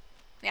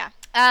 Yeah.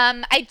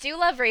 I do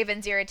love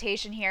Raven's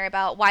irritation here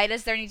about why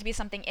does there need to be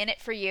something in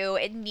it for you?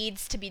 It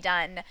needs to be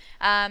done.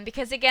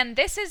 Because, again,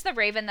 this is the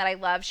Raven that I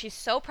love. She's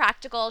so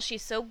practical.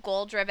 She's so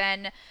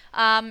goal-driven.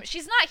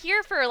 She's not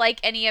here for, like,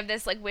 any of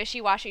this, like,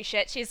 wishy-washy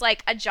shit. She's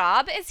like, a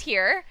job is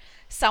here.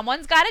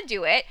 Someone's got to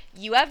do it.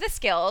 You have the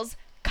skills.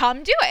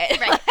 Come do it.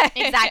 Right.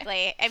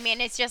 Exactly. I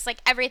mean, it's just, like,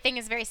 everything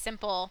is very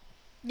simple.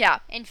 Yeah.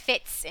 And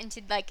fits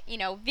into, like, you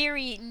know,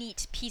 very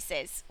neat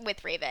pieces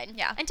with Raven.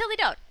 Yeah. Until they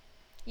don't.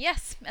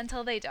 Yes,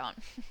 until they don't.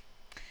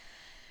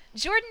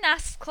 Jordan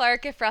asks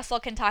Clark if Russell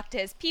can talk to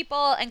his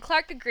people, and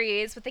Clark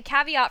agrees, with the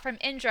caveat from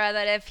Indra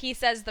that if he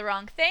says the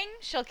wrong thing,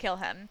 she'll kill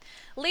him.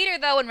 Later,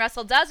 though, when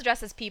Russell does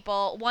address his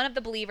people, one of the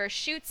believers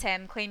shoots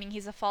him, claiming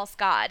he's a false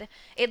god.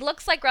 It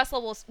looks like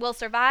Russell will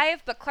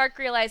survive, but Clark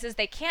realizes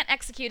they can't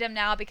execute him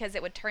now because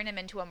it would turn him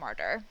into a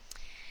martyr.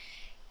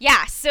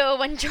 Yeah, so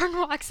when Jordan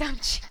walks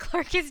out,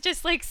 Clark is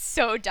just, like,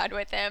 so done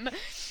with him.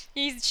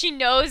 She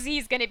knows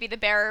he's going to be the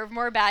bearer of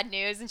more bad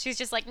news, and she's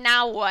just like,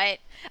 now what?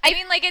 I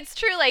mean, like, it's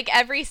true, like,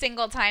 every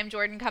single time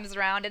Jordan comes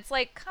around, it's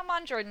like, come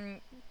on,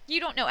 Jordan, you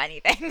don't know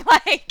anything.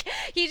 Like,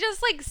 he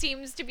just, like,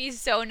 seems to be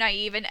so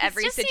naive in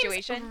every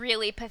situation. Seems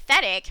really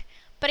pathetic,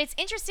 but it's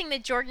interesting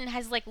that Jordan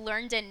has, like,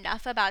 learned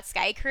enough about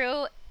Sky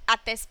Crew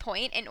at this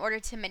point in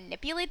order to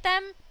manipulate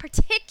them,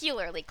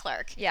 particularly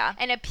Clark. Yeah.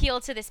 And appeal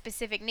to the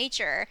specific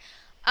nature.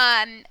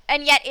 And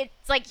yet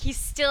it's like he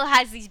still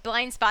has these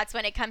blind spots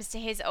when it comes to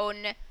his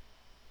own,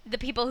 the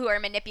people who are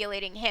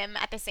manipulating him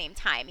at the same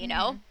time, you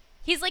know?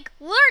 He's like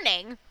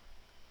learning,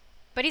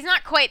 but he's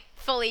not quite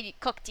fully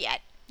cooked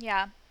yet.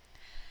 Yeah.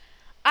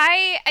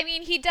 I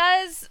mean, he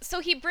does,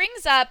 so he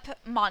brings up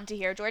Monty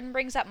here. Jordan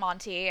brings up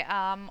Monty.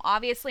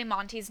 Obviously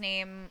Monty's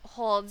name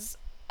holds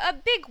a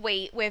big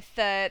weight with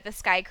the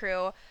Sky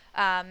Crew,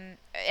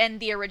 and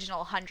the original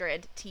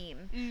 100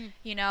 team,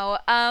 you know?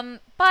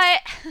 But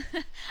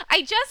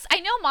I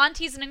know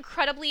Monty's an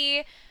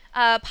incredibly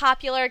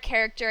popular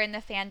character in the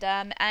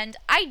fandom, and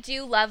I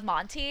do love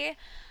Monty,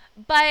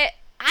 but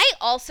I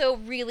also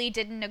really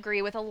didn't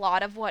agree with a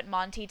lot of what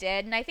Monty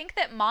did, and I think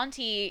that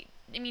Monty,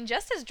 I mean,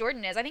 just as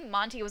Jordan is, I think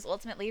Monty was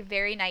ultimately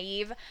very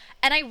naive,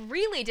 and I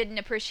really didn't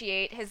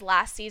appreciate his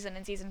last season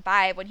in season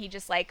 5 when he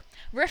just, like,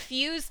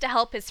 refused to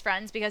help his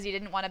friends because he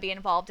didn't want to be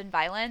involved in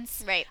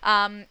violence. Right.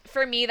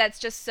 For me, that's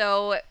just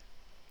so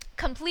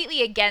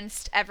completely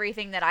against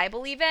everything that I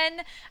believe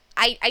in.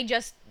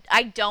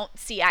 I don't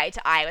see eye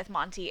to eye with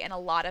Monty in a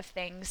lot of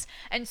things,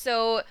 and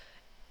so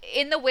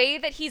in the way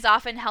that he's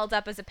often held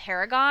up as a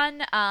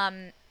paragon,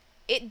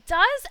 it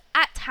does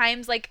at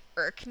times, like,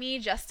 irk me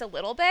just a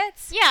little bit.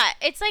 Yeah,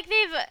 it's like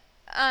they've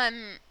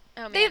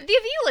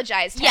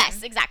eulogized him.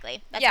 Yes,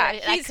 exactly.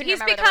 That's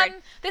he's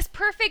become this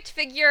perfect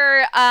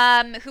figure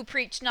who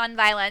preached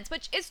nonviolence,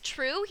 which is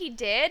true, he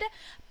did,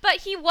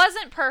 but he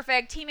wasn't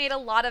perfect. He made a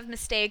lot of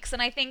mistakes,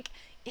 and I think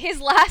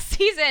his last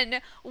season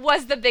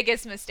was the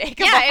biggest mistake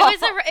of all.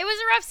 It was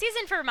a rough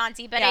season for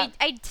Monty, but yeah.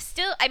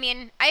 I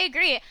mean, I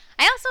agree.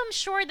 I also am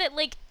sure that,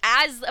 like,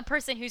 as a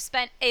person who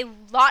spent a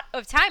lot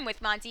of time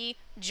with Monty,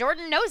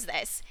 Jordan knows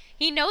this.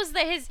 He knows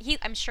that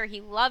I'm sure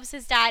he loves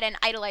his dad and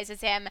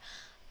idolizes him,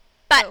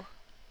 but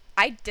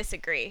I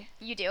disagree.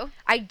 You do?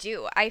 I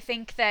do. I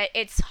think that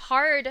it's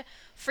hard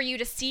for you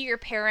to see your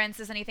parents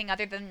as anything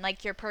other than,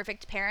 like, your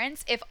perfect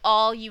parents if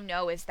all you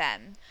know is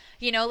them.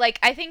 You know, like,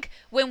 I think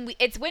when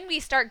we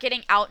start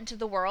getting out into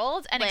the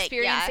world and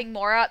experiencing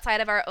more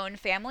outside of our own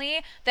family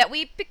that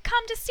we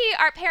come to see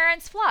our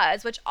parents'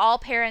 flaws, which all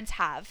parents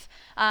have.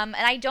 And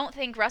I don't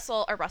think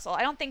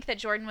I don't think that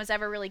Jordan was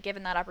ever really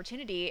given that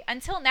opportunity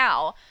until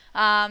now.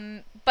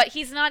 But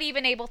he's not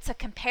even able to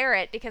compare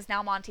it because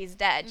now Monty's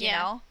dead, you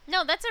know?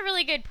 No, that's a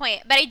really good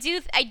point. But I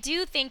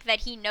do think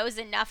that he knows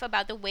enough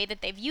about the way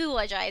that they've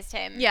eulogized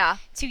him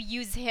to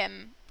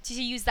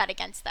use that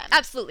against them.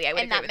 Absolutely, I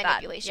would agree with that.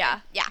 Manipulation.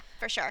 Yeah,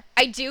 for sure.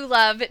 I do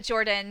love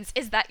Jordan's,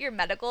 "Is that your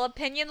medical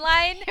opinion?"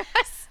 line.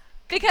 Yes.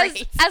 Because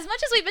as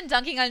much as we've been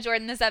dunking on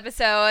Jordan this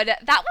episode, that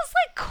was,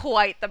 like,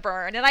 quite the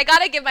burn. And I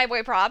gotta give my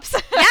boy props.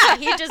 Yeah,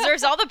 he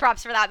deserves all the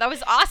props for that. That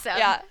was awesome.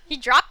 Yeah. He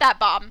dropped that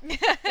bomb.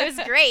 It was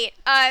great.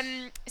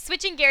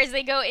 Switching gears,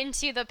 they go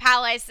into the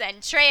palace,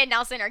 and Trey and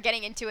Nelson are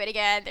getting into it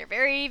again. They're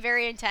very,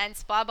 very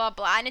intense, blah, blah,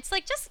 blah. And it's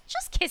like, just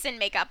kiss and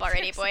make up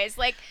already, boys.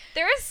 Like,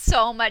 there is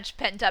so much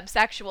pent-up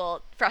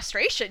sexual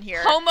frustration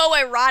here.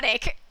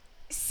 Homoerotic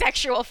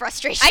sexual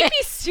frustration. I'd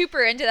be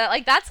super into that.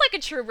 Like, that's like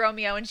a true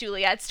Romeo and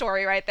Juliet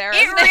story right there.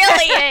 It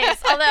really is.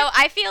 Although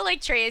I feel like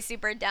Trey is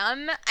super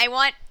dumb.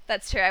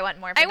 That's true. I want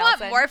more for Nelson. I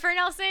want more for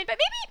Nelson, but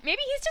maybe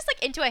he's just,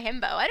 like, into a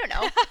himbo. I don't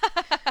know.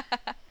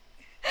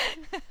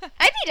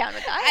 I'd be down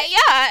with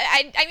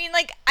that. I mean,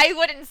 like, I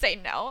wouldn't say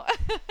no.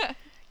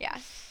 Yeah.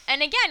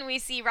 And again, we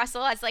see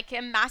Russell as, like,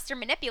 a master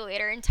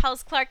manipulator and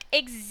tells Clark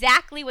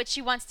exactly what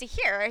she wants to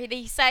hear.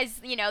 He says,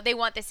 you know, they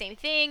want the same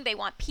thing. They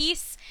want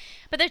peace.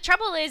 But the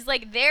trouble is,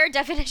 like, their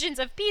definitions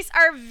of peace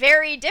are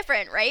very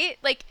different, right?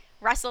 Like,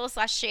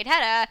 Russell/Shade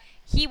Hedda,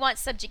 he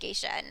wants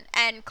subjugation,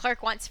 and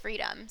Clark wants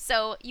freedom.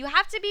 So you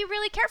have to be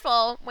really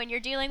careful when you're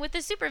dealing with the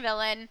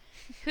supervillain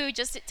who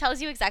just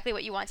tells you exactly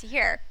what you want to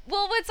hear.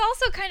 Well, what's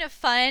also kind of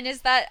fun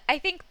is that I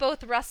think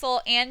both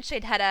Russell and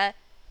Shade Hedda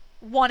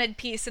wanted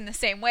peace in the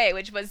same way,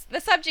 which was the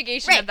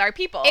subjugation of our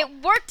people. It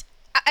worked.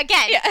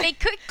 Again, they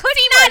could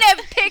not have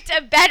picked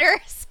a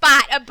better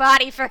spot, a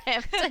body for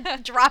him to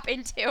drop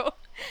into.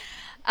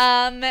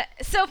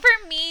 So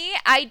for me,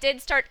 I did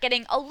start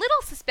getting a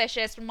little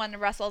suspicious when one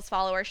of Russell's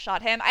followers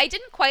shot him. I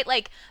didn't quite,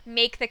 like,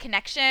 make the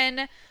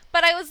connection,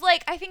 but I was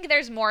like, I think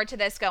there's more to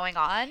this going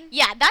on.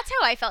 Yeah, that's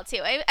how I felt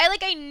too.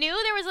 I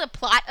knew there was a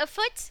plot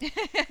afoot,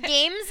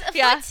 games afoot.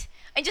 Yeah.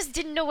 I just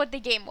didn't know what the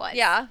game was.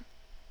 Yeah.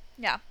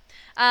 Yeah.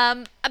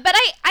 But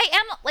I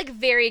am like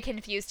very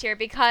confused here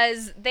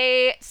because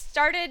they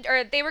decided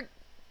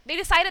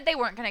they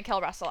weren't going to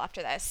kill Russell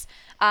after this.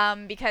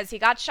 Because he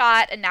got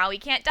shot and now he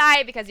can't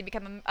die because he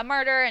became a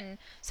murderer, and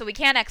so we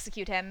can't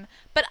execute him.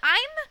 But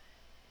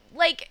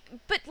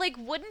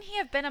wouldn't he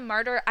have been a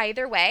murderer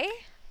either way?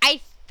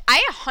 I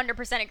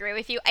 100% agree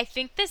with you. I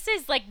think this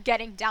is like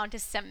getting down to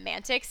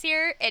semantics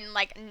here in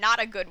like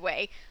not a good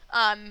way.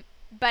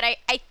 But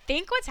I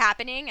think what's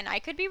happening, and I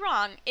could be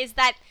wrong, is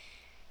that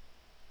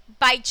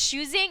by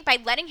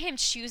letting him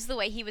choose the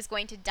way he was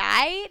going to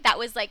die, that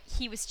was like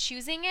he was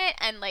choosing it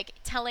and like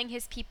telling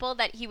his people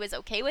that he was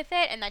okay with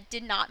it and that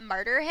did not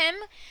murder him.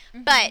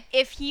 Mm-hmm. But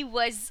if he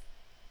was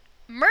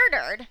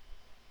murdered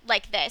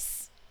like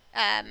this,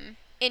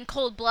 in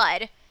cold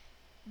blood,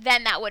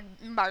 then that would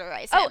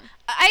murderize him. Oh,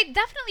 I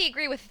definitely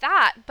agree with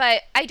that,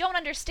 but I don't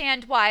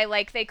understand why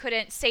like they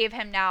couldn't save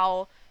him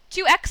now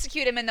to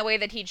execute him in the way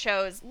that he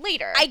chose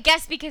later. I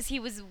guess because he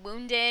was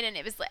wounded and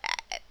it was like,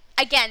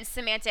 again,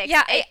 semantics.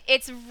 Yeah,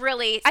 it's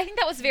really. I think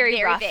that was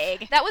very rough.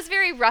 Vague. That was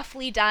very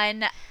roughly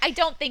done. I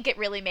don't think it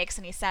really makes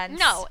any sense.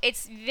 No,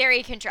 it's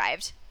very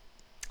contrived.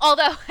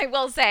 Although I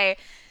will say,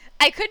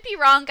 I could be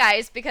wrong,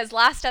 guys, because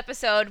last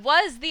episode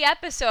was the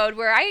episode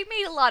where I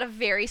made a lot of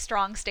very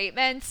strong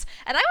statements,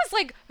 and I was,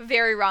 like,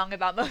 very wrong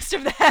about most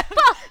of them.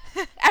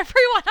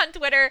 Everyone on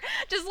Twitter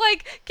just,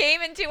 like,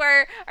 came into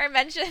our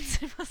mentions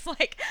and was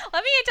like,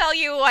 let me tell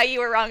you why you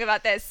were wrong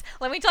about this.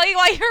 Let me tell you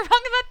why you were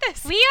wrong about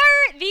this. We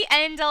are the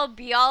end-all,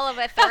 be-all of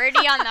authority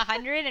on the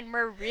 100, and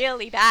we're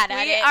really bad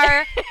at it. We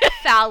are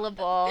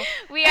fallible.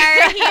 We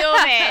are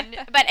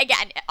human. But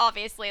again,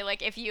 obviously,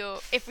 like, if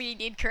we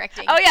need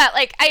correcting. Oh, yeah,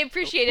 like, I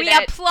appreciate it.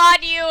 We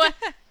applaud you.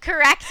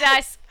 Correct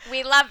us.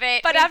 We love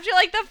it. But after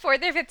like the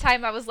fourth or fifth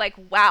time, I was like,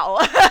 wow.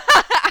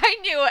 I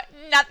knew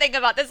nothing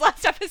about this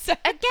last episode.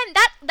 Again,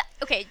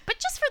 okay, but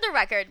just for the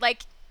record,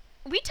 like,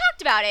 we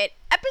talked about it.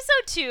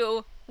 Episode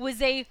 2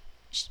 was a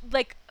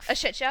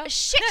shit show. A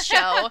shit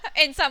show.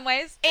 In some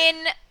ways.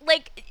 In,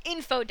 like,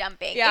 info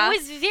dumping. Yeah. It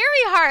was very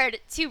hard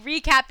to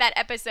recap that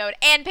episode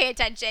and pay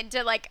attention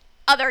to, like,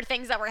 other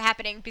things that were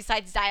happening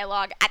besides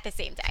dialogue at the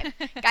same time.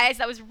 Guys,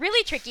 that was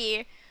really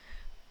tricky.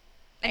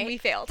 And we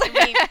failed. And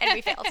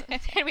we failed.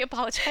 And we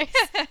apologize.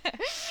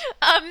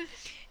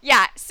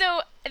 Yeah, so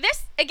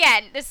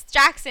this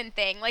Jackson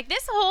thing, like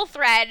this whole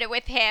thread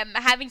with him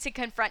having to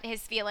confront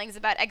his feelings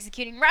about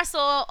executing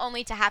Russell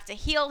only to have to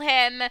heal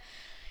him,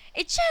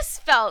 it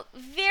just felt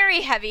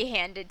very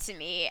heavy-handed to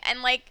me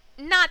and like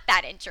not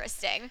that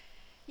interesting.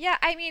 Yeah,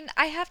 I mean,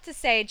 I have to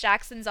say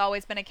Jackson's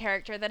always been a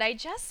character that I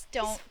just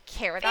don't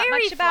care that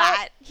much about.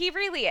 Flat. He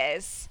really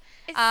is.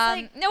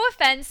 Like, no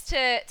offense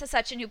to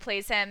Sachin who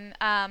plays him,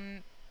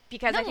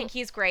 because I think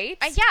he's great.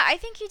 Yeah, I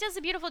think he does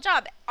a beautiful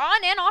job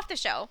on and off the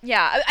show.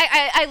 Yeah,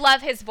 I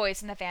love his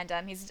voice in the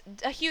fandom. He's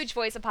a huge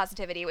voice of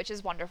positivity, which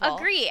is wonderful.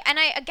 Agree.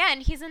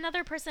 And he's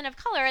another person of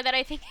color that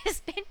I think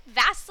has been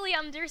vastly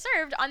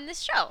underserved on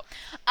this show.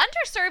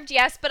 Underserved,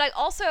 yes, but I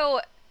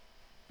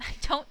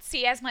don't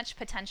see as much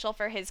potential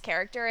for his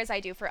character as I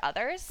do for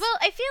others. Well,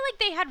 I feel like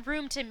they had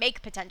room to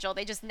make potential.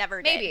 They just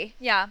never did. Maybe,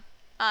 yeah.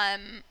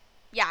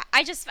 Yeah,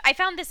 I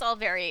found this all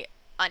very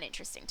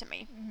uninteresting to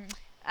me. Mm-hmm.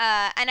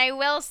 And I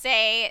will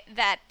say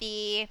that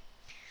the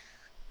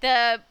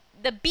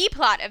B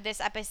plot of this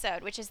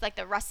episode, which is like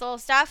the Russell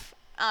stuff,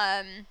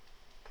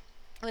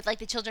 with like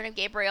the children of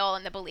Gabriel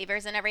and the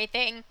believers and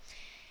everything,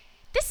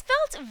 this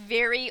felt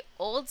very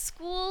old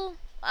school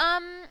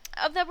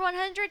of the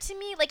 100 to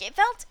me. Like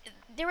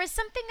there was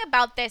something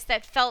about this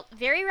that felt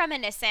very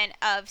reminiscent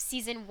of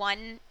season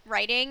 1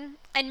 writing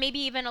and maybe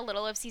even a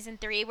little of season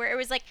 3, where it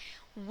was like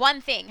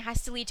one thing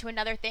has to lead to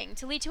another thing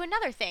to lead to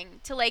another thing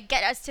to like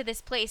get us to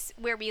this place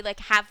where we like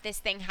have this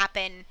thing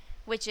happen,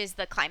 which is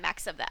the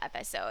climax of the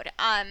episode.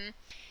 And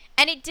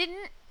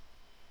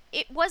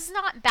it was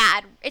not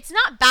bad. It's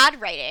not bad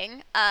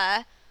writing.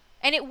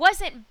 And it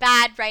wasn't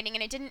bad writing,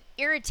 and it didn't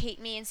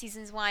irritate me in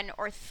seasons 1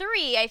 or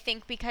 3, I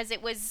think, because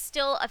it was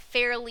still a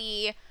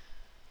fairly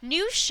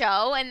new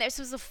show, and this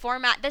was the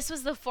format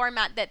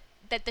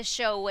that the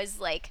show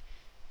was like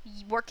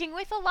working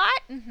with a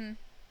lot. Mm-hmm.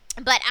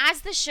 But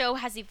as the show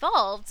has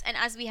evolved, and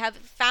as we have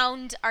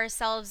found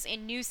ourselves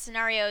in new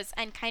scenarios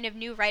and kind of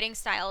new writing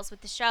styles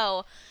with the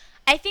show,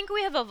 I think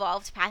we have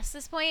evolved past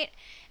this point,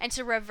 and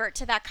to revert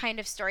to that kind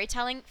of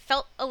storytelling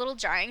felt a little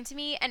jarring to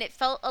me, and it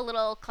felt a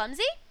little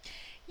clumsy.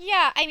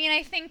 Yeah, I mean,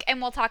 I think,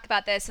 and we'll talk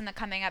about this in the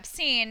coming up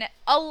scene,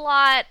 a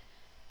lot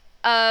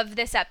of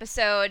this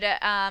episode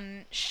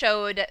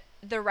showed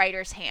the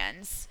writer's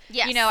hands.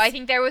 Yes. You know, I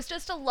think there was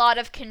just a lot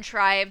of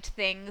contrived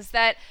things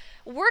that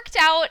worked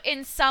out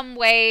in some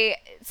way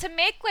to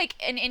make like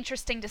an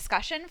interesting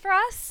discussion for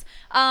us.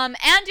 And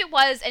it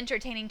was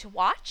entertaining to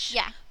watch.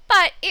 Yeah.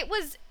 But it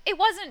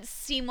wasn't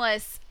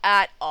seamless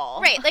at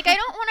all. Right. Like, I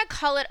don't want to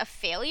call it a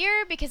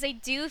failure, because I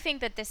do think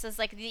that this is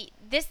like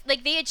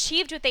they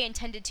achieved what they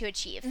intended to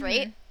achieve,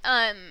 right?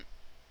 Mm-hmm.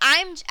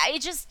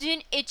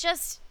 It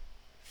just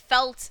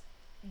felt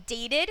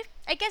dated,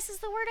 I guess is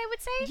the word I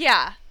would say.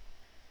 Yeah.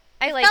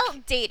 It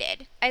felt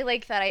dated. I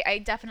like that. I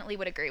definitely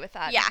would agree with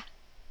that. Yeah.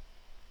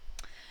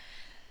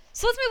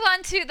 So let's move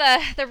on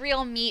to the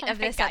real meat of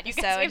this episode. You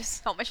guys, we have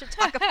so much to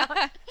talk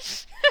about.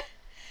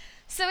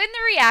 So in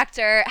the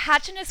reactor,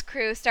 Hatch and his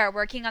crew start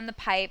working on the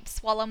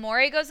pipes while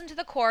Amori goes into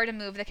the core to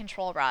move the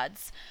control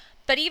rods.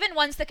 But even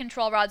once the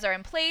control rods are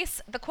in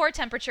place, the core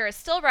temperature is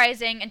still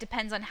rising and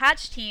depends on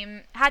Hatch's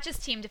team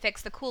to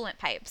fix the coolant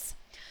pipes.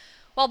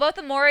 While both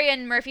Amori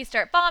and Murphy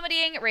start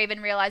vomiting,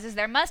 Raven realizes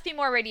there must be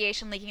more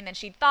radiation leaking than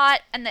she'd thought,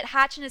 and that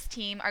Hatch and his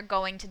team are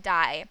going to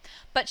die.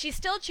 But she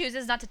still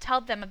chooses not to tell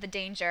them of the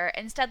danger,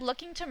 instead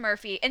locking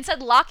Murphy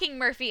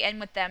in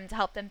with them to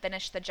help them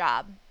finish the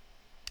job.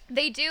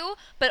 They do,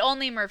 but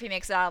only Murphy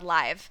makes it out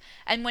alive.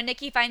 And when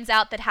Nikki finds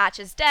out that Hatch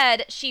is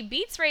dead, she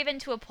beats Raven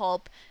to a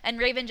pulp, and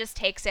Raven just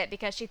takes it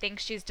because she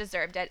thinks she's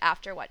deserved it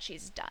after what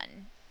she's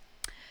done.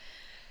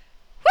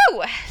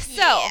 Whew!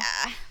 So,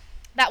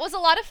 that was a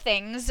lot of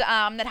things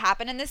that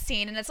happened in this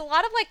scene, and it's a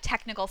lot of, like,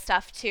 technical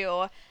stuff,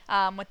 too,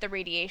 with the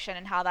radiation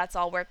and how that's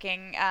all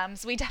working.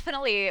 So we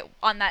definitely,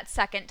 on that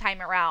second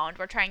time around,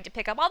 we're trying to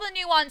pick up all the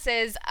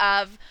nuances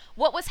of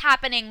what was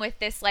happening with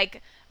this,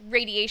 like,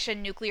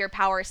 radiation nuclear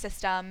power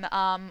system,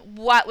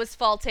 what was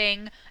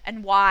faulting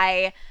and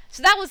why.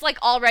 So that was,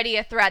 like, already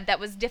a thread that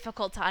was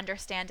difficult to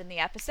understand in the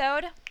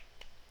episode.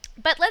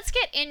 But let's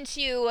get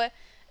into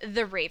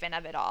the Raven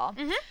of it all.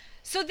 Mm-hmm.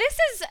 So this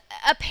is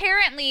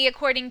apparently,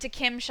 according to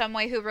Kim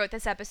Shumway, who wrote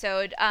this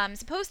episode,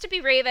 supposed to be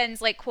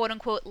Raven's, like,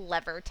 quote-unquote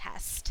lever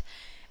test.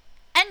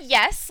 And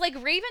yes, like,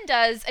 Raven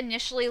does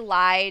initially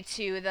lie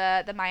to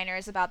the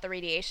miners about the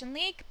radiation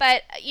leak,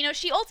 but, you know,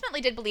 she ultimately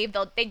did believe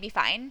they'd be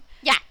fine.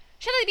 Yeah.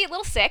 She thought they'd be a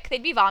little sick,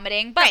 they'd be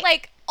vomiting, but,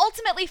 like,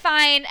 ultimately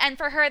fine, and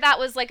for her, that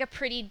was, like, a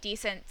pretty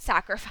decent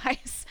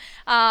sacrifice.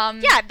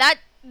 Yeah,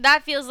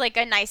 that feels like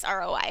a nice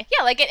ROI.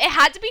 Yeah, like, it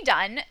had to be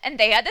done, and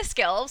they had the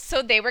skills,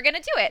 so they were going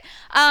to do it.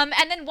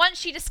 And then once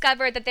she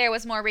discovered that there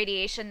was more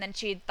radiation than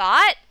she'd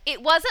thought,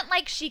 it wasn't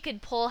like she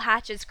could pull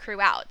Hatch's crew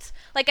out.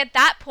 Like, at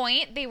that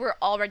point, they were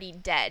already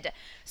dead.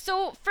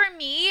 So, for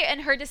me,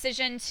 and her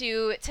decision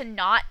to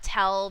not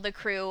tell the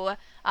crew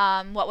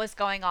what was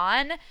going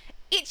on,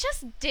 it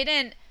just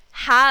didn't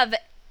have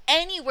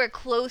anywhere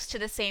close to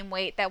the same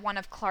weight that one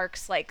of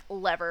Clark's, like,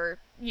 lever,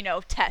 you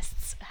know,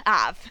 tests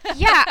have.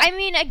 Yeah, I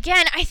mean,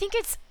 again, I think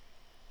it's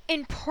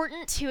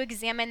important to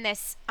examine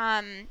this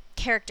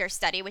character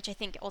study, which I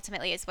think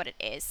ultimately is what it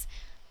is,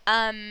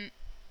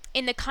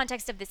 in the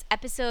context of this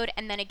episode,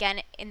 and then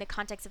again in the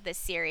context of this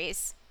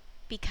series,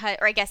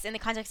 or I guess in the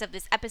context of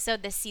this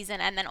episode, this season,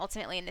 and then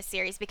ultimately in this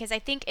series, because I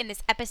think in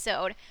this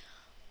episode,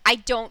 I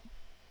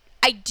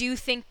do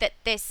think that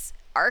this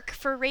arc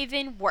for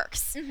Raven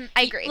works. Mm-hmm,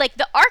 I agree. Like,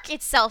 the arc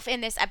itself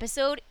in this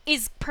episode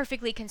is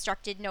perfectly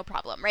constructed, no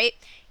problem, right?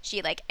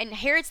 She, like,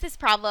 inherits this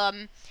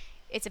problem.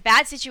 It's a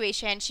bad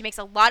situation. She makes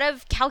a lot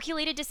of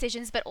calculated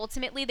decisions, but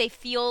ultimately they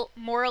feel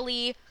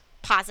morally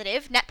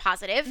positive, net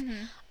positive.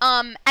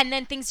 Mm-hmm. And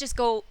then things just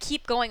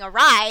keep going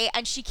awry,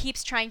 and she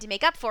keeps trying to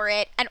make up for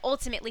it, and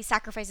ultimately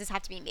sacrifices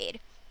have to be made.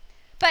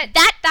 But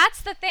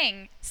that's the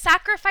thing.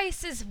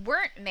 Sacrifices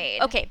weren't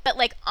made. Okay, but,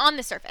 like, on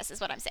the surface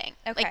is what I'm saying.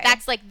 Okay. Like,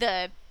 that's, like,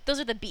 those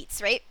are the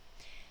beats, right?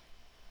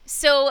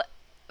 So,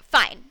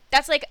 fine.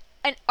 That's, like,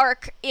 an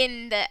arc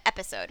in the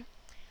episode.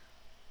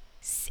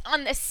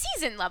 On the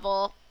season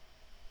level,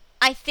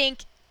 I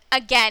think,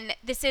 again,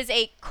 this is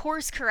a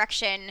course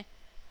correction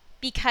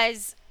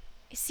because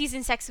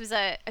season 6 was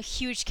a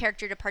huge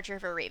character departure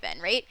for Raven,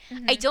 right?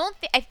 Mm-hmm.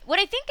 What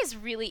I think is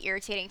really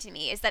irritating to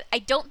me is that I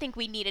don't think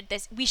we needed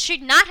this. We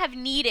should not have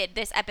needed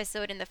this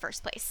episode in the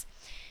first place.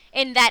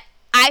 In that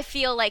I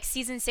feel like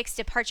season 6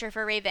 departure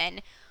for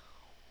Raven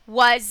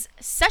was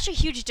such a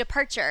huge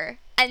departure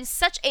and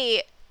such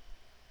a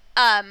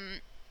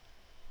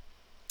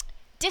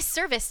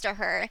disservice to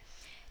her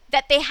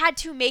that they had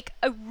to make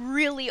a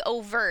really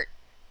overt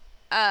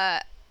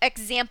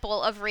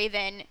example of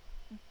Raven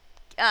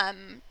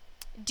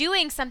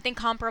doing something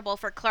comparable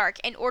for Clark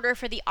in order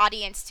for the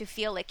audience to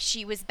feel like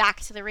she was back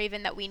to the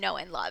Raven that we know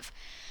and love.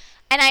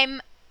 And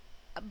I'm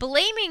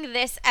blaming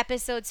this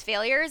episode's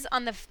failures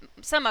on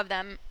some of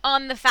them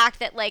on the fact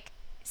that, like,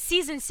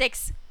 season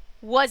 6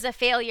 was a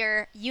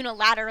failure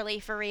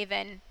unilaterally for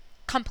Raven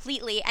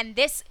completely, and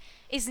this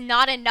is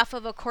not enough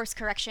of a course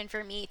correction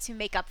for me to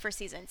make up for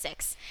season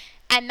 6,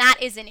 and that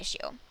is an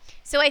issue.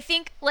 So I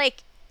think,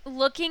 like,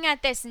 looking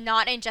at this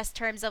not in just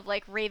terms of,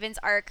 like, Raven's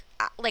arc,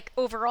 like,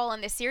 overall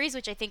in this series,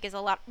 which I think is a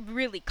lot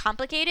really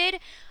complicated,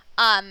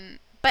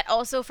 but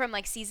also from,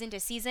 like, season to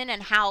season,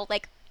 and how,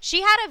 like,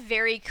 she had a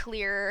very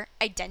clear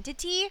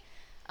identity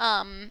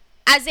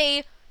as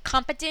a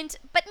competent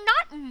but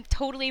not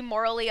totally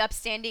morally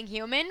upstanding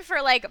human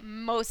for, like,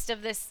 most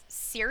of this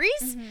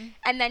series. Mm-hmm.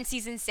 And then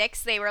season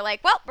 6 they were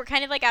like, well, we're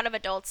kind of, like, out of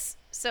adults,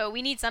 so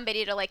we need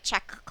somebody to, like,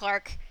 check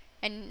Clark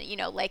and, you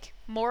know, like,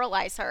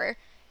 moralize her.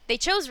 They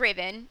chose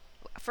Raven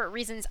for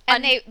reasons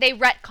and they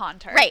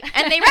retconned her. Right,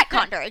 and they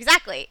retconned her,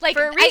 exactly. Like,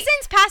 for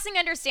reasons passing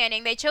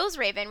understanding, they chose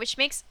Raven, which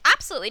makes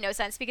absolutely no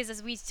sense because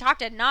as we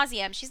talked ad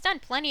nauseum, she's done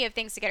plenty of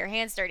things to get her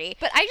hands dirty.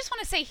 But I just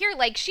want to say here,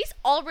 like, she's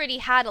already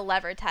had a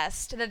lever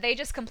test that they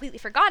just completely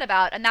forgot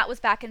about, and that was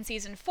back in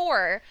season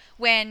 4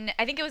 when,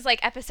 I think it was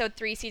like episode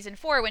 3, season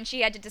 4, when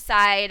she had to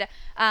decide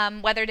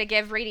whether to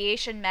give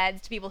radiation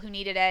meds to people who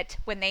needed it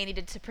when they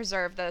needed to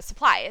preserve the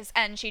supplies,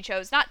 and she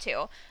chose not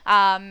to.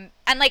 And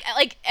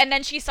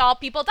then she saw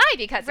people die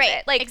because of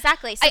it. Like,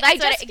 exactly. So that's I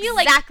just feel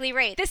exactly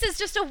right. This is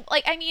just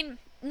I mean,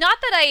 not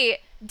that I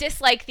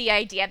dislike the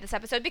idea of this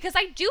episode, because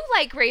I do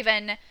like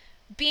Raven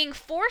being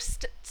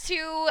forced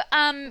to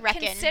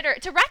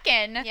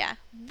reckon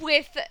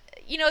with,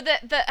 you know,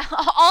 the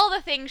all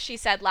the things she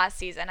said last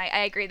season. I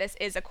agree, this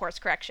is a course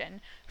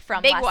correction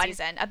from last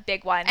season, a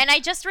big one. And I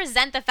just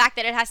resent the fact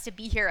that it has to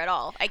be here at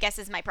all, I guess,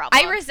 is my problem.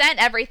 I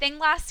resent everything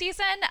last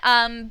season,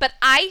 but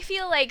I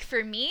feel like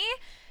for me,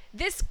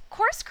 this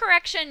course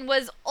correction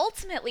was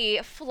ultimately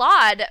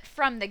flawed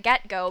from the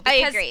get-go,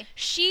 because I agree.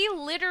 She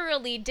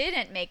literally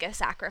didn't make a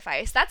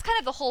sacrifice. That's kind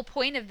of the whole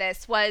point of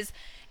this, was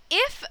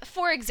if,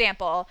 for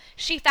example,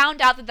 she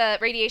found out that the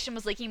radiation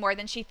was leaking more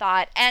than she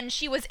thought, and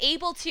she was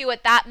able to,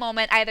 at that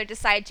moment, either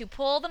decide to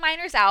pull the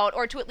miners out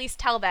or to at least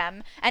tell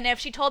them, and if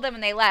she told them when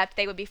they left,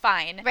 they would be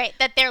fine. Right,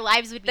 that their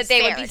lives would be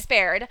spared. That they would be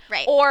spared.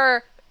 Right.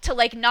 Or to,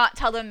 like, not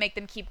tell them, make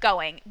them keep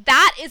going.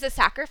 That is a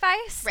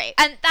sacrifice. Right.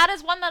 And that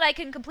is one that I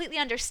can completely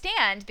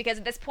understand, because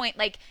at this point,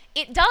 like,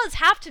 it does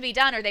have to be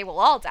done or they will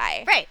all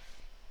die. Right.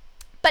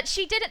 But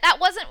she didn't. That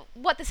wasn't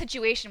what the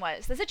situation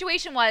was. The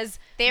situation was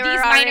these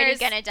miners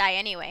gonna die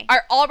anyway.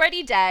 Are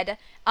already dead.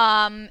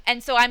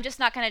 And so I'm just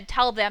not gonna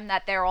tell them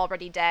that they're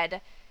already dead.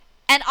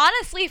 And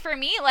honestly, for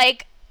me,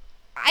 like,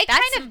 I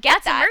kind of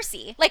get that. That's a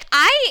mercy. Like,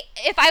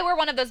 if I were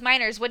one of those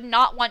miners, would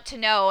not want to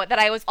know that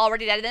I was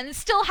already dead and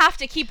still have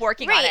to keep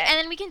working on it. Right, and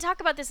then we can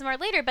talk about this more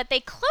later, but they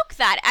cloak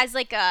that as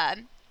like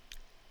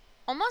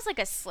almost like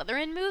a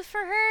Slytherin move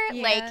for her.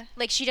 Yeah.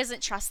 Like she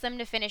doesn't trust them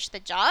to finish the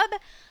job.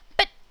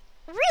 But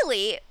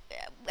really,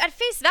 at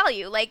face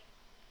value, like,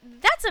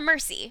 that's a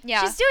mercy.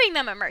 Yeah. She's doing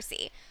them a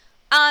mercy.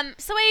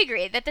 So I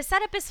agree that the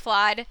setup is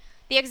flawed.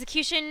 The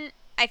execution,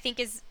 I think,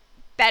 is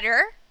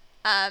better.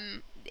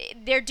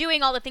 They're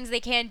doing all the things they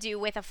can do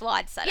with a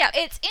flawed setup. Yeah,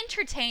 it's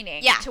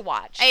entertaining to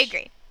watch. I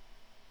agree.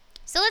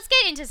 So let's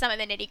get into some of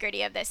the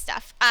nitty-gritty of this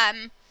stuff.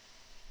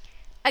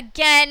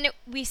 Again,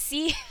 we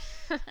see...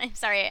 I'm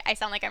sorry, I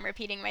sound like I'm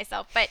repeating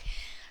myself, but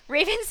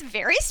Raven's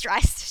very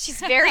stressed. She's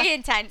very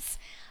intense.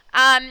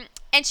 And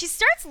she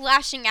starts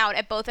lashing out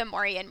at both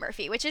Emori and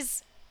Murphy, which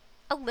is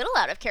a little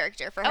out of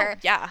character for her. Oh,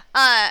 yeah.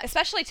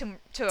 Especially to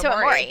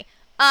Emori.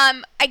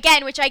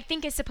 Again, which I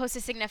think is supposed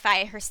to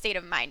signify her state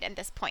of mind at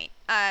this point.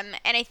 And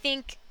I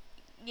think,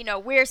 you know,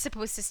 we're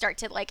supposed to start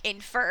to, like,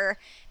 infer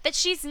that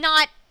she's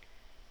not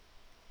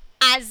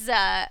as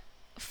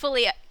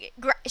fully,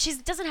 she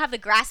doesn't have the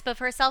grasp of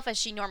herself as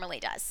she normally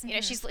does. Mm-hmm. You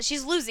know,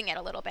 she's losing it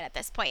a little bit at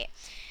this point.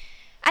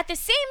 At the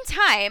same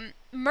time,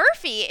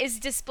 Murphy is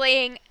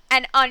displaying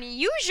an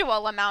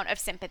unusual amount of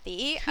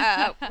sympathy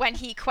when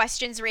he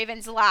questions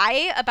Raven's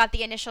lie about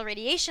the initial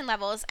radiation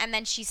levels, and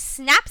then she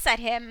snaps at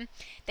him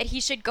that he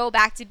should go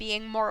back to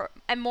being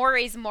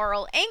Emori's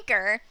moral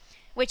anchor,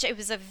 which it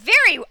was a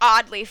very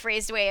oddly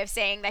phrased way of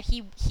saying that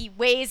he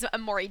weighs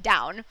Emori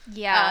down.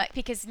 Yeah.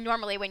 Because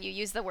normally when you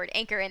use the word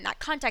anchor in that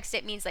context,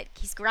 it means like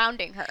he's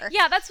grounding her.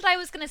 Yeah, that's what I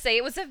was going to say.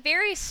 It was a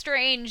very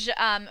strange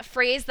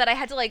phrase that I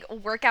had to, like,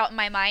 work out in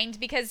my mind,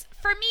 because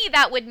for me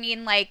that would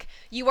mean, like,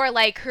 you are,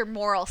 like, her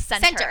moral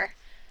center.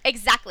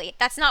 Exactly.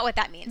 That's not what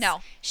that means.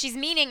 No. She's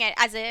meaning it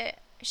as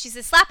she's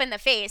a slap in the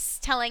face,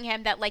 telling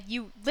him that, like,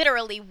 you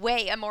literally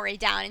weigh Emori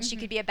down and she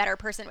could be a better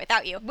person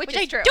without you. Which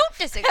is I true. don't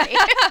disagree.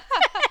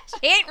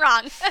 She ain't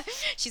wrong.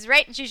 She's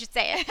right and she should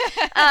say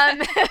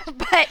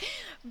it.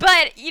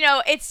 But, you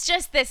know, it's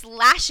just this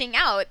lashing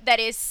out that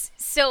is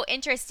so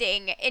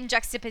interesting in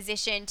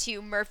juxtaposition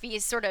to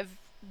Murphy's sort of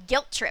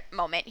guilt trip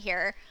moment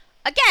here.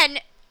 Again,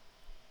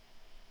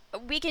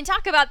 we can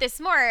talk about this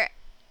more.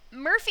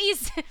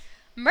 Murphy's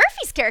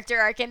character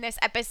arc in this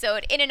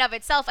episode, in and of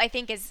itself, I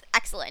think is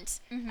excellent.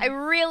 Mm-hmm. I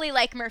really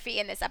like Murphy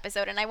in this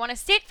episode, and I want to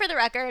state for the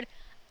record,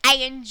 I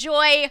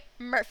enjoy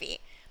Murphy.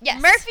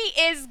 Yes. Murphy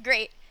is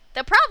great.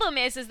 The problem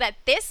is that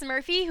this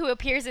Murphy who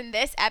appears in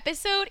this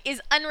episode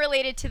is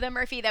unrelated to the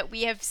Murphy that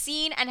we have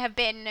seen and have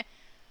been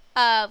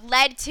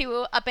led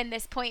to up in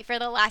this point for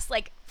the last,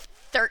 like,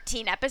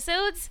 13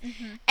 episodes.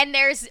 Mm-hmm. And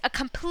there's a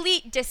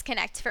complete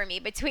disconnect for me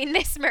between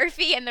this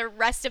Murphy and the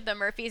rest of the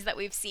Murphys that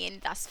we've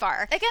seen thus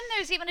far. Again,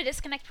 there's even a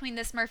disconnect between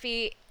this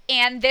Murphy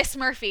and this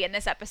Murphy in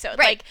this episode.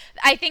 Right. Like,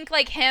 I think,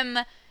 like, him,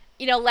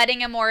 you know,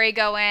 letting Emori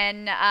go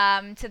in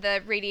to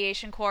the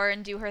radiation core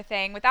and do her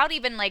thing without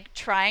even, like,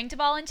 trying to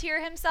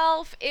volunteer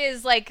himself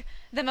is, like,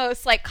 the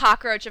most, like,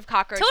 cockroach of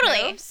cockroach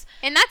totally moves.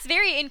 And that's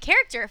very in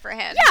character for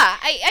him. Yeah.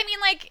 I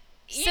mean, like,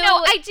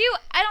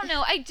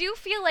 I do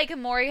feel like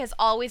Amori has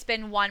always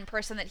been one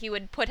person that he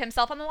would put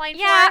himself on the line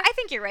for. Yeah, I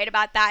think you're right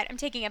about that. I'm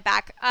taking it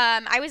back.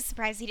 I was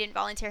surprised he didn't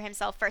volunteer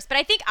himself first, but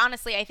I think,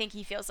 honestly,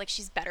 he feels like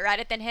she's better at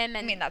it than him.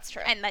 And, I mean, that's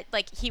true. And that,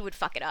 like, he would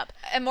fuck it up.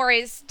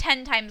 Amori's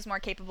 10 times more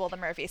capable than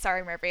Murphy.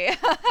 Sorry, Murphy.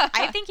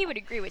 I think he would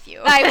agree with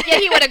you. Yeah,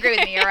 he would agree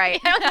with me. You're right.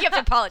 I don't think you have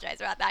to apologize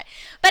about that.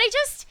 But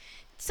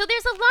so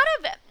there's a lot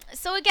of,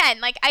 so again,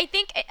 like, I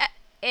think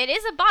it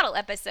is a bottle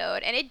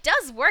episode, and it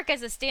does work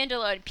as a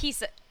standalone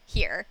piece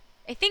here.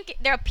 I think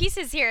there are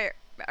pieces here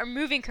are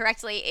moving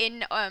correctly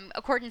in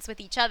accordance with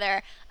each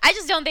other. I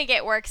just don't think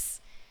it works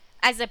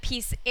as a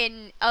piece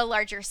in a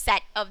larger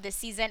set of the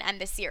season and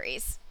the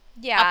series.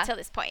 Yeah. Up to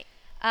this point.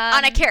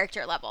 On a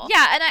character level.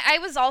 Yeah, and I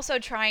was also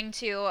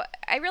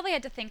I really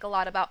had to think a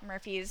lot about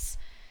Murphy's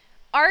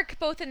arc,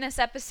 both in this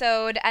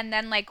episode and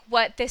then, like,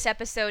 what this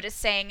episode is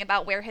saying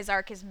about where his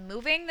arc is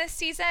moving this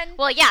season.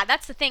 Well, yeah,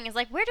 that's the thing, is,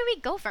 like, where do we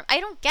go from?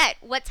 I don't get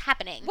what's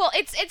happening. Well,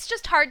 it's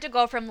just hard to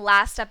go from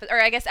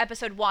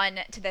episode 1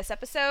 to this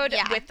episode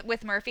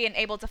with Murphy and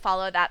able to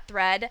follow that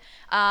thread.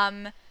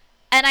 And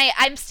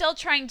I'm still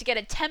trying to get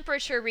a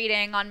temperature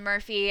reading on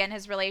Murphy and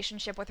his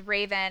relationship with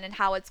Raven and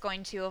how it's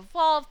going to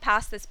evolve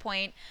past this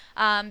point.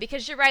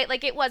 Because you're right,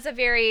 like, it was a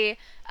very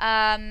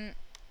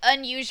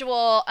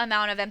unusual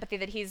amount of empathy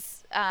that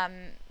he's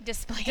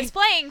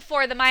displaying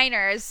for the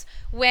miners,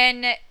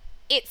 when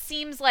it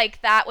seems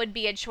like that would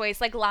be a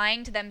choice, like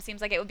lying to them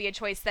seems like it would be a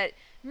choice that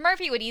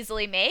Murphy would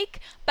easily make.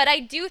 But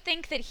I do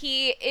think that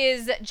he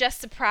is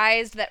just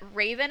surprised that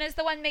Raven is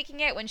the one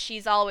making it, when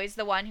she's always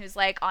the one who's,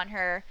 like, on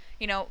her,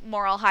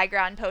 moral high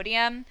ground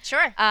podium.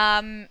 Sure.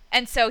 And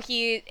so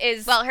he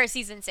is... Well, her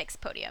season 6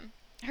 podium.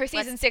 Her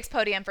season 6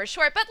 podium for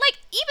sure, but, like,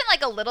 even,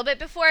 like, a little bit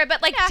before,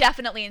 but, like,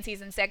 definitely in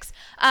season 6.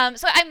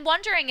 So I'm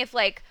wondering if,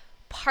 like,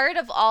 part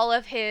of all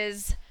of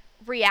his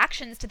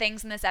reactions to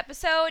things in this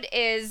episode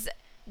is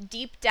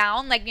deep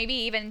down, like, maybe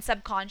even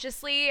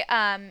subconsciously,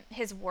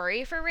 his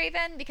worry for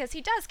Raven, because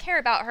he does care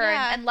about her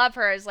and love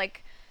her as,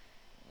 like,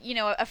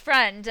 a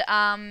friend.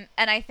 And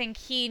I think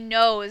he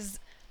knows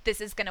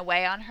this is going to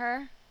weigh on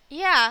her.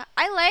 Yeah,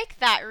 I like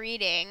that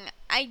reading.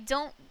 I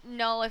don't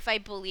know if I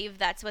believe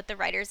that's what the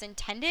writers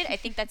intended. I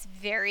think that's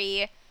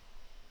very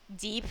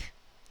deep.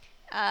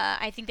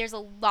 I think there's a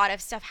lot of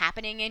stuff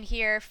happening in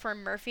here for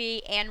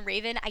Murphy and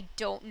Raven. I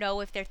don't know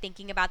if they're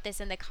thinking about this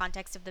in the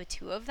context of the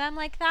two of them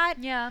like that.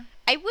 Yeah.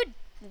 I would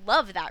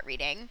love that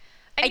reading.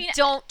 I mean,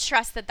 don't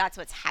trust that that's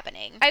what's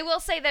happening. I will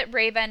say that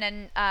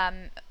Raven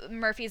and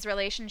Murphy's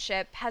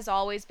relationship has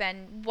always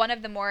been one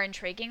of the more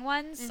intriguing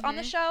ones on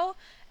the show.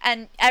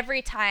 And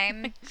every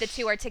time the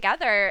two are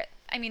together,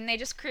 I mean, they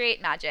just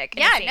create magic.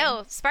 Yeah,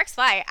 no, sparks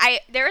fly.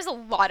 There was a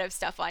lot of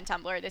stuff on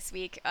Tumblr this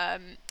week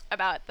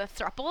about the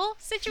throuple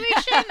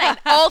situation. And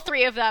all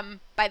three of them,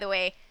 by the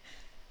way,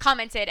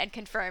 commented and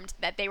confirmed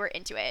that they were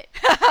into it.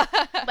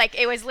 Like,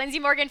 it was Lindsay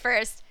Morgan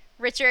first,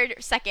 Richard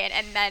second,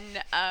 and then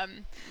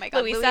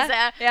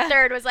Louisa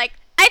third was like,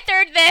 I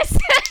third this.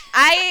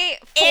 I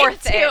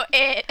fourth into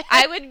it.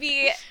 I would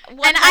be 100%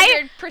 into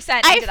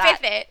that. I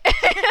fifth it.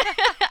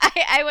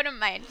 I wouldn't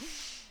mind.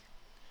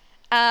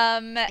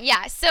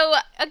 Yeah. So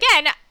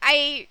again,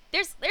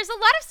 there's a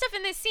lot of stuff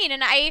in this scene,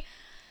 and I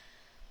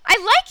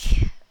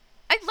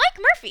like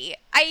Murphy.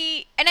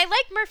 I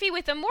like Murphy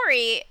with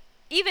Amori,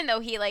 even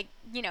though he, like,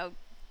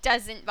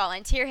 doesn't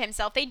volunteer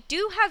himself. They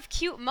do have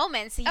cute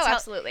moments.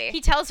 Absolutely. He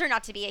tells her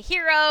not to be a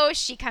hero.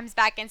 She comes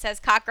back and says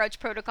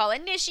cockroach protocol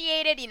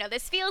initiated.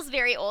 This feels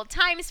very old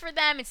times for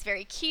them. It's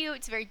very cute.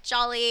 It's very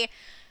jolly.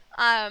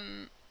 I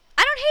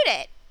don't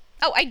hate it.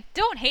 Oh, I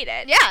don't hate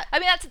it. Yeah. I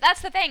mean,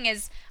 that's the thing,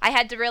 is I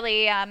had to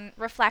really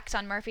reflect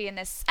on Murphy in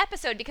this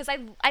episode, because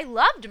I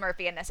loved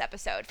Murphy in this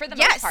episode for the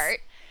most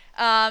part.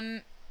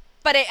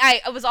 But I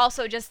was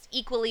also just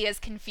equally as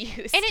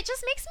confused. And it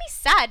just makes me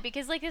sad,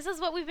 because, like, this is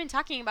what we've been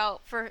talking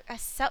about for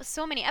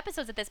so many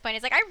episodes at this point.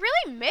 It's like, I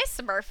really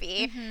miss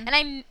Murphy,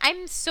 and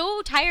I'm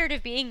so tired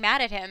of being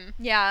mad at him.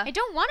 Yeah. I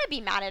don't want to be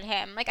mad at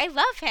him. Like, I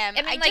love him.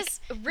 I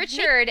mean,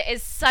 Richard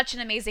is such an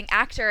amazing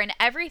actor, and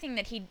everything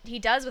that he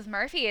does with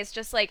Murphy is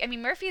just, like, I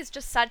mean, Murphy is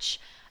just such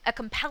a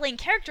compelling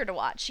character to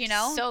watch,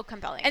 So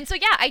compelling. And so,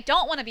 yeah, I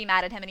don't want to be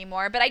mad at him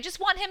anymore, but I just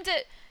want him to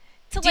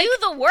do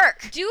the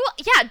work. Do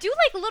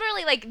like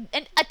literally like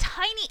a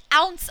tiny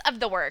ounce of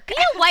the work. Be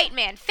a white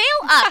man. Fail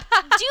up.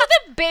 Do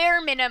the bare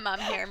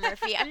minimum here,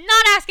 Murphy. I'm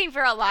not asking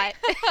for a lot.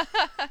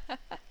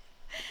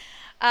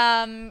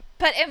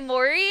 But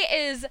Amori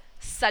is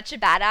such a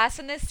badass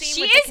in this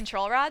scene with the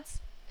control rods.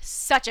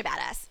 Such a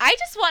badass. I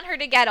just want her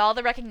to get all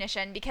the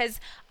recognition, because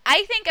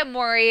I think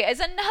Amori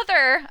is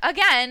another,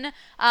 again,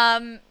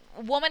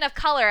 woman of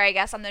color, I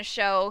guess, on this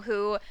show,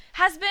 who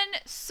has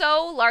been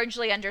so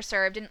largely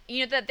underserved. And,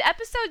 the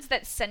episodes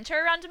that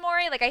center around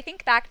Amori, like, I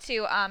think back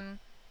to, I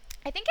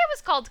think it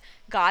was called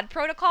God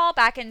Protocol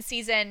back in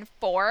season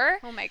 4.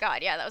 Oh my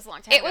god, yeah, that was a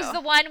long time ago. It was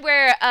the one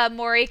where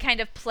Maury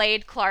kind of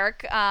played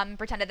Clark,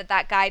 pretended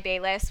that guy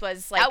Bayless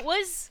was, like... That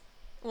was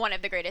one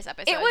of the greatest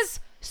episodes. It was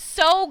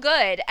so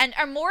good, and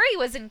Maury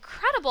was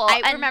incredible.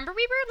 I remember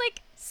we were,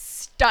 like,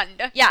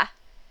 stunned. Yeah.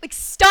 like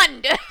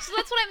stunned. So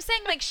that's what I'm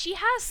saying. Like, she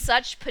has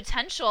such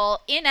potential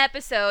in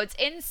episodes,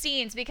 in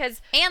scenes,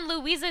 because and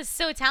Louisa's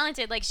so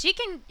talented. Like, she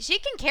can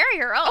carry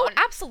her own. oh,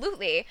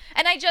 absolutely.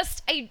 And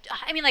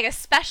I mean, like,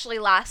 especially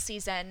last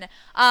season,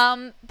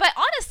 but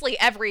honestly,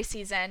 every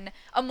season,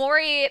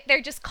 Amori,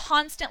 they're just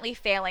constantly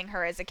failing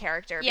her as a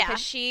character because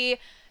she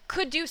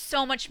could do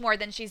so much more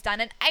than she's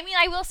done. And I mean,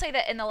 I will say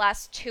that in the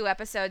last 2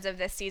 episodes of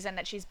this season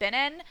that she's been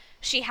in,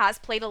 she has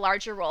played a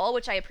larger role,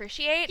 which I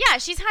appreciate. Yeah,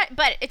 she's had,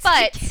 but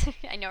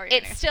I know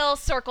it still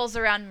circles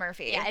around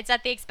Murphy. Yeah, it's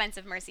at the expense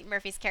of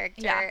Murphy's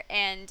character,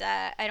 and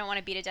I don't want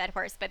to beat a dead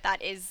horse, but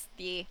that's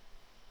the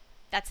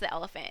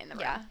elephant in the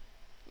room.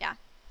 Yeah.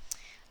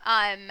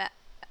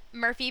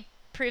 Murphy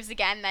proves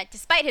again that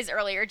despite his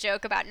earlier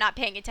joke about not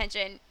paying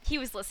attention, he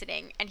was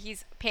listening, and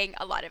he's paying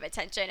a lot of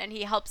attention, and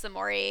he helps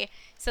Amori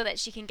so that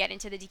she can get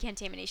into the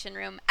decontamination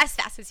room as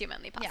fast as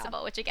humanly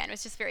possible, which again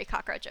was just very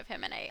cockroach of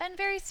him, and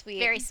very sweet.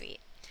 Very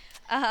sweet.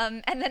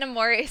 And then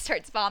Amori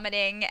starts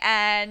vomiting,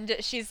 and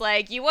she's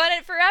like, "You want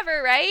it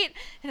forever, right?"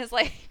 And it's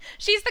like,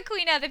 she's the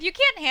queen of, if you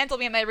can't handle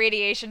me at my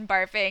radiation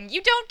barfing,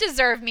 you don't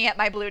deserve me at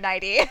my blue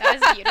nightie. That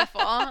was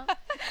beautiful.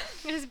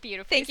 It was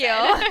beautiful. Thank you.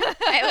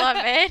 I love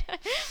it.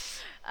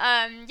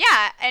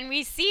 Yeah, and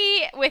we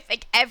see with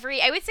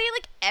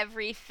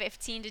every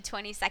 15 to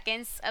 20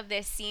 seconds of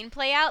this scene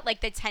play out,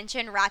 like the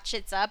tension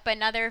ratchets up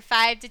another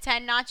 5 to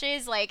 10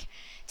 notches, like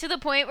to the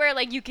point where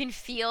like you can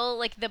feel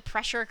like the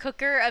pressure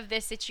cooker of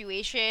this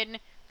situation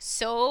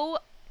so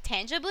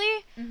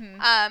tangibly.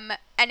 Mm-hmm.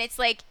 And it's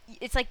like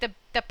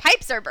the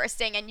pipes are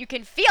bursting and you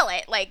can feel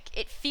it. Like,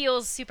 it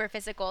feels super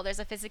physical. There's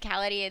a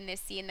physicality in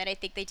this scene that I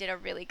think they did a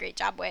really great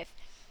job with.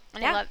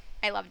 And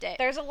I loved it.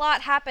 There's a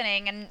lot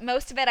happening, and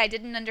most of it I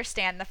didn't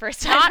understand the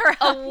first time around.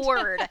 Not a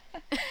word.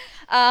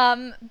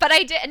 But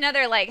I did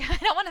another, like, I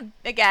don't want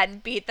to,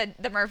 again, beat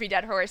the Murphy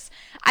dead horse.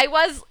 I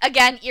was,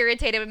 again,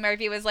 irritated when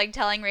Murphy was, like,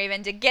 telling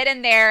Raven to get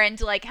in there and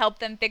to, like, help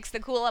them fix the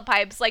coolant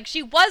pipes. Like,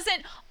 she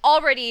wasn't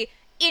already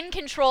in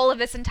control of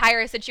this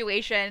entire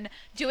situation,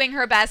 doing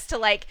her best to,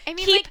 like,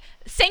 keep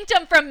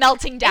Sanctum from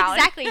melting down.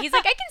 Exactly. He's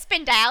like, I can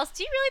spin dials.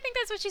 Do you really think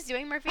that's what she's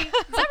doing, Murphy? Is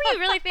that what you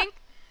really think?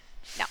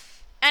 No.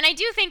 And I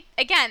do think,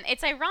 again,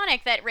 it's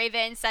ironic that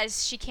Raven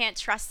says she can't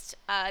trust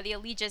the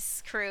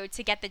Allegis crew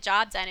to get the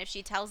job done if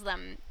she tells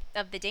them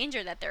of the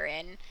danger that they're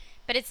in.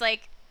 But it's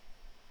like,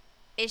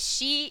 is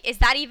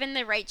that even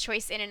the right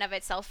choice in and of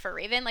itself for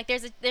Raven? Like,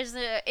 there's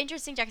a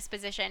interesting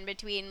juxtaposition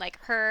between, like,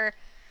 her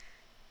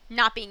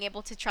not being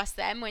able to trust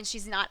them when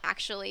she's not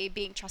actually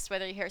being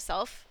trustworthy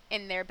herself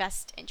in their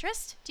best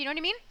interest. Do you know what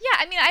I mean? Yeah,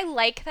 I mean, I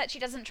like that she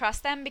doesn't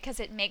trust them because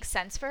it makes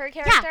sense for her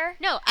character.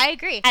 Yeah, no, I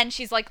agree. And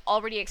she's, like,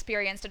 already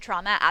experienced a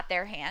trauma at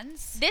their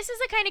hands. This is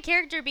the kind of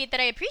character beat that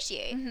I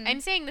appreciate. Mm-hmm.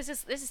 I'm saying this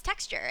is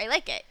texture. I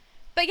like it.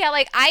 But yeah,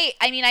 like, I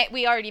mean,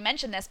 we already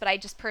mentioned this, but I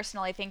just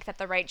personally think that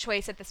the right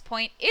choice at this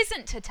point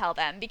isn't to tell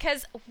them,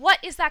 because what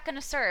is that going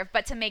to serve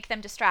but to make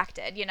them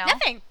distracted, you know?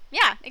 Nothing.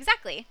 Yeah,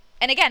 exactly.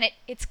 And again,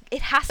 it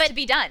has to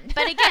be done.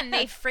 But again,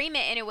 they frame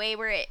it in a way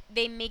where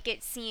they make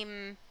it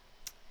seem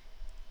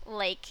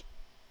like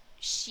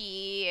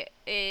she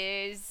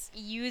is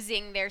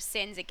using their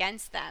sins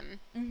against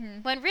them,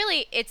 when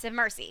really it's a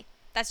mercy.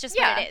 That's just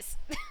what it is.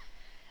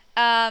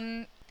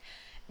 Don't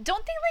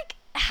they, like,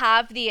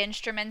 have the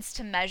instruments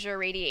to measure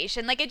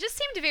radiation? Like, it just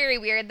seemed very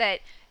weird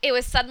that it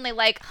was suddenly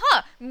like,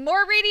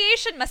 more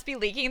radiation must be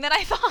leaking than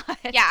I thought.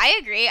 Yeah, I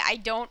agree.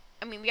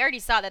 I mean, we already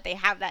saw that they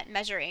have that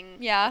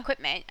measuring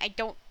equipment.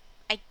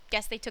 I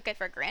guess they took it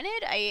for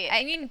granted.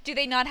 I mean, do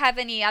they not have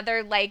any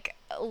other, like,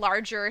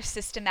 larger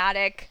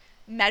systematic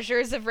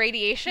measures of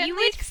radiation? You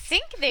would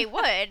think they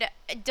would.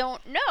 I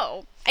don't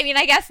know. I mean,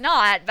 I guess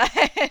not, but...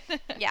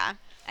 Yeah,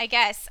 I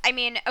guess. I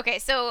mean, okay,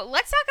 so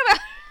let's talk about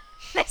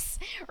this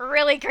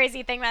really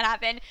crazy thing that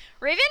happened.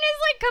 Raven is,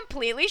 like,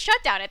 completely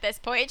shut down at this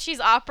point. She's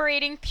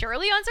operating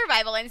purely on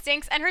survival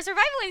instincts, and her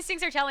survival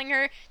instincts are telling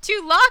her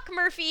to lock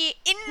Murphy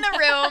in the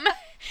room,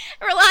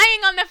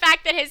 relying on the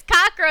fact that his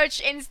cockroach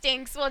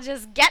instincts will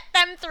just get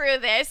them through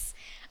this.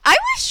 I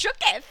was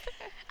shooketh.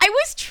 I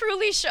was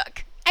truly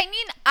shook. I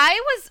mean,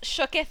 I was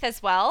shooketh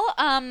as well,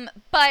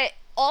 but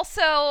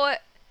also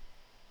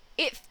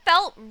it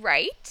felt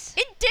right.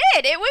 It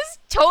did. It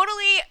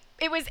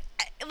was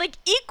like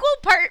equal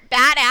part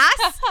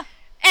badass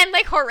and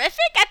like horrific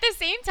at the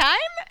same time.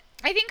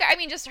 I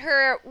mean, just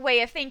her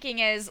way of thinking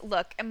is,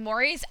 look,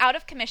 Maury's out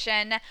of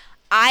commission.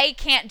 I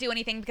can't do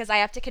anything because I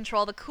have to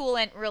control the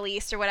coolant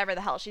release or whatever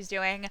the hell she's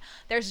doing.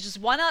 There's just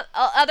one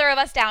other of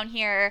us down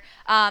here.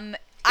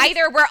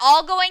 Either we're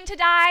all going to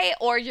die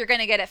or you're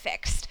going to get it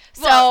fixed.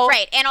 So, well,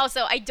 right. And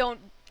also, I don't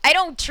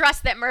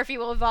trust that Murphy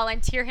will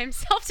volunteer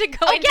himself to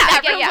go into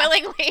that room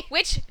willingly.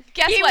 Which,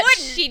 guess what?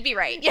 Wouldn't. She'd be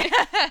right. So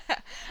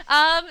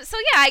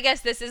yeah, I guess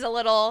this is a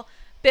little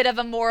bit of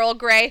a moral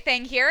gray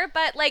thing here.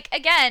 But, like,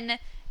 again,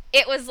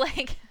 it was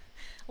like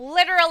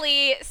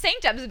literally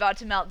Sanctum's about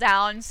to melt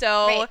down.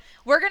 So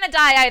we're going to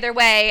die either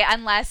way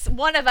unless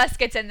one of us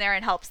gets in there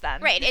and helps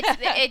them. Right.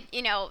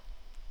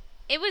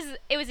 It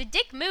was a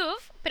dick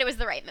move, but it was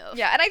the right move.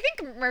 Yeah, and I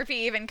think Murphy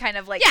even kind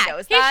of like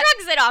knows he that.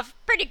 shrugs it off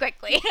pretty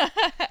quickly.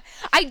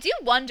 I do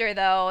wonder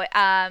though,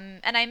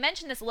 and I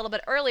mentioned this a little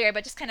bit earlier,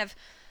 but just kind of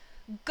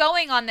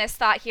going on this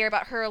thought here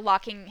about her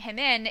locking him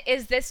in,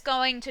 is this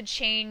going to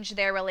change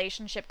their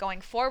relationship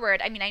going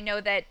forward? I mean, I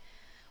know that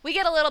we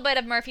get a little bit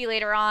of Murphy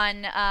later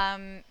on,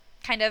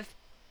 kind of,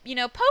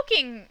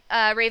 poking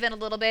Raven a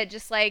little bit,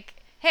 just like,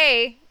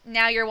 hey,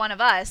 now you're one of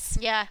us.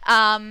 Yeah.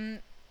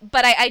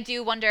 But I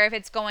do wonder if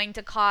it's going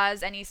to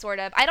cause any sort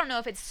of, I don't know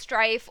if it's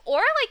strife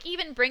or like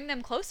even bring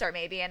them closer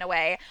maybe in a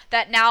way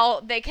that now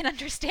they can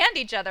understand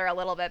each other a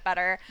little bit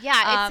better.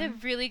 Yeah, it's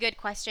a really good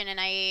question, and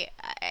I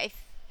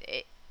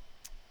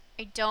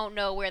don't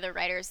know where the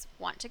writers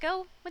want to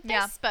go with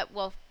this, but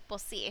we'll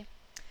see.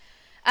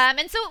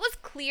 And so it was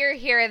clear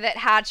here that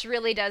Hatch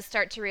really does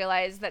start to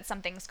realize that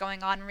something's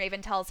going on.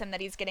 Raven tells him that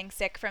he's getting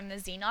sick from the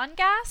xenon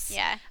gas.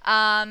 Yeah.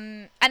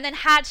 And then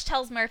Hatch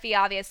tells Murphy,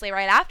 obviously,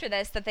 right after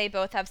this, that they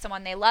both have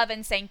someone they love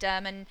in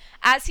Sanctum. And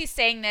as he's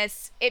saying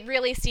this, it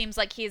really seems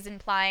like he's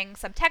implying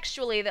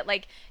subtextually that,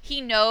 like, he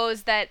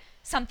knows that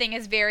something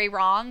is very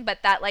wrong, but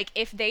that, like,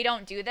 if they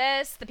don't do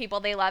this, the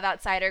people they love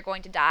outside are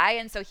going to die.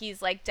 And so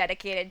he's, like,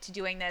 dedicated to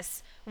doing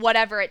this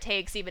whatever it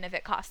takes, even if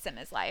it costs him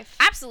his life.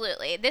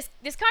 Absolutely.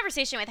 This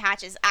conversation with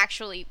Hatch is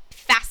actually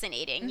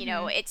fascinating.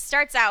 Mm-hmm. It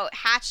starts out,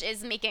 Hatch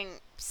is making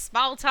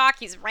small talk.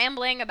 He's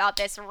rambling about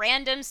this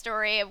random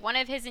story of one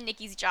of his and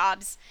Nikki's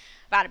jobs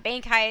about a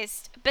bank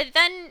heist. But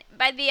then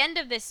by the end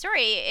of this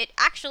story, it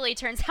actually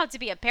turns out to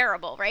be a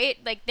parable, right?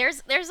 Like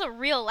there's a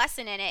real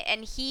lesson in it.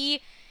 And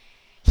he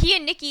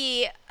and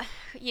Nikki,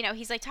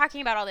 he's like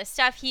talking about all this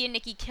stuff. He and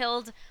Nikki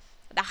killed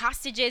the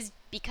hostages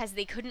because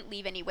they couldn't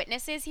leave any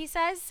witnesses, he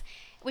says,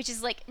 which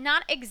is like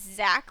not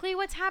exactly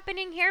what's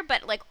happening here,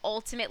 but like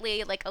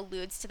ultimately like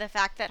alludes to the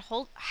fact that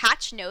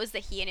Hatch knows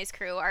that he and his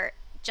crew are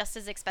just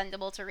as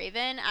expendable to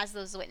Raven as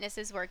those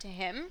witnesses were to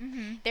him.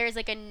 Mm-hmm. There's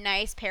like a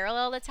nice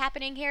parallel that's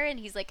happening here, and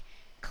he's like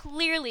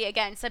clearly,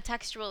 again,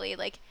 subtextually,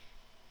 like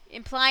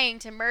implying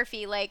to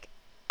Murphy, like,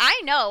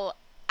 I know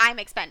I'm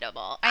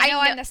expendable. I know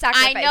I'm the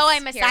sacrifice. I know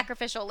I'm a here.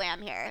 sacrificial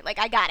lamb here. Like,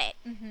 I got it.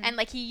 Mm-hmm. And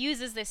like he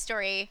uses this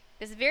story,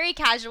 this very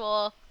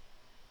casual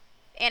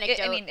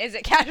anecdote. Is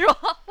it casual?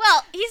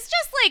 Well, he's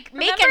just like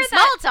making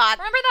small talk.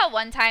 Remember that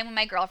one time when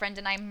my girlfriend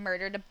and I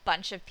murdered a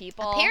bunch of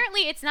people?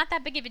 Apparently, it's not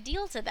that big of a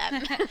deal to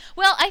them.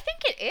 Well, I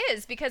think it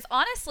is, because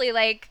honestly,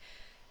 like,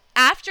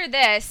 after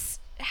this,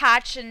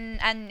 Hatch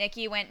and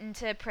Nikki went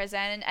into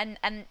prison,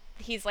 and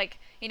he's like,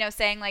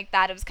 saying like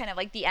that it was kind of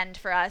like the end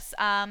for us.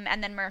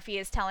 And then Murphy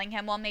is telling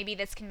him, well, maybe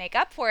this can make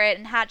up for it.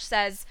 And Hatch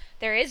says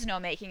there is no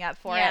making up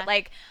for it.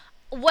 Like,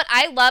 what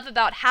I love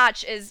about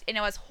Hatch is,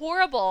 as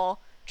horrible,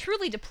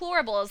 truly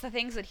deplorable as the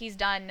things that he's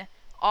done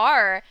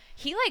are,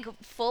 he like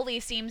fully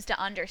seems to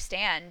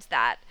understand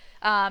that,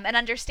 and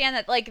understand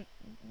that like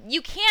you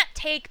can't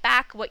take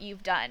back what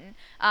you've done,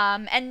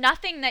 and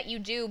nothing that you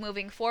do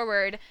moving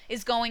forward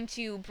is going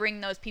to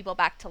bring those people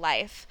back to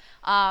life,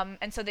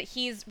 and so that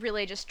he's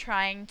really just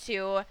trying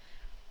to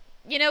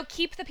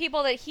keep the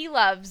people that he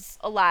loves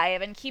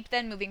alive and keep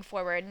them moving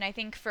forward. And I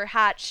think for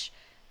Hatch,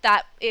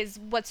 that is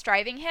what's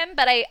driving him.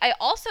 But I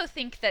also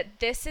think that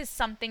this is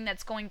something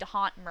that's going to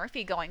haunt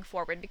Murphy going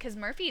forward, because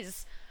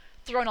Murphy's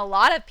thrown a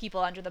lot of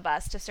people under the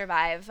bus to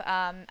survive,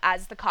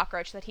 as the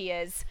cockroach that he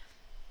is.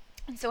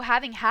 And so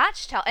having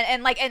Hatch tell,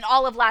 and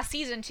all of last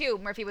season too,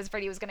 Murphy was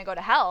afraid he was going to go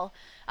to hell.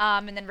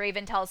 And then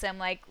Raven tells him,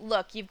 like,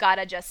 look, you've got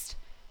to just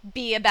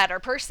be a better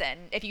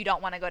person if you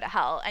don't want to go to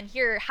hell. And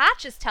here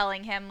Hatch is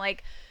telling him,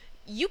 like,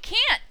 you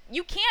can't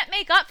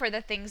make up for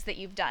the things that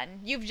you've done.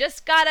 You've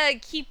just got to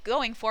keep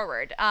going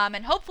forward,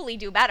 and hopefully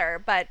do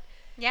better. But,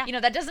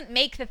 that doesn't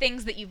make the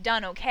things that you've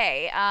done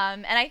okay.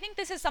 And I think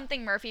this is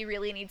something Murphy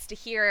really needs to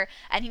hear,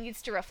 and he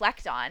needs to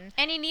reflect on.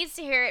 And he needs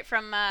to hear it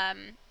from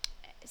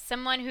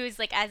someone who's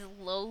like as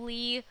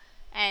lowly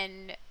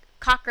and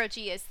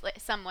cockroachy as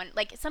someone,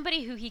 like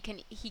somebody who he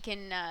can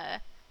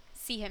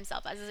see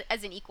himself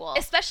as an equal,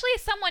 especially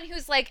someone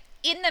who's like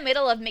in the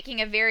middle of making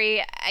a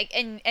very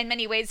in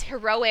many ways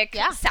heroic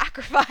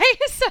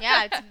sacrifice.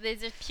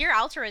 There's a pure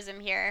altruism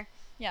here.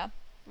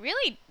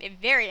 Really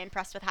very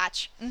impressed with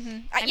Hatch. Mm-hmm.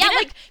 I'm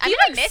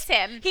gonna miss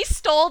him. He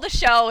stole the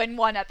show in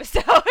one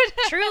episode.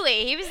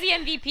 Truly, he was the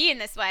MVP in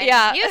this one.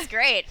 He was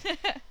great.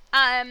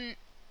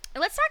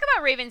 Let's talk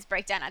about Raven's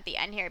breakdown at the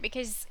end here,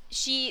 because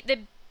she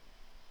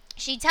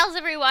tells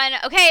everyone,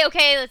 okay,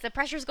 the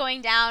pressure's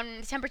going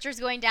down, the temperature's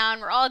going down,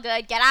 we're all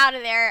good, get out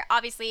of there.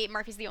 Obviously,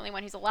 Murphy's the only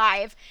one who's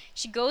alive.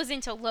 She goes in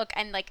to look,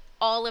 and like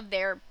all of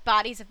their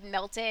bodies have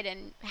melted,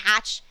 and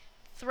Hatch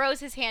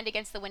throws his hand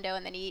against the window,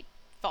 and then he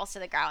falls to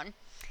the ground.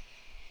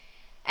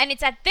 And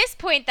it's at this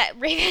point that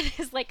Raven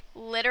is like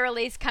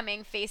literally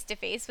coming face to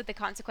face with the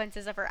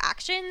consequences of her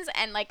actions,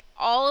 and like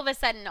all of a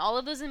sudden, all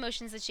of those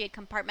emotions that she had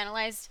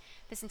compartmentalized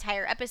this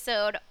entire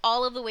episode,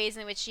 all of the ways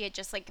in which she had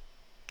just like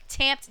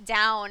tamped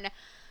down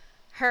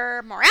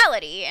her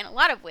morality in a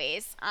lot of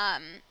ways,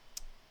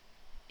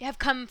 have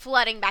come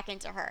flooding back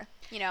into her,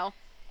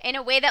 in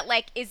a way that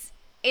like is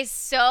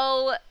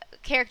so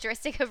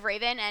characteristic of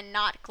Raven and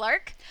not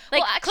Clark.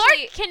 Like, Well,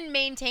 actually, Clark can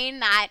maintain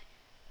that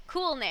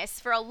coolness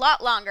for a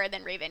lot longer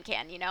than Raven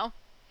can, you know?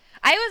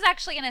 I was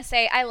actually going to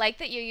say, I like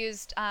that you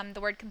used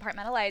the word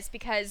compartmentalize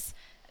because,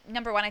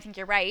 number one, I think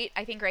you're right.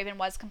 I think Raven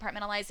was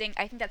compartmentalizing.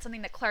 I think that's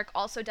something that Clark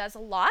also does a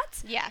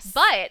lot. Yes.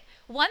 But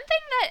one thing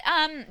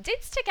that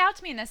did stick out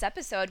to me in this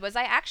episode was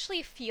I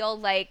actually feel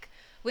like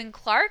when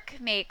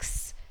Clark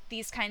makes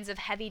these kinds of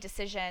heavy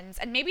decisions,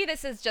 and maybe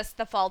this is just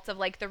the fault of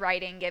like the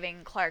writing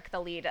giving Clark, the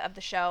lead of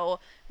the show,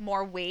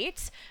 more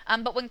weight,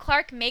 but when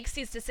Clark makes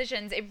these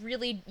decisions, it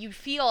really, you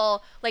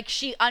feel like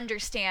she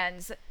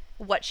understands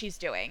what she's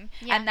doing,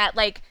 and that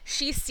like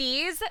she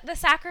sees the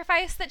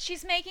sacrifice that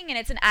she's making, and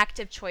it's an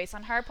active choice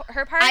on her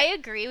part. I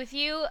agree with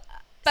you.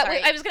 But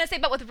I was going to say,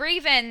 but with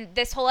Raven,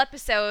 this whole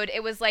episode,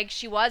 it was like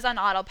she was on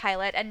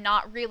autopilot and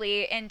not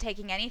really in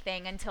taking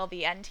anything until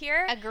the end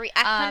here. Agree.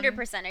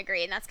 100%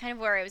 agree. And that's kind of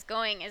where I was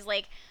going is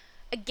like,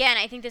 again,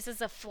 I think this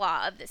is a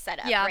flaw of the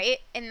setup, right?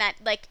 In that,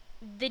 like,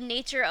 the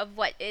nature of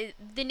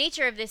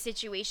this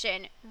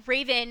situation,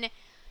 Raven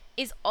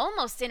is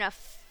almost in a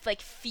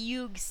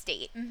fugue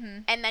state,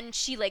 and then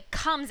she like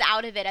comes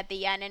out of it at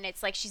the end, and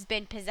it's like she's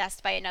been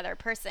possessed by another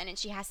person, and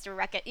she has to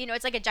wreck it. You know,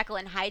 it's like a Jekyll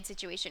and Hyde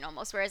situation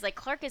almost, whereas like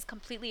Clark is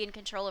completely in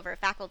control of her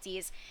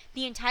faculties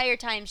the entire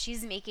time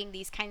she's making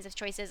these kinds of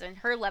choices in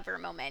her lever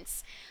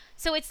moments.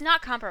 So it's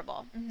not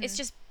comparable. It's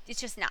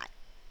just not.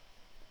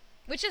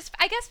 Which is,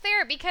 I guess,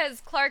 fair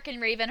because Clark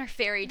and Raven are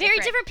very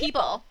different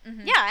people.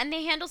 Yeah, and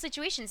they handle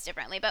situations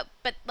differently.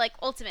 But like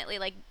ultimately,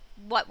 like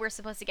what we're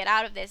supposed to get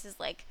out of this is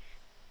like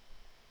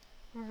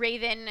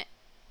Raven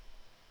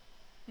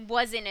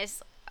was in a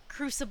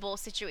crucible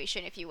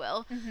situation, if you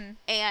will,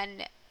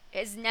 and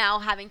is now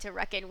having to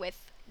reckon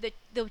with the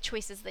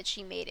choices that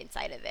she made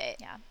inside of it.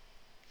 Yeah.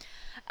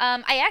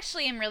 I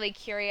actually am really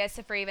curious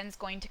if Raven's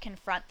going to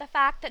confront the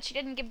fact that she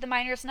didn't give the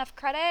miners enough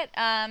credit.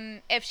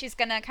 If she's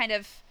going to kind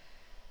of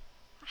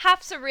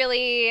have to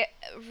really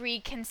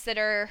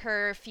reconsider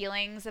her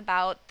feelings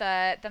about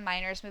the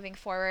miners moving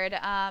forward.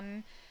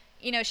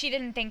 You know, she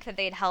didn't think that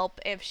they'd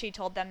help if she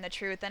told them the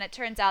truth, and it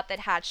turns out that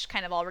Hatch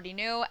kind of already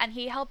knew, and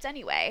he helped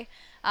anyway.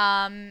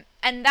 And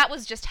that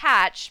was just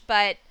Hatch,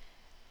 but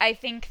I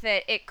think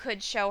that it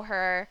could show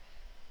her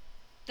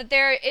that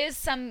there is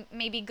some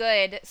maybe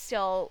good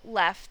still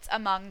left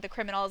among the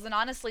criminals, and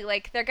honestly,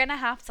 like, they're gonna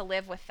have to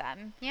live with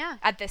them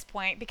at this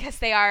point, because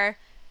they are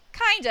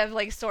kind of,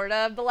 like, sort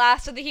of the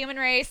last of the human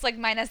race, like,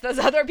 minus those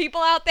other people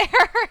out there.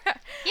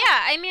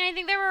 Yeah, I mean, I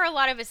think there were a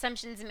lot of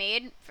assumptions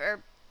made, for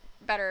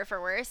better or for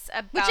worse,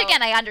 about, which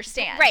again I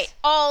understand, right,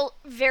 all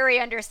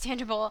very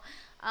understandable,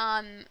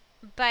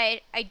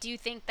 but I do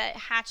think that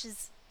Hatch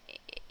is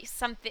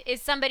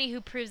somebody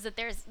who proves that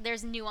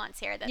there's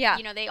nuance here, that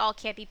you know, they all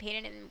can't be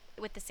painted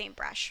with the same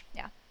brush.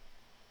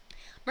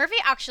 Murphy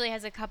actually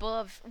has a couple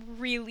of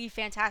really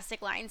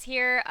fantastic lines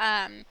here,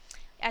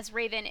 as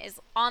Raven is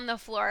on the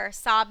floor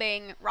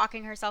sobbing,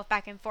 rocking herself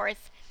back and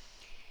forth.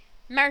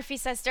 Murphy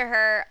says to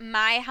her,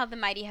 "My, how the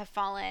mighty have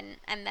fallen,"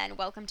 and then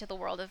 "Welcome to the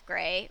world of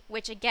gray,"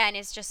 which again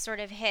is just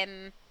sort of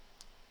him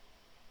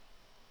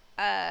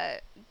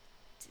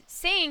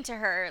saying to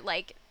her,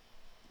 like,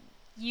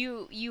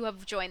 you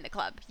have joined the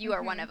club. You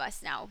are one of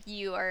us now.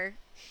 You're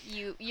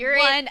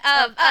one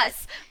of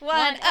us.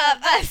 One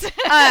of us.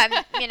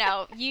 You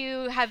know,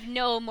 you have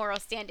no moral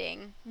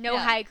standing, no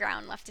high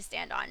ground left to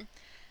stand on.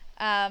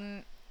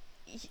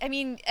 I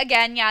mean,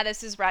 again,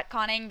 this is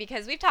retconning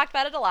because we've talked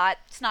about it a lot.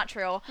 It's not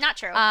true. Not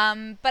true.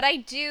 But I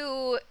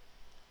do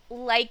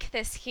like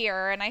this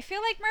here, and I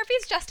feel like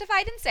Murphy's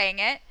justified in saying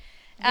it.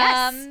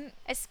 Yes,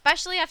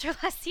 especially after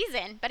last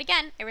season. But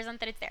again, I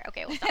resent that it's there.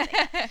 Okay, we'll stop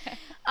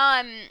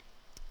saying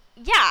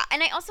yeah,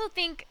 and I also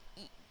think,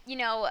 you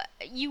know,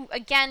 you,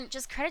 again,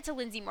 just credit to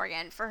Lindsay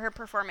Morgan for her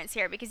performance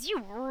here, because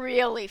you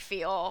really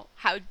feel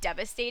how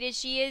devastated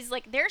she is.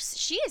 Like,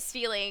 she is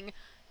feeling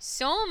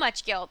so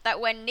much guilt that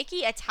when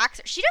Nikki attacks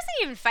her, she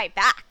doesn't even fight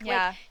back.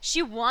 Like,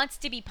 she wants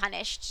to be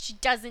punished. She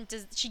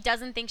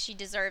doesn't think she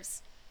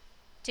deserves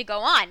to go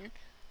on.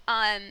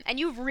 And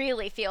you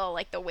really feel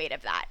like the weight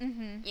of that.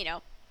 You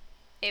know,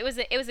 it was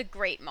a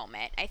great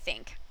moment, I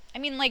think. I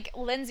mean, like,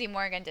 Lindsay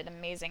Morgan did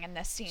amazing in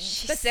this scene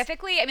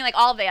specifically. I mean, like,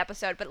 all of the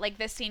episode, but like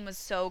this scene was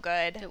so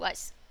good. It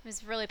was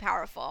really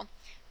powerful.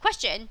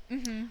 Question: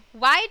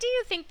 why do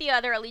you think the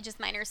other Allegis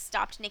miners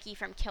stopped Nikki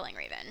from killing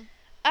Raven?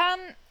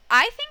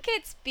 I think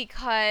it's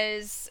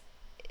because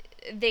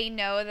they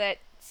know that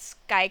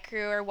Sky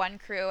Crew or One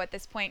Crew at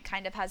this point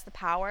kind of has the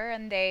power,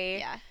 and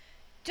they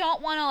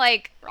don't want to,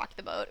 like, rock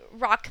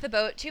the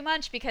boat too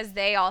much because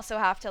they also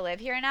have to live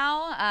here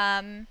now.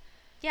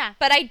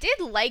 But I did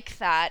like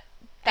that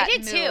I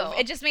did move. Too.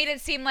 It just made it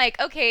seem like,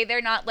 okay,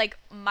 they're not like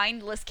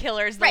mindless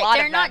killers. Right,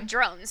 they're not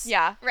drones.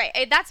 Yeah.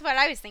 Right. That's what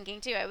I was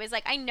thinking too. I was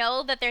like, I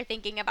know that they're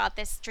thinking about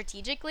this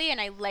strategically, and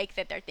I like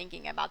that they're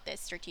thinking about this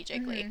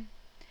strategically.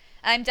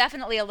 I'm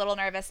definitely a little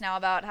nervous now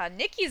about how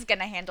Nikki's going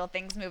to handle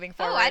things moving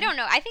forward. Oh, I don't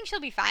know. I think she'll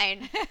be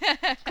fine.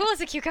 Cool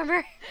as a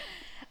cucumber.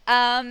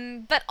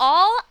 But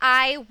all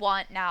I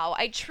want now,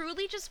 I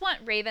truly just want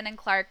Raven and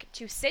Clark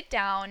to sit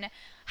down,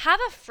 have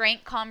a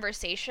frank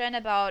conversation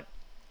about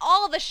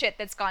all the shit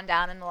that's gone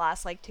down in the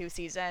last like 2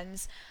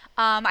 seasons.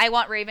 I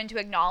want Raven to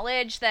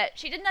acknowledge that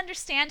she didn't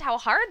understand how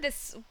hard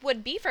this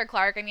would be for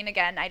Clark. I mean,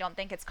 again, I don't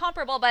think it's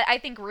comparable, but I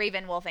think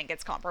Raven will think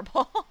it's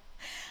comparable.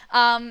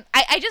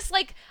 I just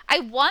like, I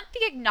want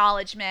the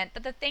acknowledgement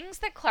that the things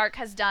that Clark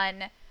has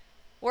done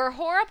were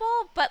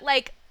horrible, but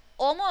like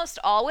almost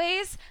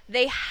always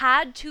they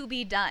had to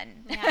be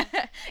done. Yeah.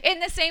 In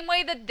the same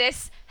way that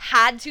this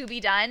had to be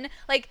done.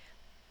 Like,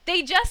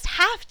 they just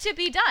have to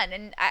be done.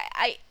 And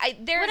I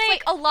there's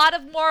like a lot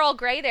of moral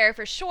gray there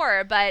for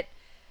sure, but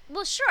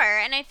well, sure.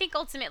 And I think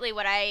ultimately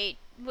what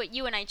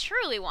you and I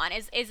truly want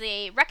is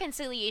a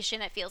reconciliation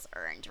that feels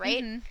earned,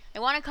 right? Mm-hmm. I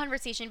want a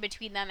conversation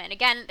between them. And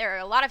again, there are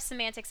a lot of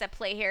semantics at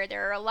play here.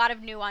 There are a lot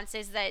of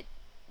nuances that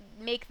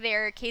make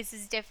their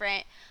cases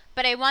different.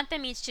 But I want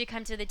them each to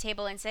come to the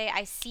table and say,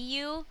 I see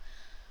you.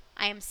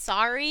 I am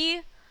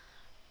sorry.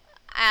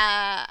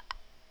 I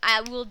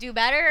will do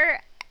better,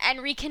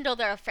 and rekindle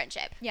their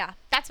friendship. Yeah.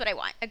 That's what I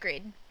want.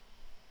 Agreed.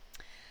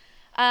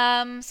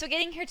 So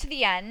getting here to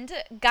the end,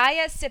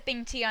 Gaia is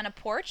sipping tea on a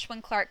porch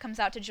when Clark comes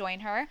out to join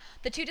her.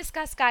 The two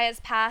discuss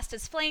Gaia's past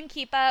as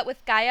Flamekeeper,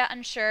 with Gaia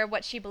unsure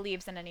what she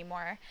believes in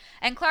anymore.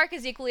 And Clark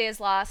is equally as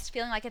lost,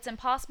 feeling like it's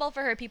impossible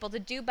for her people to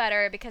do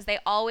better because they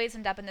always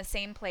end up in the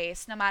same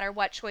place, no matter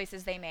what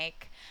choices they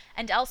make.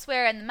 And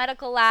elsewhere in the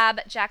medical lab,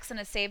 Jackson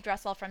has saved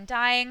Russell from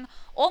dying,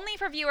 only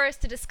for viewers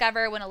to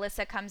discover when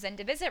Alyssa comes in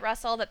to visit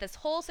Russell that this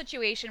whole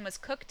situation was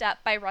cooked up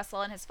by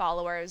Russell and his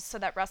followers so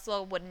that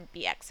Russell wouldn't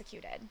be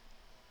executed.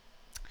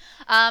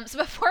 So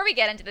before we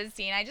get into this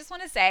scene, I just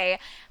want to say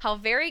how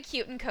very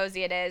cute and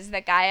cozy it is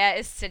that Gaia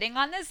is sitting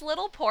on this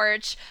little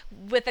porch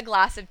with a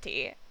glass of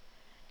tea.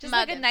 Just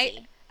Mug like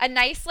tea. a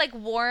nice, like,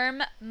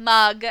 warm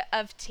mug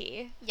of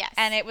tea. Yes.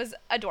 And it was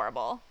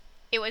adorable.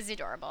 It was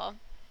adorable.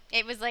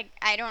 It was like,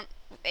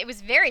 it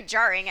was very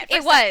jarring at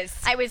first. It was.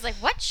 I was like,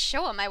 what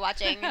show am I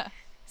watching?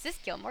 Is this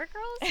Gilmore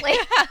Girls? Like,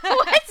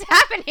 what's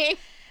happening?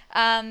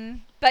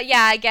 But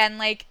yeah, again,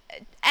 like,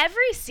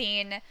 every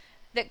scene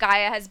that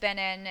Gaia has been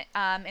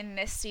in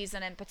this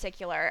season in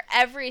particular,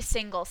 every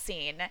single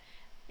scene,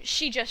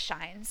 she just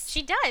shines.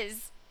 She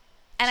does.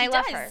 And I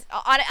love her.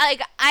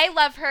 I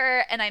love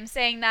her, and I'm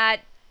saying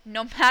that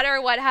no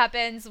matter what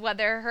happens,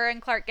 whether her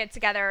and Clark get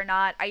together or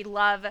not, I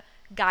love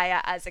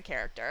Gaia as a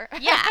character.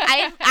 Yeah,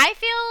 I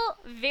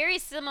feel very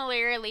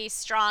similarly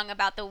strong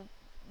about the,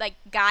 like,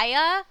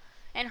 Gaia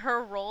and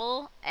her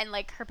role and,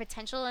 like, her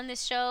potential in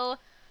this show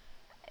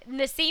in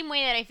the same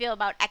way that I feel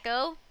about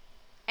Echo.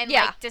 And,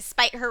 like,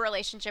 despite her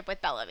relationship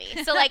with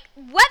Bellamy. So, like,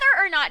 whether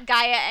or not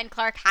Gaia and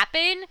Clark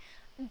happen,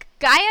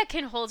 Gaia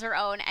can hold her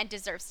own and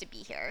deserves to be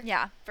here.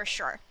 Yeah. For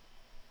sure.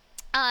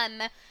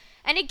 And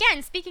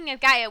again, speaking of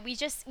Gaia, we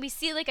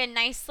see, like, a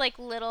nice, like,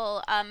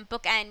 little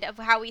bookend of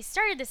how we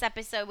started this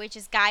episode, which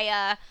is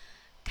Gaia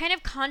kind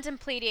of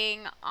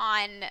contemplating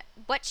on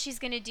what she's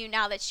going to do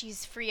now that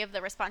she's free of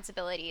the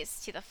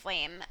responsibilities to the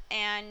Flame.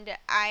 And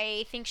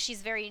I think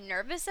she's very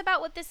nervous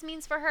about what this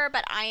means for her,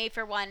 but I,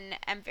 for one,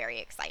 am very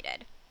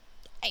excited.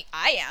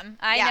 I am.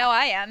 I know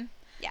I am.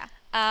 Yeah.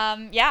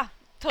 Yeah.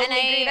 Totally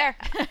agree there.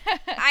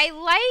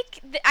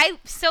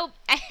 So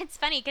it's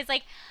funny because,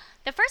 like,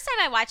 the first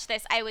time I watched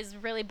this, I was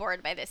really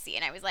bored by this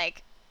scene. I was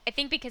like, I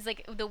think because,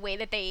 like, the way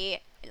that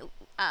they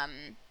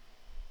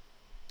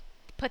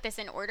put this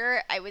in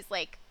order, I was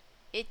like,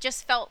 it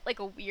just felt like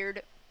a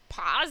weird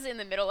pause in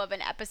the middle of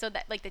an episode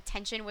that, like, the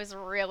tension was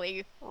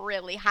really,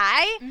 really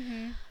high.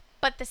 Mm-hmm.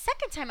 But the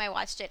second time I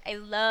watched it, I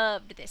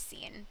loved this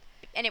scene.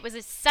 And it was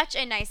such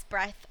a nice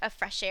breath of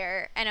fresh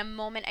air and a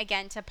moment,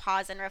 again, to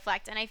pause and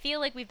reflect. And I feel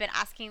like we've been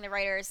asking the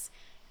writers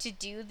to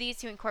do these,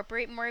 to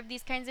incorporate more of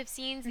these kinds of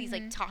scenes, these,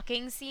 like,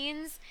 talking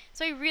scenes.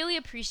 So I really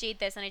appreciate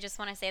this. And I just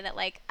want to say that,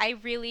 like, I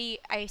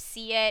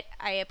see it.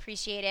 I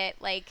appreciate it.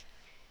 Like,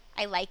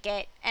 I like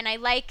it. And I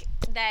like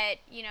that,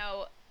 you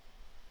know,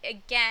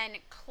 again,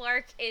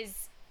 Clark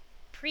is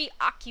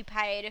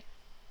preoccupied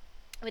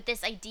with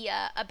this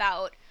idea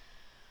about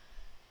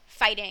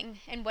fighting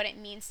and what it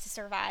means to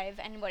survive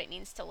and what it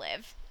means to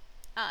live.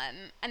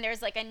 And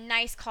there's, like, a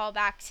nice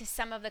callback to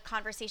some of the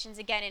conversations,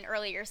 again, in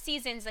earlier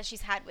seasons that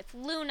she's had with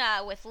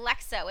Luna, with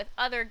Lexa, with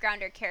other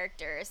Grounder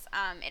characters.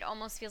 It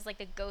almost feels like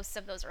the ghosts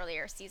of those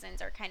earlier seasons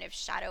are kind of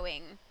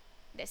shadowing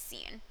this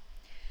scene.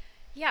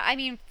 Yeah, I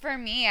mean, for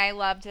me, I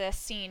loved this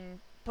scene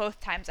both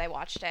times I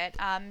watched it,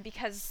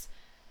 because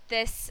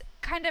this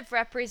kind of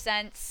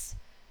represents...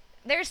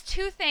 There's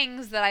two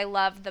things that I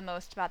love the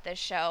most about this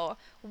show.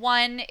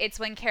 One, it's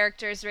when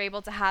characters are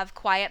able to have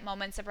quiet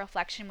moments of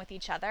reflection with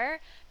each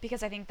other,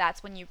 because I think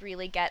that's when you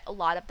really get a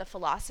lot of the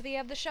philosophy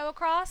of the show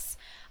across.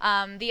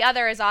 The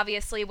other is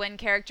obviously when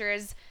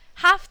characters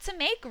have to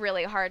make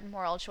really hard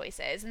moral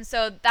choices. And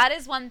so that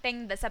is one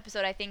thing this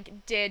episode, I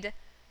think, did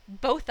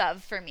both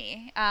of for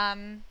me,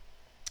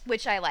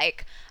 which I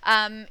like.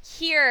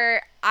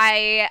 Here,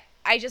 I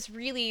just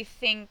really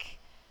think...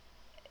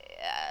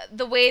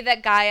 the way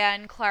that Gaia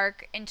and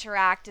Clark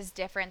interact is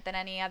different than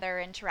any other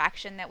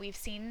interaction that we've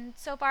seen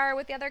so far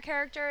with the other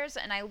characters,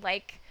 and I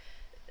like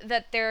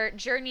that their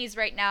journeys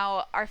right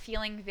now are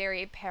feeling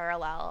very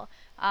parallel.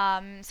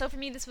 So for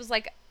me, this was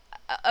like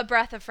a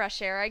breath of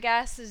fresh air, I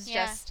guess, is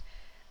just,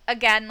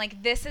 again,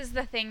 like, this is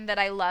the thing that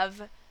I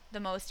love the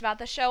most about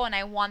the show, and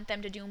I want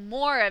them to do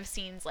more of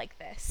scenes like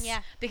this.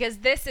 Yeah. Because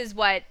this is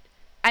what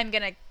I'm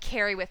going to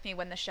carry with me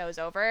when the show's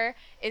over,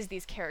 is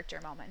these character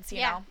moments,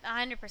 you know?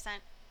 100%.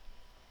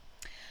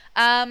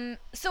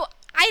 So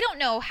I don't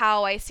know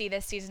how I see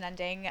this season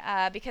ending,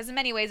 because in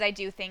many ways I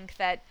do think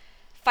that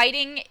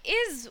fighting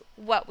is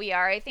what we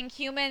are. I think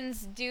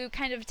humans do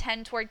kind of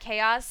tend toward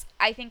chaos.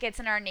 I think it's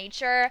in our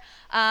nature.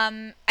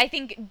 I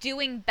think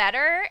doing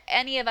better,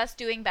 any of us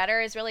doing better,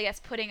 is really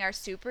us putting our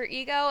super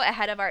ego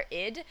ahead of our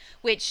id,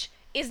 which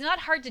is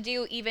not hard to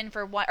do even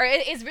for one, or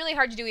it is really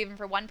hard to do even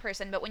for one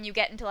person, but when you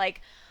get into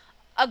like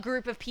a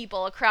group of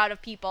people, a crowd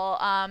of people,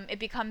 it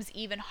becomes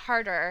even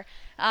harder.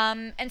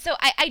 And so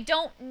I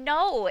don't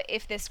know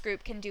if this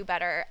group can do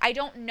better. I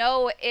don't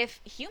know if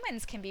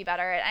humans can be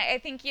better. I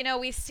think, you know,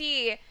 we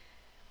see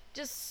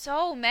just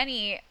so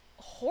many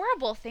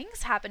horrible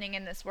things happening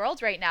in this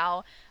world right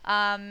now,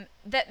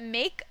 that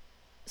make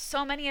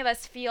so many of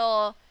us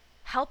feel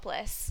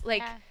helpless.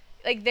 Like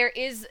there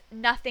is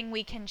nothing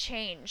we can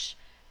change.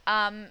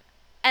 And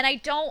I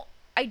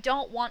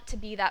don't want to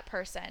be that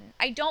person.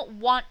 I don't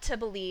want to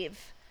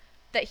believe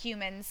that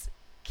humans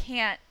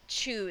can't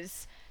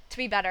choose to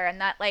be better, and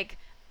that, like,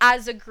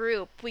 as a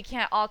group, we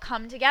can't all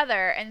come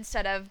together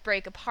instead of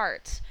break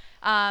apart.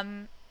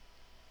 I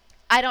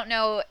don't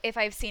know if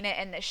I've seen it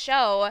in this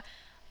show.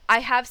 I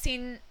have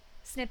seen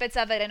snippets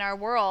of it in our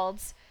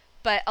worlds,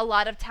 but a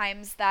lot of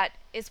times that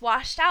is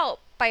washed out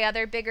by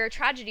other bigger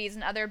tragedies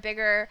and other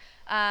bigger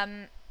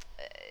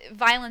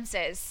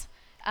violences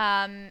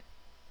and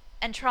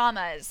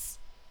traumas.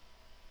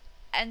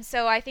 And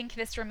so I think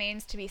this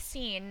remains to be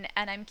seen,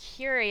 and I'm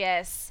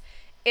curious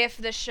if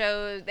the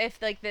show,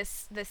 if like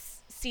this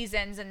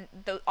season's and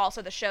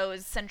also the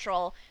show's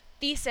central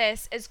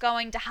thesis is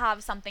going to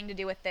have something to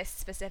do with this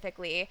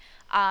specifically,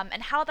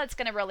 and how that's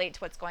going to relate to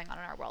what's going on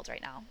in our world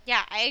right now.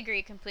 Yeah, I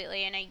agree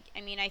completely, and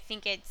I mean, I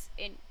think it's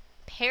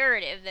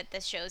imperative that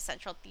the show's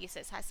central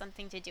thesis has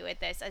something to do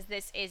with this, as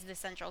this is the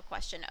central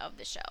question of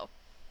the show.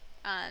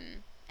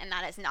 And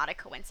that is not a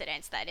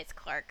coincidence that it's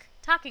Clark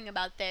talking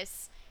about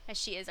this, as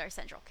she is our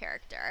central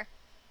character.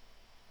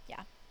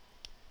 Yeah.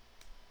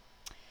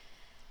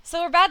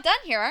 So we're about done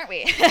here, aren't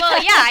we?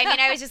 Well, yeah. I mean,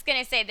 I was just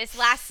gonna say this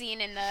last scene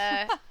in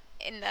the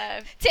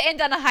to end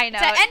on a high note.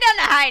 To end on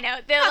a high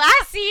note, the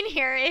last scene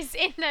here is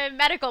in the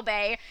medical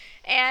bay,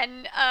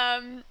 and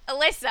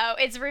Alyssa.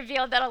 It's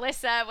revealed that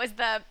Alyssa was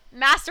the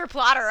master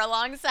plotter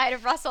alongside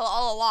of Russell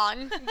all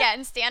along.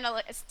 Again, Stan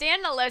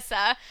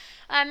Alyssa.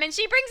 And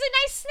she brings a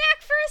nice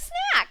snack for a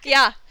snack.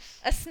 Yeah,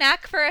 a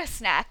snack for a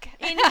snack.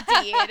 Indeed.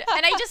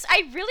 And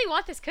I really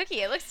want this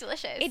cookie. It looks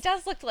delicious. It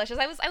does look delicious.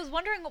 I was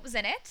wondering what was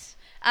in it.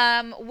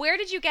 Where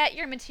did you get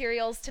your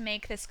materials to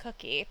make this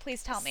cookie?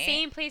 Please tell me.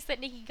 Same place that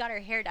Nikki got her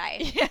hair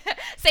dyed.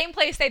 Same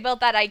place they built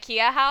that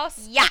IKEA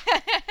house? Yeah.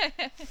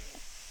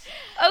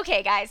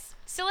 Okay, guys.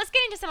 So let's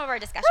get into some of our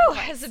discussion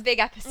points. This is a big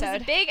episode. This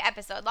is a big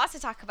episode. Lots to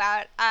talk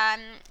about.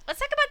 Let's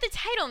talk about the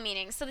title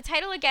meaning. So the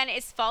title, again,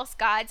 is False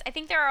Gods. I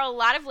think there are a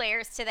lot of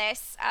layers to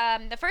this.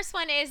 The first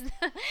one is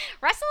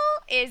Russell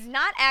is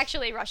not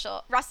actually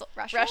Russell. Russell?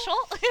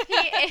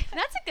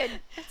 That's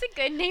a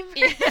good name for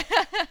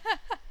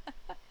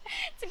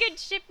it's a good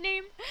ship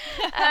name.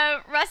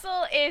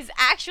 Russell is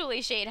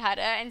actually Shade Hutta,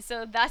 and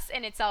so thus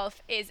in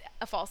itself is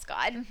a false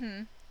god.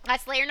 Mm-hmm.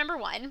 That's layer number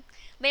one.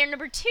 Layer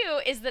number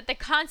two is that the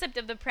concept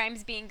of the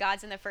primes being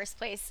gods in the first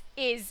place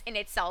is in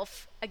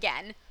itself,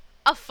 again,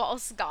 a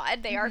false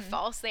god. They are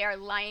false. They are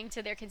lying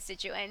to their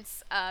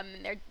constituents,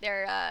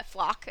 their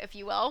flock, if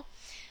you will.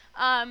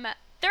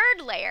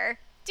 Third layer,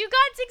 do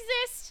gods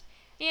exist?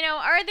 You know,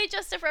 are they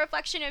just a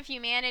reflection of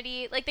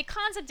humanity? Like, the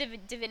concept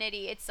of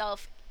divinity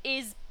itself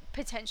is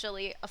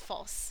potentially a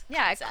false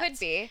concept. It could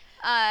be.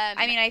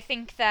 I mean, I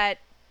think that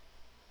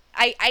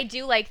I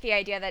do like the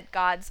idea that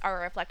gods are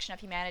a reflection of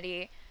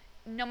humanity,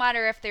 no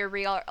matter if they're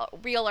real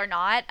or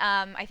not.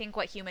 I think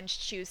what humans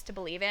choose to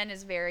believe in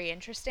is very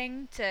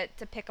interesting to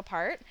pick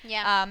apart.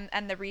 Yeah.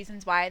 And the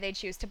reasons why they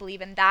choose to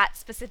believe in that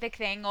specific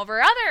thing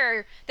over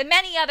the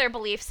many other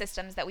belief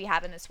systems that we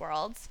have in this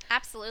world.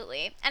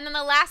 Absolutely. And then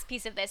the last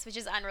piece of this, which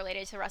is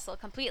unrelated to Russell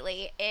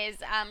completely, is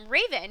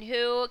Raven,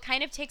 who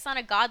kind of takes on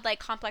a godlike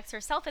complex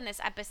herself in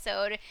this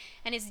episode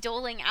and is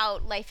doling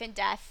out life and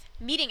death,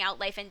 meting out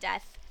life and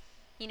death,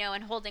 you know,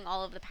 and holding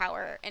all of the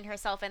power in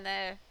herself and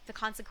the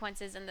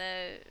consequences and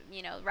the,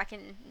 you know,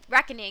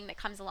 reckoning that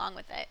comes along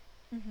with it.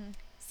 Mm-hmm.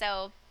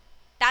 So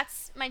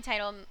that's my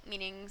title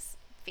meanings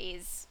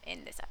phase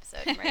in this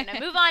episode. And we're going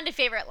to move on to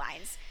favorite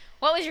lines.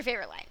 What was your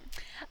favorite line?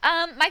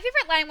 My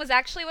favorite line was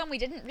actually one we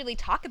didn't really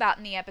talk about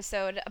in the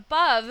episode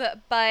above,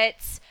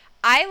 but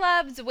I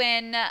loved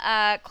when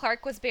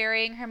Clark was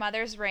burying her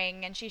mother's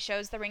ring, and she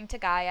shows the ring to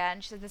Gaia,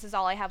 and she says, "This is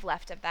all I have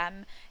left of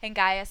them." And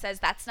Gaia says,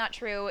 "That's not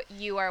true.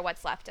 You are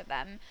what's left of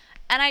them."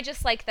 And I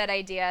just like that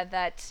idea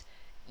that,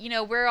 you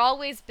know, we're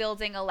always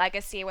building a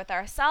legacy with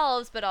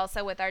ourselves, but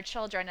also with our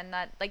children, and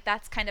that, like,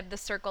 that's kind of the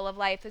circle of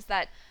life, is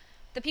that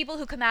the people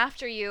who come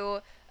after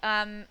you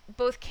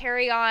both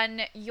carry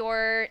on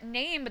your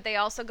name, but they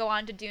also go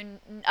on to do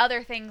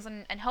other things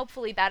and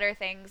hopefully better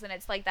things. And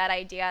it's like that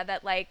idea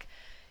that, like,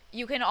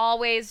 you can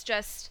always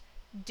just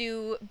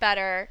do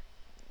better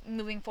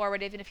moving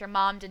forward, even if your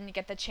mom didn't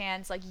get the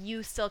chance, like,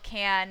 you still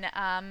can.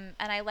 And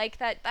I like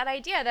that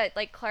idea that,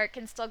 like, Clark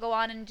can still go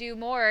on and do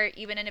more,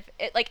 even if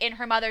it, like, in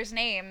her mother's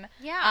name.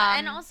 Yeah,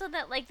 and also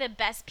that, like, the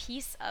best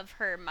piece of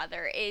her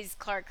mother is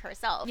Clark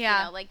herself. Yeah.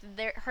 You know, like,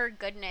 her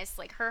goodness,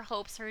 like, her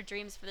hopes, her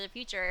dreams for the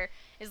future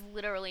is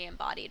literally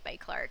embodied by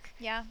Clark.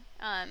 Yeah.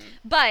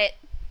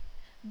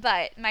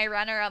 But my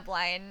runner-up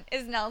line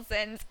is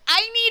Nelson's,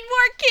 "I need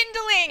more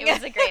kindling." It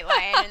was a great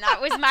line, and that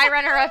was my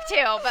runner-up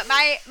too. But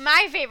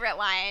my favorite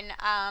line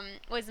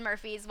was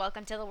Murphy's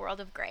 "Welcome to the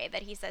World of Grey"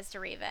 that he says to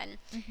Raven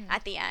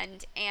at the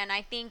end. And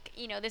I think,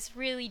 you know, this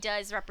really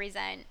does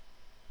represent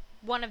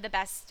one of the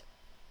best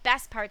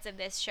parts of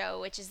this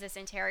show, which is this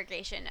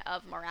interrogation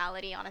of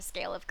morality on a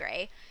scale of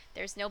gray.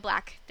 There's no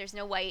black, there's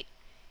no white.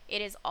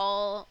 It is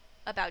all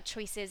about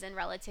choices and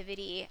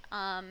relativity.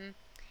 And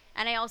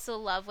I also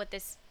love what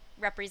this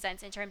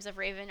represents in terms of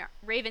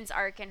Raven's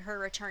arc and her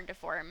return to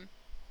form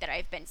that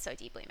I've been so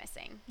deeply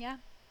missing. Yeah.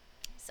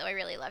 So I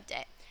really loved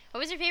it.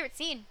 What was your favorite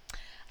scene?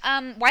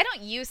 Why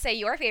don't you say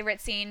your favorite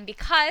scene,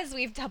 because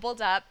we've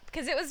doubled up,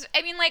 because it was,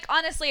 I mean, like,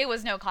 honestly, it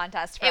was no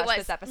contest for us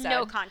this episode.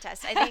 No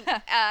contest. I think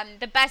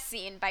the best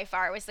scene by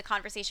far was the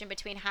conversation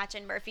between Hatch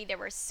and Murphy. There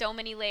were so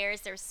many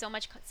layers. There was so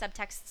much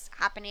subtext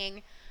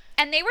happening.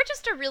 And they were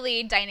just a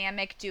really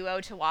dynamic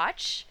duo to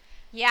watch.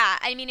 Yeah,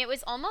 I mean, it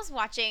was almost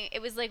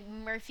it was like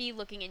Murphy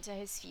looking into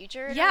his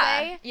future in a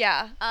way.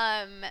 Yeah.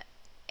 And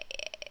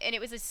it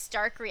was a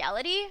stark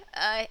reality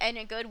and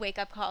a good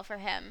wake-up call for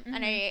him. Mm-hmm.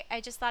 And I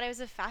just thought it was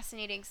a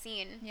fascinating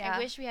scene. Yeah. I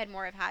wish we had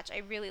more of Hatch. I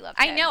really loved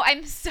him. I know.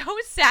 I'm so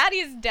sad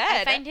he's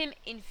dead. I find him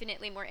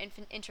infinitely more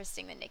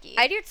interesting than Nikki.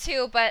 I do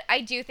too, but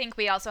I do think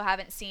we also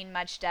haven't seen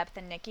much depth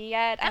in Nikki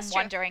yet. That's I'm true.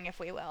 wondering if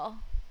we will.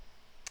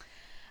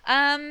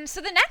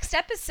 So the next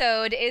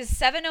episode is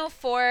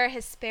 704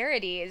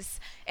 Hesperides.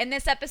 In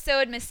this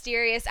episode,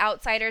 mysterious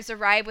outsiders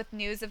arrive with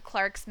news of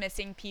Clark's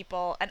missing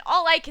people, and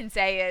all I can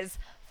say is,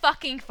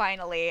 fucking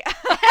finally.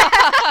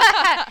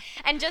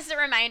 And just a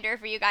reminder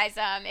for you guys,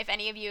 if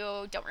any of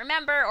you don't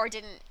remember or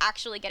didn't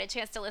actually get a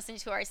chance to listen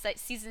to our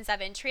season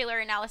 7 trailer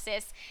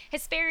analysis,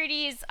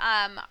 Hesperides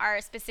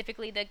are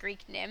specifically the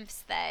Greek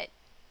nymphs that,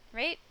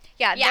 right?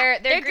 Yeah,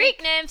 they're Greek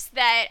nymphs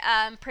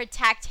that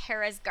protect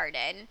Hera's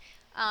garden.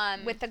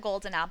 With the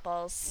golden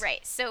apples.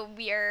 Right. So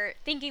we are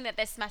thinking that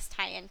this must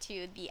tie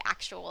into the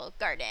actual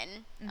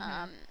garden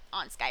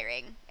on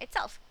Skyring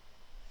itself.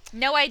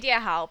 No idea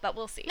how, but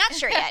we'll see. Not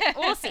sure yet.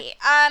 We'll see.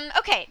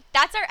 Okay,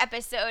 that's our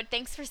episode.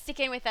 Thanks for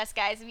sticking with us,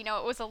 guys. We know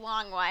it was a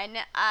long one.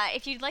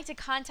 If you'd like to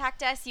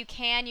contact us, you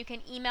can. You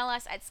can email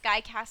us at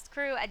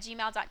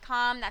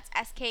skycastkru@gmail.com. That's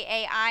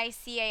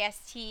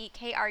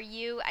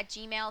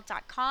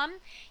SKAICASTKRU@gmail.com.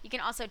 You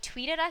can also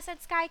tweet at us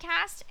at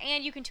Skycast,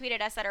 and you can tweet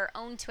at us at our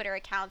own Twitter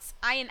accounts.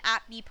 I am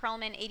at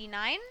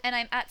bperlman89. And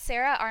I'm at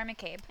Sarah R.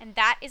 McCabe. And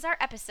that is our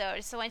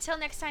episode. So until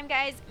next time,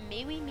 guys,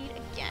 may we meet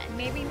again.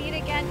 May we meet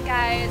again,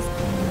 guys.